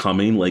joke was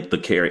coming, like the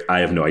Carrie.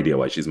 I have no idea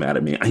why she's mad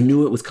at me. I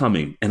knew it was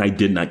coming, and I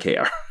did not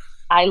care.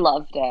 I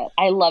loved it.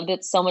 I loved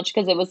it so much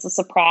because it was a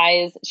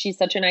surprise. She's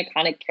such an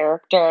iconic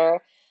character.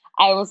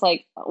 I was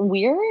like,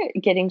 we're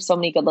getting so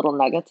many good little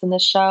nuggets in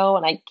this show,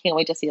 and I can't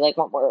wait to see like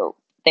what more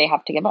they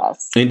have to give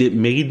us. And it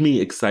made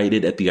me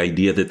excited at the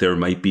idea that there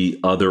might be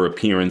other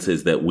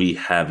appearances that we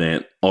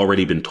haven't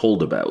already been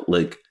told about.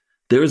 Like,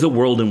 there is a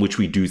world in which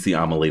we do see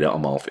Amelita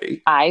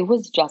Amalfi. I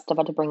was just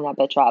about to bring that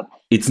bitch up.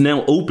 It's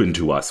now open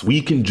to us.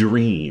 We can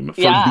dream.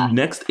 For the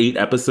next 8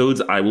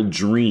 episodes, I will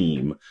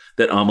dream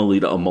that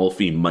Amelita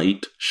Amalfi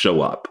might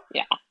show up.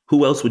 Yeah.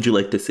 Who else would you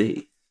like to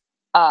see?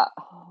 I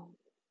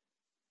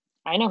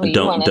know who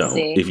you want to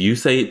see. If you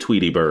say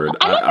Tweety Bird,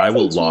 I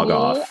will log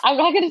off. I'm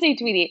not going to say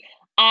Tweety.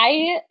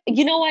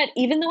 You know what?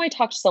 Even though I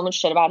talked so much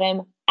shit about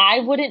him, I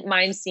wouldn't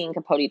mind seeing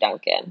Capote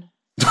Duncan.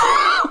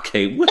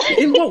 Okay,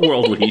 in what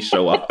world would he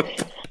show up?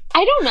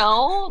 I don't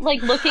know.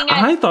 Like, looking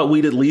at... I thought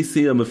we'd at least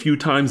see him a few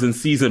times in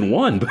season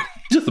 1, but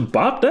he just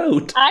bopped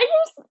out.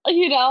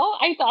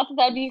 I thought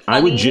that'd be funny. I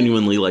would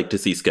genuinely like to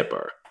see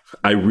Skipper.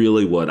 I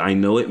really would. I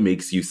know it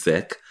makes you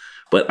sick,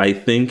 but I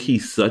think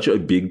he's such a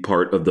big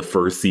part of the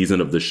first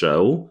season of the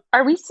show.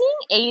 Are we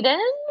seeing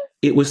Aiden?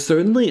 It was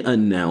certainly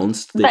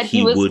announced that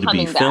he would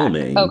be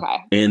filming. Okay.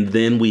 And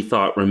then we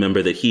thought,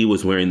 remember, that he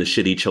was wearing the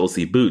shitty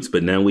Chelsea boots,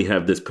 but now we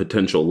have this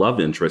potential love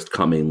interest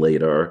coming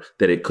later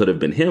that it could have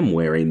been him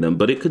wearing them,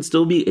 but it could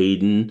still be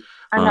Aiden.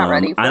 I'm not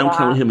ready for that. I don't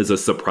count him as a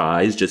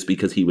surprise just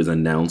because he was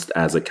announced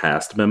as a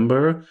cast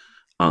member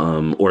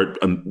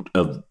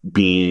of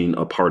being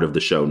a part of the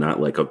show,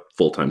 not like a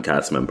full-time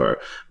cast member.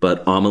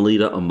 But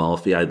Amelita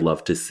Amalfi, I'd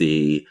love to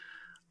see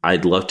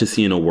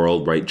in a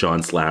world, right?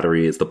 John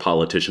Slattery is the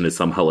politician, is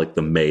somehow like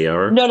the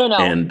mayor. No.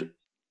 And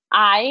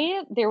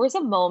there was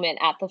a moment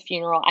at the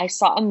funeral, I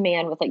saw a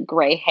man with like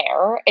gray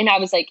hair, and I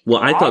was like,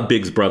 well, I thought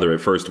Big's brother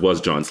at first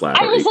was John Slattery.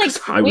 I was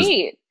like,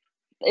 wait,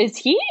 is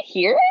he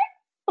here?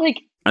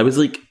 Like, I was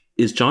like,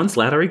 is John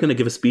Slattery going to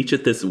give a speech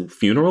at this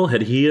funeral?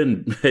 Had he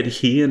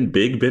and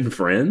Big been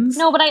friends?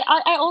 No, but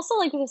I also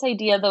like this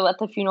idea though at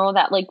the funeral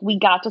that like we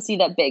got to see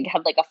that Big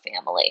had like a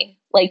family,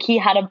 like he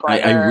had a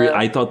brother.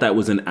 I thought that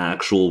was an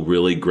actual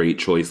really great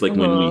choice. Like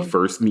when we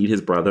first meet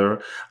his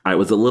brother, I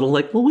was a little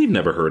like, well, we've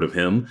never heard of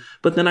him.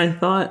 But then I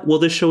thought, well,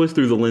 this show is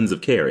through the lens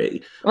of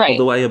Carrie. Right.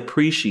 Although I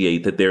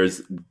appreciate that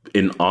there's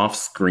an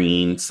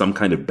off-screen, some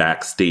kind of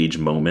backstage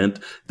moment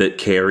that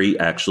Carrie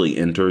actually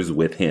enters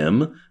with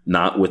him,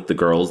 not with the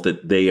girls,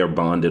 that they are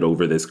bonded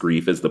over this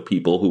grief as the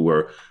people who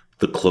were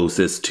the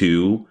closest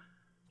to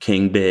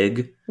King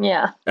Big.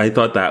 Yeah. I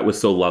thought that was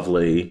so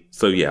lovely.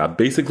 So yeah,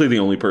 basically the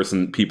only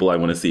people I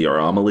want to see are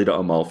Amelita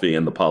Amalfi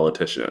and the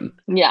politician.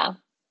 Yeah.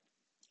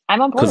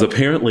 I'm on board. Because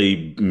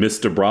apparently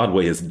Mr.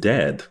 Broadway is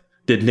dead.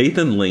 Did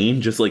Nathan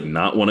Lane just like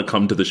not want to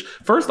come to the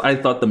First, I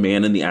thought the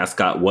man in the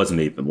ascot was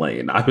Nathan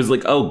Lane. I was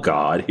like, oh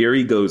God, here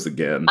he goes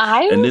again.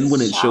 And then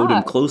when it showed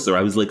him closer,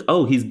 I was like,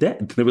 oh, he's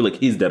dead. They were like,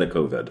 he's dead of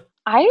COVID.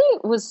 I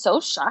was so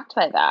shocked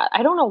by that.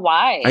 I don't know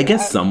why. I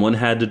guess someone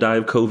had to die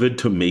of COVID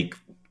to make...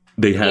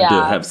 They had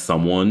to have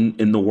someone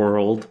in the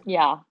world.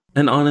 Yeah.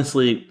 And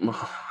honestly,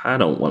 I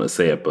don't want to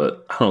say it,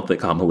 but I don't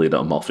think Amelita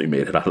Amalfi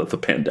made it out of the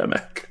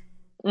pandemic.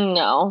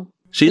 No.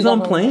 She's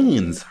on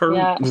planes.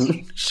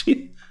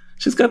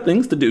 She's got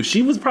things to do.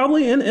 She was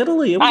probably in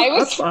Italy. It was I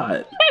was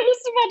about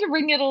to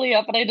bring Italy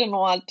up, but I didn't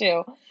want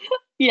to.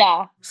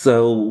 Yeah.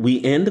 So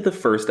we end the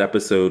first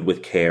episode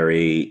with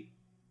Carrie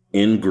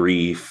in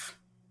grief,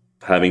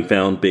 having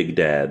found Big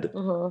dead.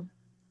 Mm-hmm.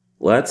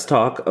 Let's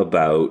talk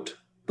about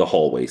the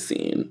hallway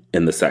scene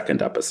in the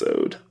second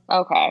episode.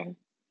 Okay.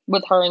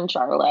 With her and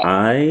Charlotte.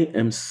 I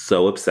am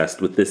so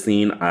obsessed with this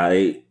scene.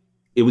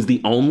 It was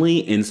the only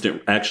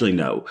instant... Actually,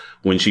 no.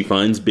 When she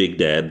finds Big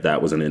dead,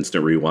 that was an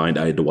instant rewind.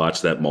 I had to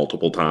watch that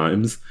multiple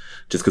times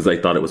just because I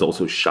thought it was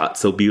also shot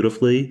so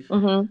beautifully.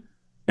 Mm-hmm.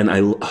 And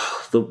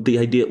the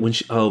idea when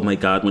she... Oh, my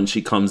God. When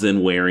she comes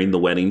in wearing the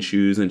wedding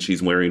shoes and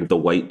she's wearing the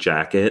white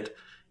jacket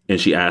and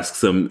she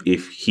asks him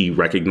if he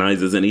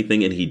recognizes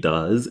anything, and he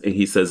does. And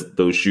he says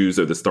those shoes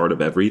are the start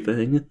of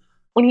everything.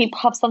 When he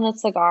puffs on the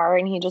cigar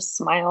and he just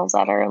smiles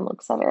at her and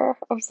looks at her,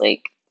 I was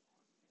like...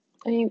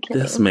 Are you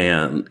kidding? This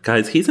man,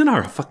 guys, he's in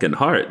our fucking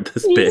heart,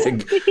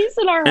 big. He's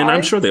in our heart. And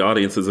I'm sure the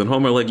audiences at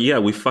home are like, yeah,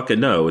 we fucking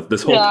know.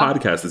 This whole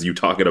podcast is you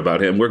talking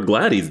about him. We're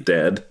glad he's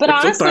dead. But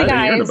honestly,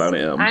 guys, about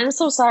him. I'm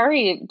so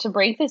sorry to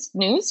break this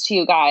news to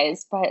you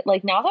guys, but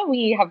like now that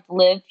we have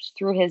lived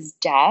through his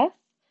death,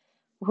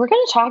 we're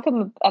going to talk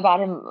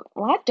about him a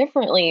lot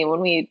differently when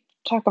we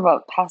talk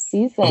about past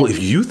seasons. Oh,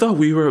 if you thought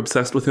we were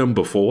obsessed with him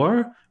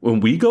before, when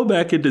we go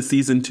back into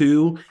season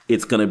 2,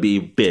 it's going to be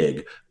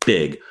big,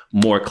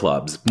 more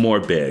clubs, more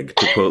big,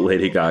 to quote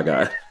Lady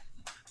Gaga.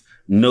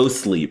 No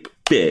sleep,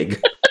 big.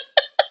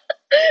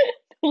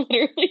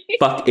 Literally.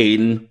 Fuck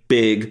Aiden,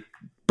 big.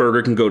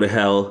 Burger can go to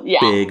hell,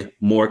 big.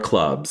 More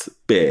clubs,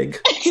 big.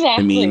 Exactly.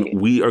 I mean,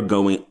 we are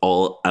going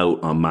all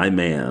out on my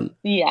man.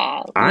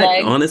 Yeah.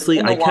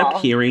 I kept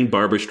hearing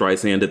Barbra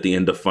Streisand at the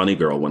end of Funny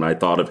Girl when I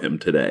thought of him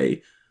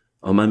today.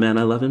 Oh, my man,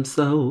 I love him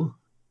so.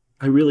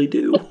 I really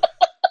do.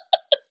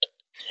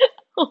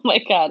 Oh, my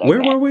God. Okay.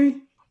 Where were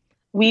we?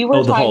 We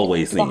were the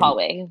hallway scene. The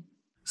hallway.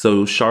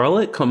 So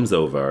Charlotte comes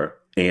over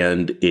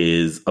and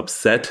is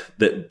upset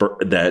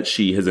that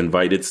she has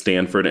invited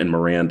Stanford and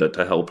Miranda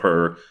to help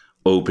her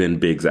open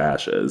Big's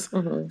ashes.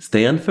 Mm-hmm.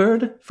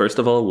 Stanford, first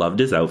of all, loved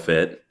his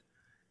outfit.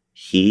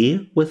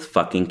 He was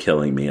fucking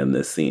killing me in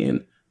this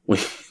scene.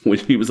 When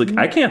he was like,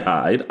 I can't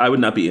hide. I would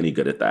not be any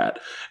good at that.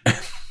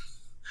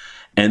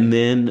 And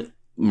then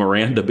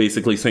Miranda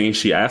basically saying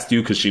she asked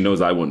you because she knows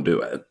I wouldn't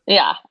do it.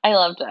 Yeah, I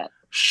loved it.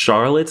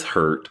 Charlotte's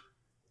hurt.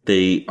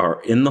 They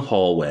are in the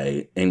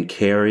hallway, and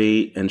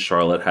Carrie and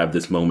Charlotte have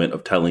this moment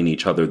of telling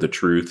each other the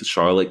truth.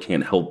 Charlotte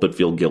can't help but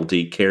feel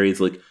guilty. Carrie's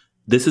like,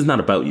 this is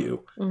not about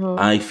you. Mm-hmm.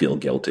 I feel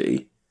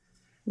guilty.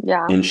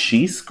 Yeah. And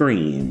she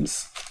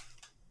screams,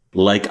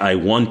 like I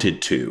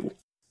wanted to.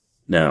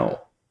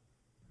 Now,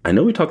 I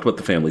know we talked about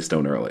the Family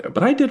Stone earlier,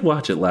 but I did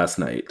watch it last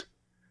night.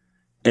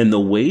 And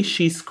the way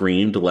she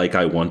screamed like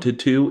I wanted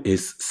to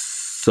is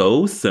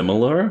so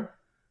similar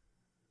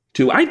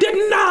to I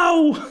didn't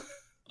know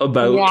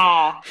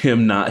about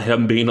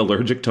him being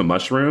allergic to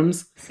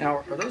mushrooms. Now,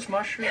 are those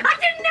mushrooms?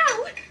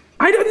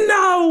 I didn't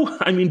know.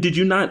 I mean, did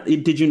you not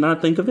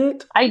think of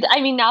it?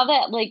 I mean, now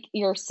that like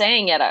you're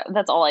saying it,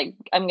 that's all I'm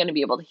going to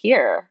be able to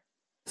hear.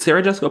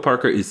 Sarah Jessica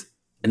Parker is,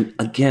 and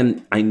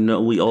again,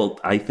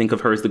 I think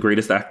of her as the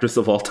greatest actress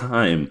of all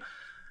time.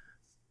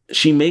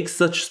 She makes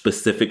such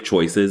specific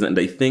choices, and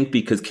I think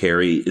because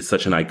Carrie is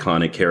such an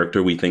iconic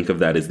character, we think of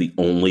that as the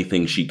only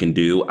thing she can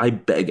do. I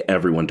beg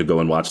everyone to go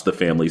and watch The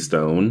Family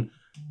Stone.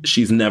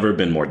 She's never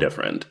been more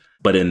different.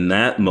 But in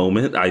that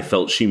moment, I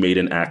felt she made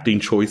an acting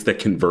choice that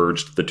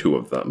converged the two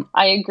of them.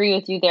 I agree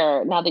with you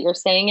there. Now that you're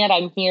saying it,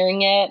 I'm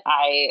hearing it.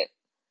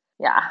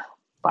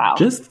 Wow.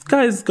 Just,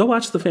 guys, go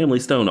watch The Family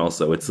Stone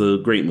also. It's a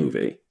great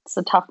movie. It's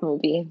a tough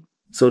movie.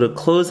 So to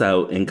close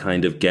out and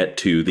kind of get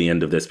to the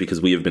end of this,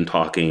 because we have been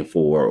talking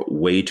for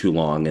way too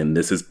long, and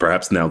this is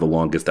perhaps now the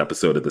longest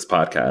episode of this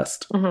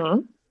podcast. Mm-hmm.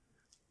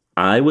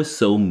 I was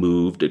so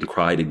moved and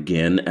cried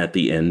again at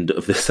the end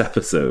of this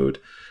episode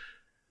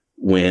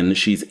when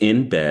she's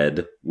in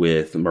bed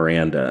with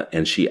Miranda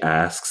and she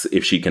asks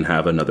if she can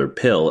have another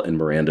pill, and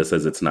Miranda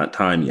says it's not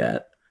time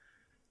yet.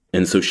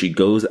 And so she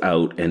goes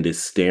out and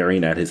is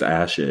staring at his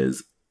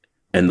ashes.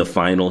 And the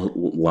final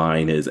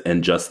line is,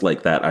 and just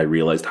like that, I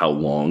realized how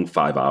long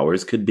 5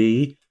 hours could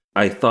be.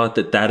 I thought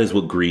that is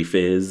what grief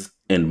is,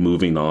 and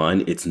moving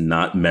on. It's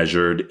not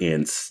measured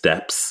in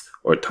steps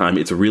or time.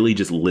 It's really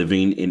just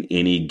living in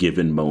any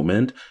given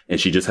moment. And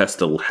she just has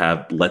to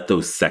let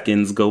those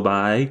seconds go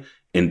by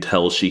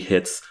until she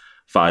hits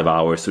 5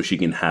 hours so she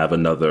can have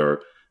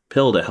another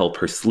pill to help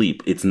her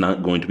sleep. It's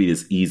not going to be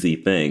this easy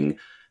thing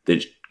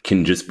that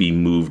can just be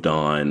moved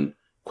on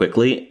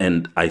quickly.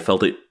 And I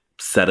felt it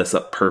set us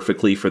up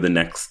perfectly for the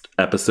next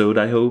episode,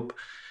 I hope,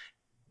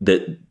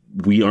 that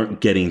we aren't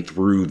getting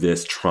through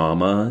this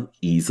trauma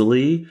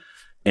easily.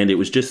 And it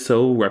was just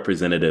so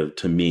representative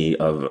to me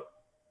of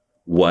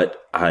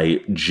what I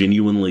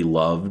genuinely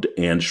loved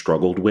and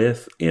struggled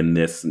with in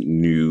this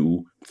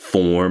new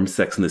form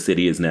Sex and the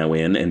City is now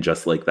in. And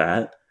just like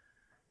that,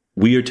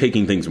 we are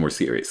taking things more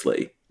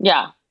seriously.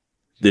 Yeah.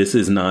 This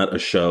is not a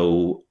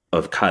show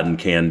of cotton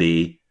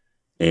candy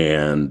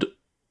and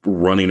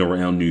running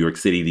around New York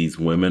City. These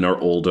women are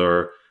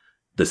older.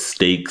 The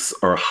stakes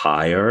are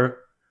higher.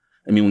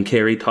 I mean, when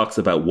Carrie talks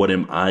about what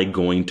am I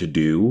going to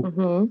do,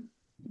 mm-hmm.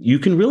 you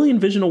can really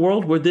envision a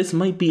world where this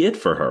might be it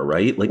for her,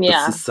 right? Like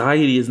the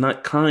society is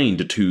not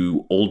kind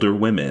to older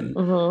women.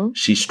 Mm-hmm.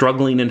 She's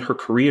struggling in her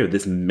career.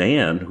 This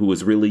man who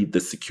was really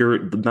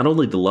not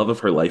only the love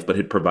of her life, but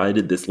had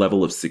provided this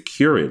level of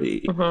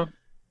security mm-hmm.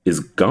 is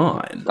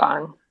gone.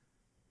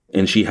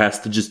 And she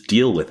has to just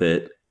deal with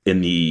it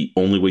in the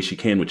only way she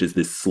can, which is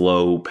this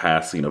slow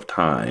passing of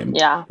time.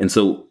 Yeah. And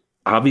so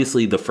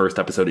obviously the first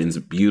episode ends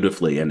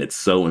beautifully and it's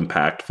so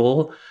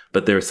impactful,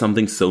 but there's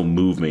something so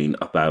moving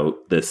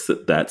about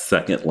that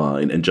second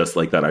line. And just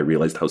like that, I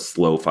realized how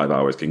slow 5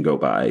 hours can go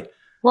by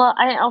Well,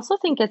 I also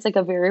think it's like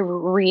a very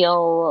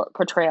real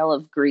portrayal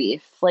of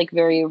grief, like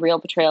very real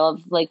portrayal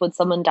of like when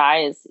someone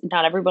dies,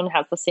 not everyone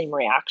has the same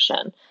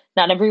reaction.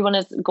 Not everyone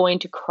is going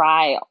to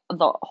cry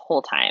the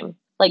whole time.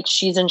 Like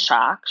she's in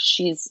shock.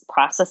 She's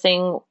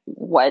processing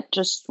what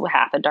just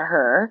happened to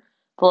her.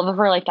 The love of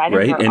her life died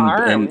in her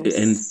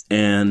arms.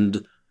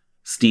 And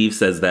Steve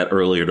says that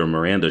earlier to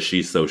Miranda,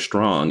 she's so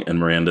strong. And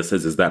Miranda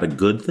says, is that a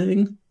good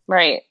thing?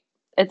 Right.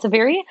 It's a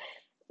very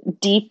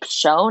deep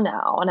show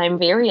now, and I'm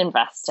very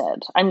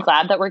invested. I'm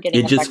glad that we're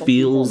getting. It just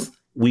feels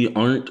we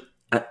aren't.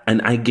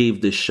 And I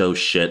gave this show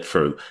shit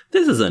for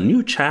this is a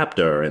new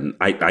chapter, and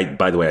I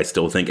by the way, I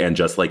still think And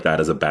Just Like That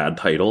is a bad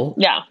title.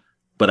 Yeah,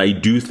 but I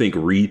do think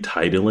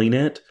retitling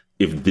it,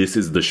 if this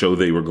is the show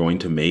they were going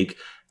to make,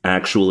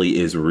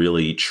 actually is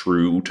really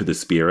true to the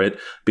spirit,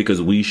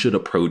 because we should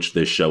approach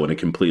this show in a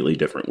completely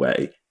different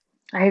way.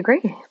 I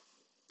agree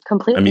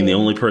completely. I mean, the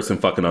only person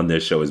fucking on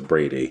this show is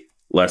Brady.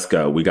 Let's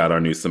go. We got our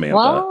new Samantha.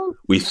 Well,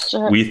 we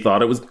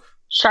thought it was...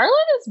 Charlotte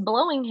is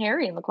blowing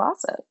Harry in the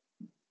closet.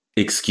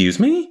 Excuse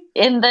me?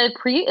 In the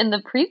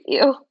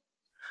preview.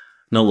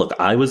 No, look,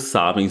 I was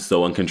sobbing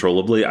so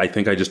uncontrollably, I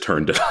think I just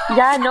turned it off.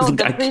 Yeah, no,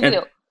 the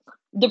preview.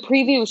 The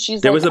preview,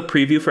 she's There was a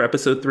preview for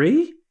episode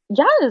 3?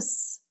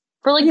 Yes.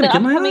 For like I'm the gonna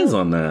get upcoming... my eyes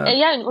on that.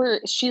 Yeah, where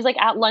she's like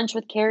at lunch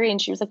with Carrie,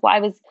 and she was like,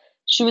 well,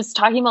 she was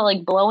talking about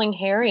like blowing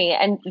Harry,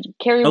 and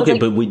Carrie was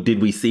like... Okay, but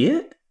did we see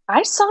it?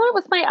 I saw it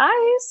with my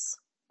eyes.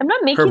 I'm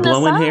not making her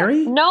blowing this up.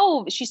 Harry?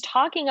 No, she's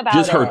talking about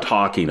just it. her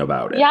talking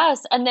about it.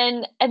 Yes, and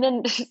then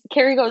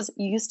Carrie goes,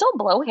 "You still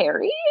blow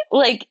Harry?"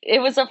 Like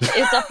it's a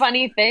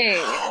funny thing.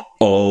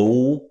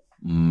 Oh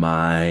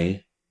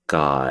my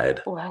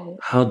God! What?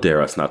 How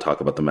dare us not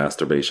talk about the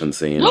masturbation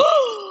scene?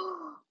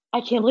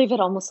 I can't believe it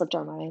almost slipped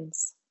our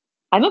minds.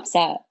 I'm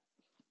upset.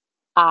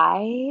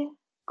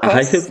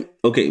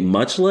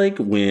 Much like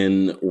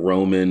when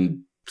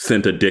Roman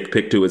sent a dick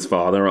pic to his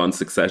father on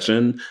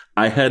Succession,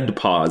 I had to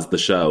pause the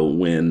show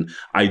when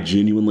I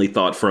genuinely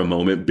thought for a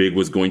moment Big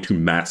was going to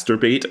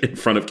masturbate in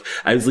front of...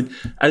 I was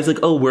like,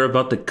 oh, we're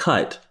about to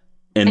cut.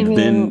 And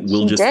then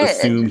we'll just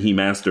assume he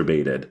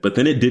masturbated. But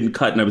then it didn't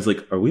cut, and I was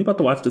like, are we about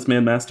to watch this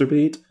man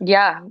masturbate?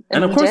 Yeah.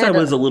 And of course I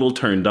was a little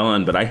turned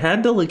on, but I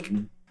had to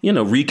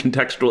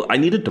recontextual. I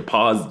needed to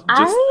pause,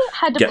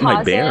 get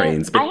my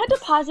bearings. But I had to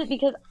pause it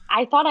because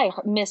I thought I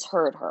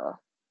misheard her.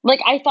 Like,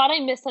 I thought I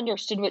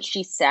misunderstood what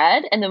she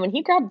said, and then when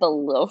he grabbed the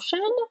lotion,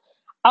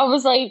 I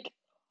was like...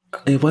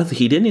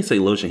 He didn't say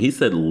lotion, he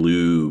said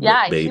lube,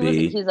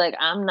 baby. He's like,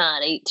 I'm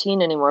not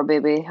 18 anymore,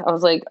 baby. I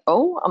was like,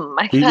 oh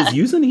my God.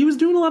 He was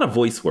doing a lot of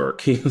voice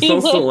work. He was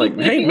also like,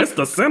 hey,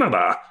 Mr.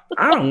 Senator,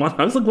 I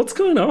was like, what's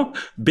going on?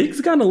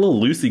 Big's gotten a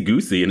little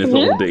loosey-goosey in his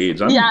old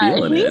age. I'm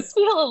feeling it. He's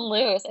feeling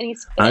loose, and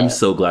he's fit. I'm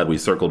so glad we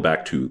circled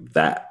back to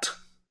that.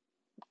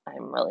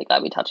 I'm really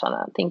glad we touched on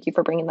that. Thank you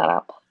for bringing that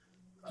up.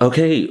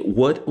 Okay,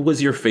 what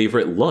was your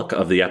favorite look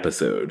of the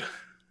episode?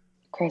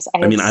 Chris,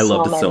 I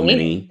loved so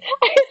many.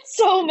 I had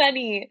so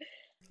many.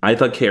 I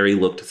thought Carrie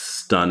looked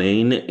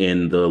stunning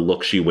in the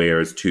look she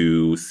wears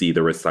to see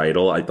the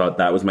recital. I thought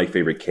that was my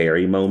favorite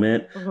Carrie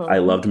moment. Mm-hmm. I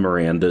loved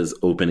Miranda's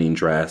opening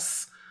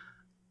dress.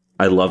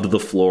 I loved the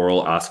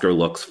floral Oscar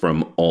looks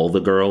from all the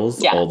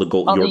girls, all the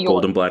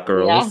Golden Black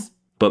girls. Yeah.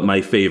 But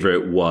my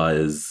favorite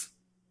was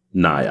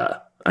Naya.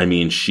 I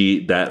mean,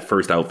 that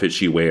first outfit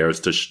she wears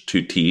to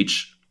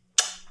teach...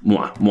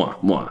 More.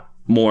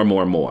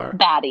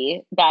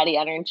 Baddie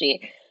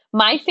energy.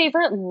 My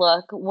favorite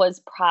look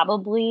was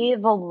probably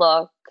the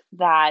look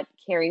that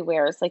Carrie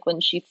wears, like when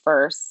we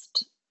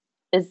first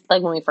see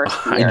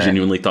her. I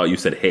genuinely thought you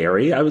said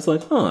Harry. I was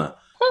like,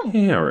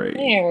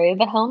 Harry,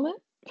 the helmet.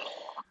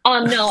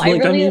 No,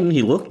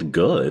 he looked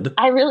good.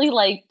 I really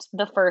liked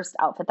the first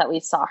outfit that we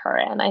saw her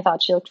in. I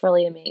thought she looked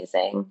really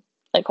amazing,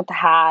 like with the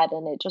hat,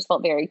 and it just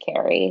felt very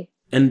Carrie.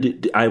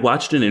 And I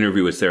watched an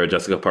interview with Sarah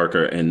Jessica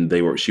Parker, and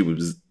she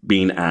was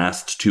being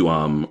asked to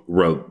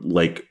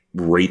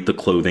rate the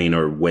clothing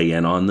or weigh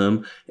in on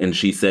them, and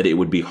she said it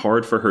would be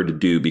hard for her to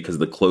do because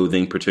the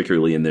clothing,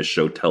 particularly in this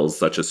show, tells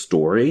such a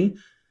story,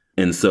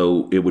 and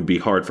so it would be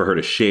hard for her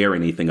to share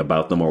anything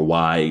about them or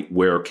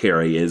where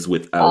Carrie is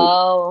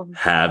without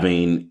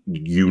having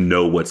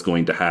what's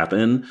going to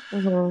happen.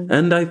 Mm-hmm.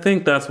 And I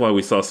think that's why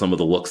we saw some of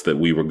the looks that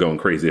we were going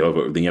crazy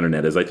over the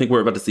internet. Is I think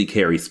we're about to see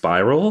Carrie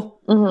spiral,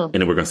 and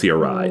then we're going to see her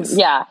rise.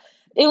 Yeah,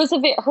 it was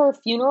her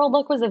funeral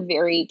look was a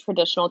very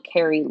traditional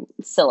Carrie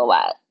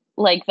silhouette.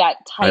 Like that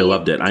tight. I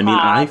loved it. I mean,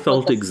 I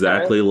felt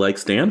exactly like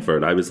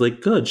Stanford. I was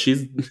like, good.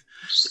 She's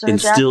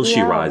and still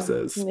she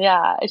rises.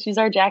 Yeah, she's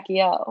our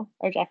Jackie O,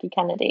 our Jackie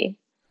Kennedy.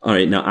 All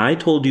right, now I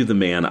told you the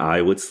man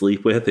I would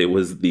sleep with. It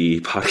was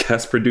the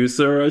podcast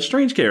producer, a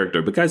strange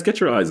character, but guys, get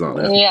your eyes on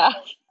it. Yeah.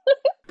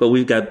 But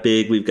we've got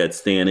Big, we've got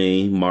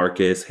Stanny,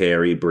 Marcus,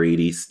 Harry,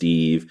 Brady,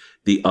 Steve,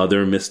 the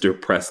other Mr.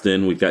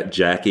 Preston. We've got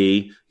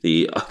Jackie,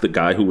 the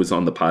guy who was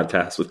on the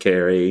podcast with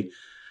Carrie.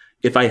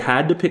 If I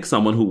had to pick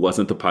someone who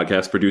wasn't the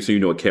podcast producer,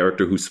 a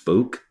character who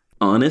spoke,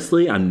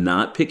 honestly, I'm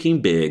not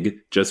picking Big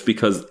just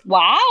because...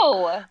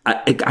 Wow!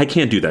 I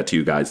can't do that to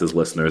you guys as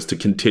listeners to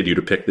continue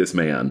to pick this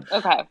man.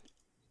 Okay.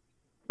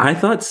 I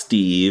thought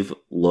Steve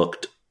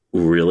looked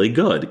really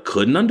good.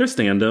 Couldn't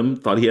understand him.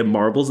 Thought he had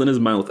marbles in his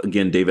mouth.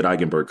 Again, David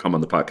Eigenberg, come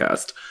on the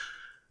podcast.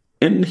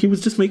 And he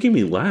was just making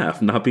me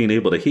laugh, not being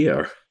able to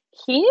hear.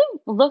 He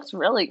looks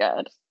really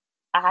good.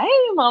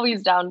 I'm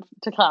always down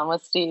to clown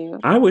with Steve.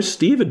 I wish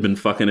Steve had been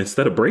fucking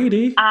instead of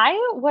Brady. I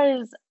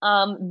was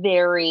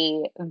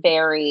very,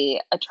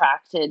 very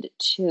attracted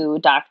to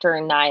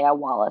Dr. Nia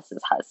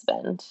Wallace's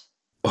husband.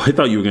 Oh, I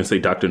thought you were going to say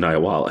Dr. Nia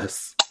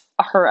Wallace.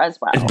 Her as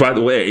well. And by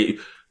the way,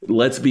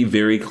 let's be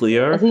very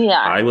clear.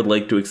 Yeah. I would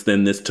like to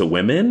extend this to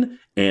women.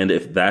 And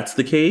if that's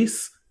the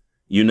case,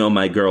 you know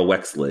my girl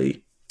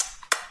Wexley.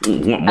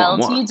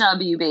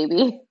 LTW,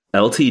 baby.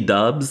 LT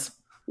dubs.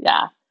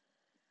 Yeah.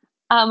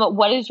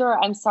 What is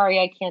your I'm sorry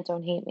I can't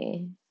don't hate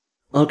me?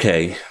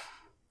 Okay.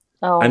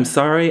 Oh. I'm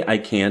sorry I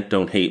can't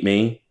don't hate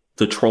me.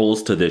 The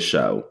trolls to this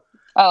show.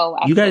 Oh,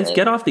 absolutely. You guys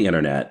get off the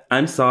internet.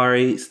 I'm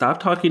sorry. Stop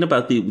talking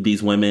about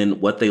these women,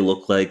 what they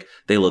look like.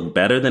 They look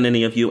better than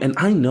any of you. And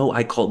I know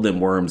I called them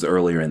worms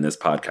earlier in this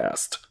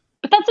podcast.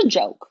 But that's a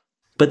joke.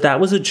 But that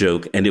was a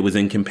joke, and it was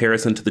in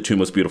comparison to the two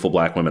most beautiful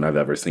black women I've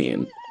ever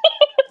seen.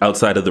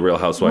 Outside of the Real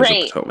Housewives of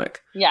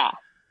Potomac. Yeah.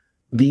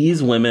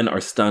 These women are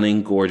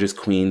stunning, gorgeous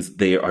queens.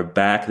 They are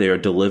back. They are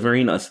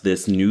delivering us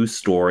this new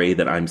story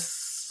that I'm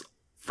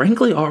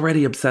frankly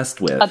already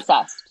obsessed with.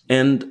 Obsessed.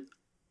 And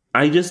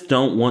I just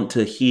don't want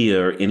to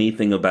hear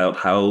anything about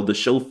how the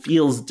show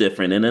feels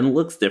different and it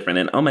looks different.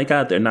 And oh my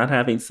God, they're not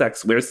having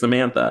sex. Where's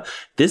Samantha?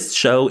 This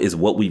show is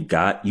what we've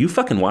got. You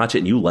fucking watch it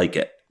and you like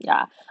it.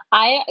 Yeah.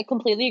 I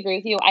completely agree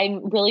with you.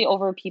 I'm really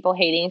over people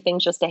hating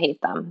things just to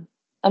hate them.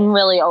 I'm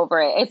really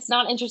over it. It's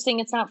not interesting.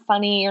 It's not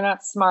funny. You're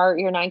not smart.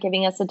 You're not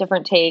giving us a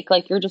different take.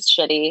 Like, you're just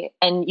shitty,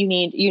 and you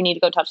need to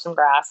go touch some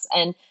grass.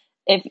 And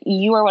if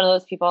you are one of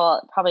those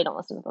people, probably don't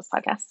listen to this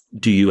podcast.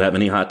 Do you have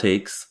any hot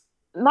takes?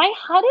 My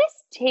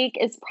hottest take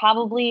is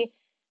probably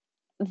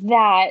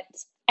that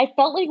I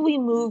felt like we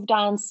moved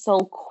on so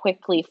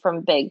quickly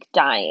from Big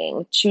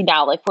dying to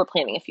now, like, we're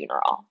planning a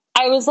funeral.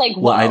 I was like,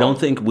 whoa. Well, I don't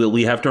think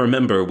we have to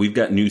remember we've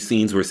got new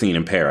scenes we're seeing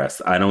in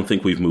Paris. I don't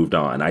think we've moved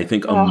on. I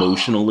think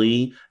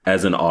emotionally,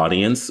 as an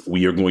audience,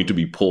 we are going to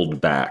be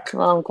pulled back.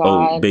 Oh,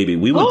 God. Oh, baby,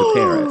 we went to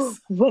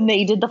Paris. When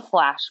they did the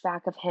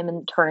flashback of him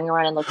and turning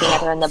around and looking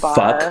at her in the bar.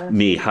 Fuck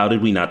me. How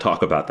did we not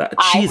talk about that?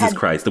 Jesus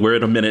Christ. We're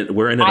in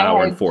an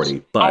hour and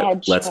 40.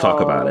 But let's talk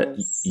about it.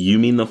 You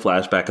mean the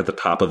flashback at the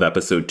top of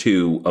episode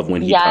 2 of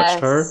when he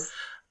touched her?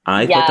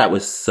 I thought that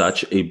was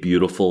such a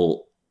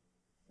beautiful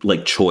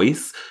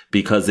choice,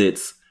 because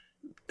it's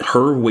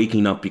her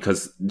waking up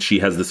because she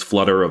has this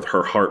flutter of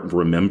her heart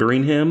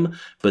remembering him,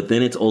 but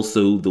then it's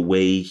also the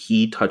way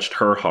he touched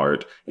her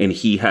heart and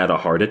he had a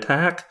heart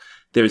attack.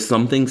 There's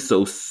something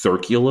so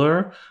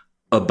circular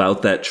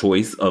about that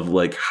choice of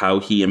like how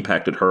he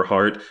impacted her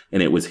heart,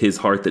 and it was his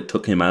heart that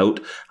took him out.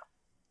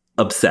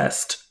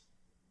 Obsessed.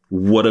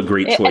 What a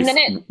great choice.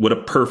 What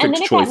a perfect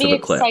choice of a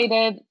clip.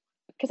 Excited.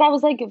 Because I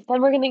was like,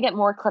 then we're going to get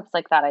more clips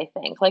like that, I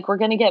think. Like, we're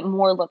going to get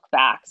more look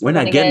backs. We're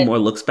not getting more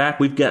looks back.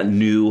 We've got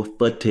new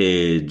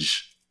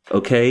footage.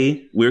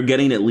 Okay? We're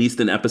getting at least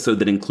an episode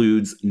that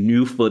includes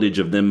new footage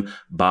of them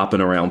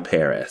bopping around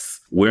Paris.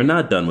 We're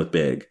not done with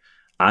Big.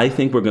 I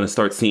think we're going to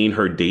start seeing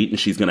her date, and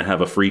she's going to have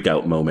a freak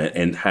out moment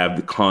and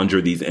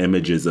conjure these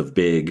images of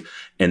Big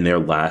and their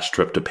last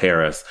trip to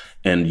Paris.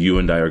 And you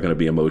and I are going to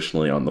be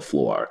emotionally on the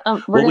floor.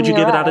 What would you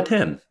give it out of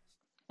 10?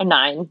 A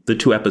 9. The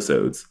 2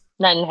 episodes.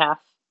 9.5.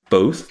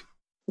 Both?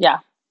 Yeah.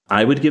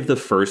 I would give the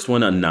first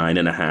one a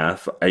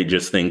 9.5. I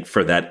just think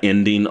for that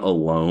ending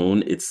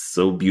alone, it's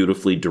so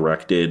beautifully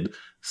directed,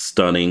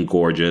 stunning,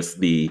 gorgeous.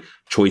 The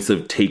choice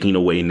of taking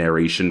away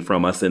narration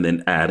from us and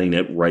then adding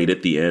it right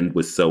at the end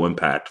was so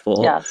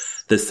impactful.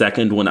 Yes. The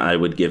second one I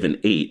would give an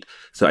 8.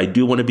 So I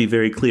do want to be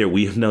very clear.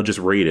 We have now just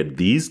rated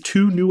these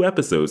 2 new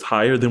episodes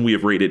higher than we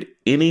have rated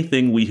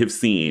anything we have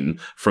seen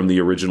from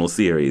the original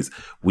series.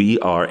 We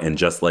are, and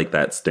just like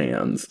that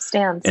stands.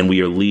 And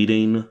we are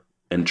leading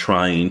and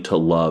trying to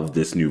love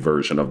this new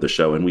version of the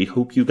show. And we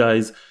hope you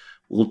guys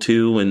will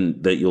too,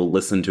 and that you'll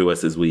listen to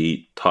us as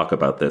we talk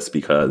about this,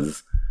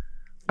 because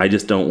I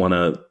just don't want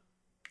to,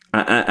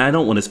 I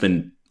don't want to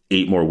spend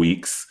 8 more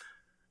weeks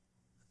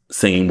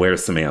saying,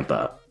 where's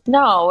Samantha?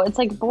 No, it's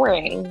like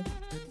boring.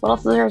 What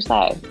else is there to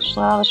say? She's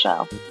not on the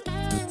show.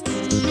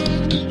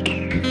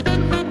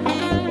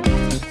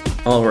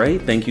 All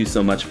right, thank you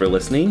so much for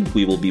listening.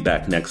 We will be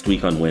back next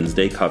week on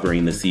Wednesday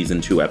covering the season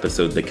 2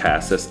 episode, The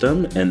Caste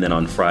System, and then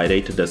on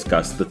Friday to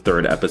discuss the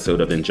 3rd episode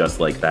of And Just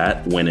Like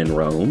That, When in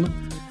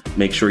Rome.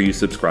 Make sure you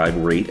subscribe,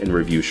 rate, and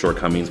review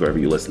Shortcomings wherever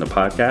you listen to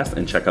podcasts,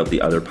 and check out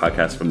the other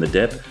podcasts from The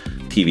Dip,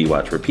 TV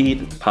Watch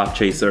Repeat, Pop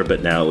Chaser,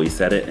 But Now We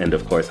Said It, and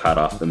of course, Hot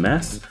Off the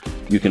Mess.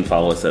 You can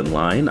follow us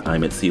online.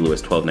 I'm at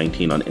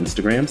CLewis1219 on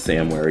Instagram.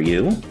 Sam, where are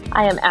you?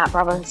 I am at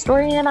Bravo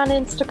Historian on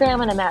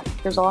Instagram, and I'm at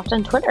Here's Aloft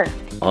on Twitter.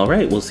 All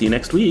right, we'll see you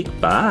next week.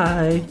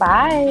 Bye.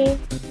 Bye.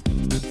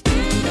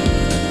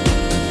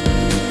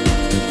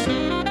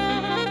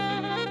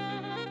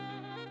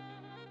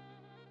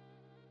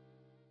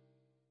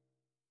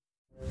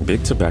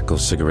 Big Tobacco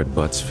cigarette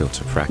butts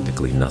filter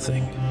practically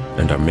nothing,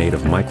 and are made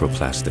of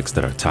microplastics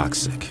that are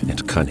toxic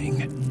and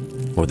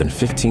cunning. More than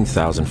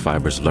 15,000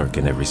 fibers lurk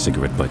in every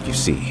cigarette butt you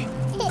see.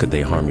 Could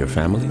they harm your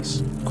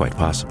families? Quite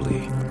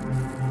possibly.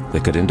 They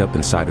could end up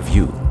inside of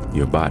you,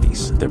 your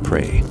bodies, their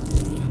prey.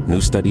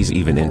 New studies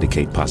even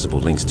indicate possible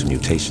links to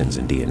mutations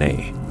in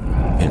DNA.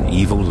 An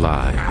evil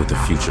lie with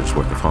a future's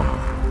worth of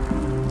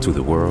harm. To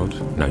the world,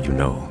 now you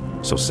know,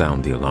 so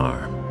sound the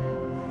alarm.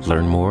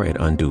 Learn more at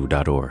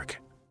undo.org.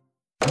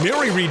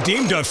 Mary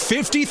redeemed a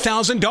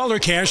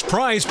 $50,000 cash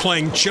prize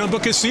playing Chumba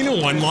Casino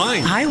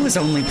online. I was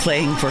only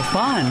playing for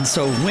fun,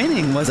 so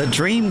winning was a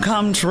dream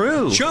come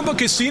true. Chumba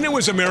Casino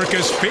is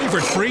America's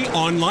favorite free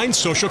online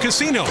social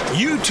casino.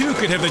 You too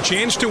could have the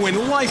chance to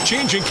win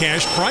life-changing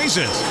cash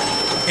prizes.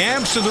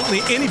 Absolutely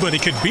anybody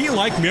could be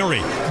like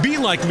Mary. Be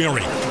like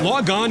Mary.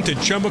 Log on to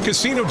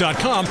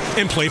ChumbaCasino.com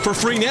and play for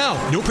free now.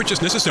 No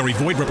purchase necessary.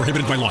 Void where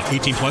prohibited by law.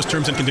 18 plus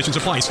terms and conditions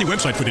apply. See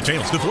website for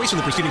details. The voice in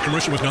the preceding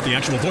commercial was not the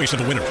actual voice of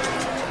the winner.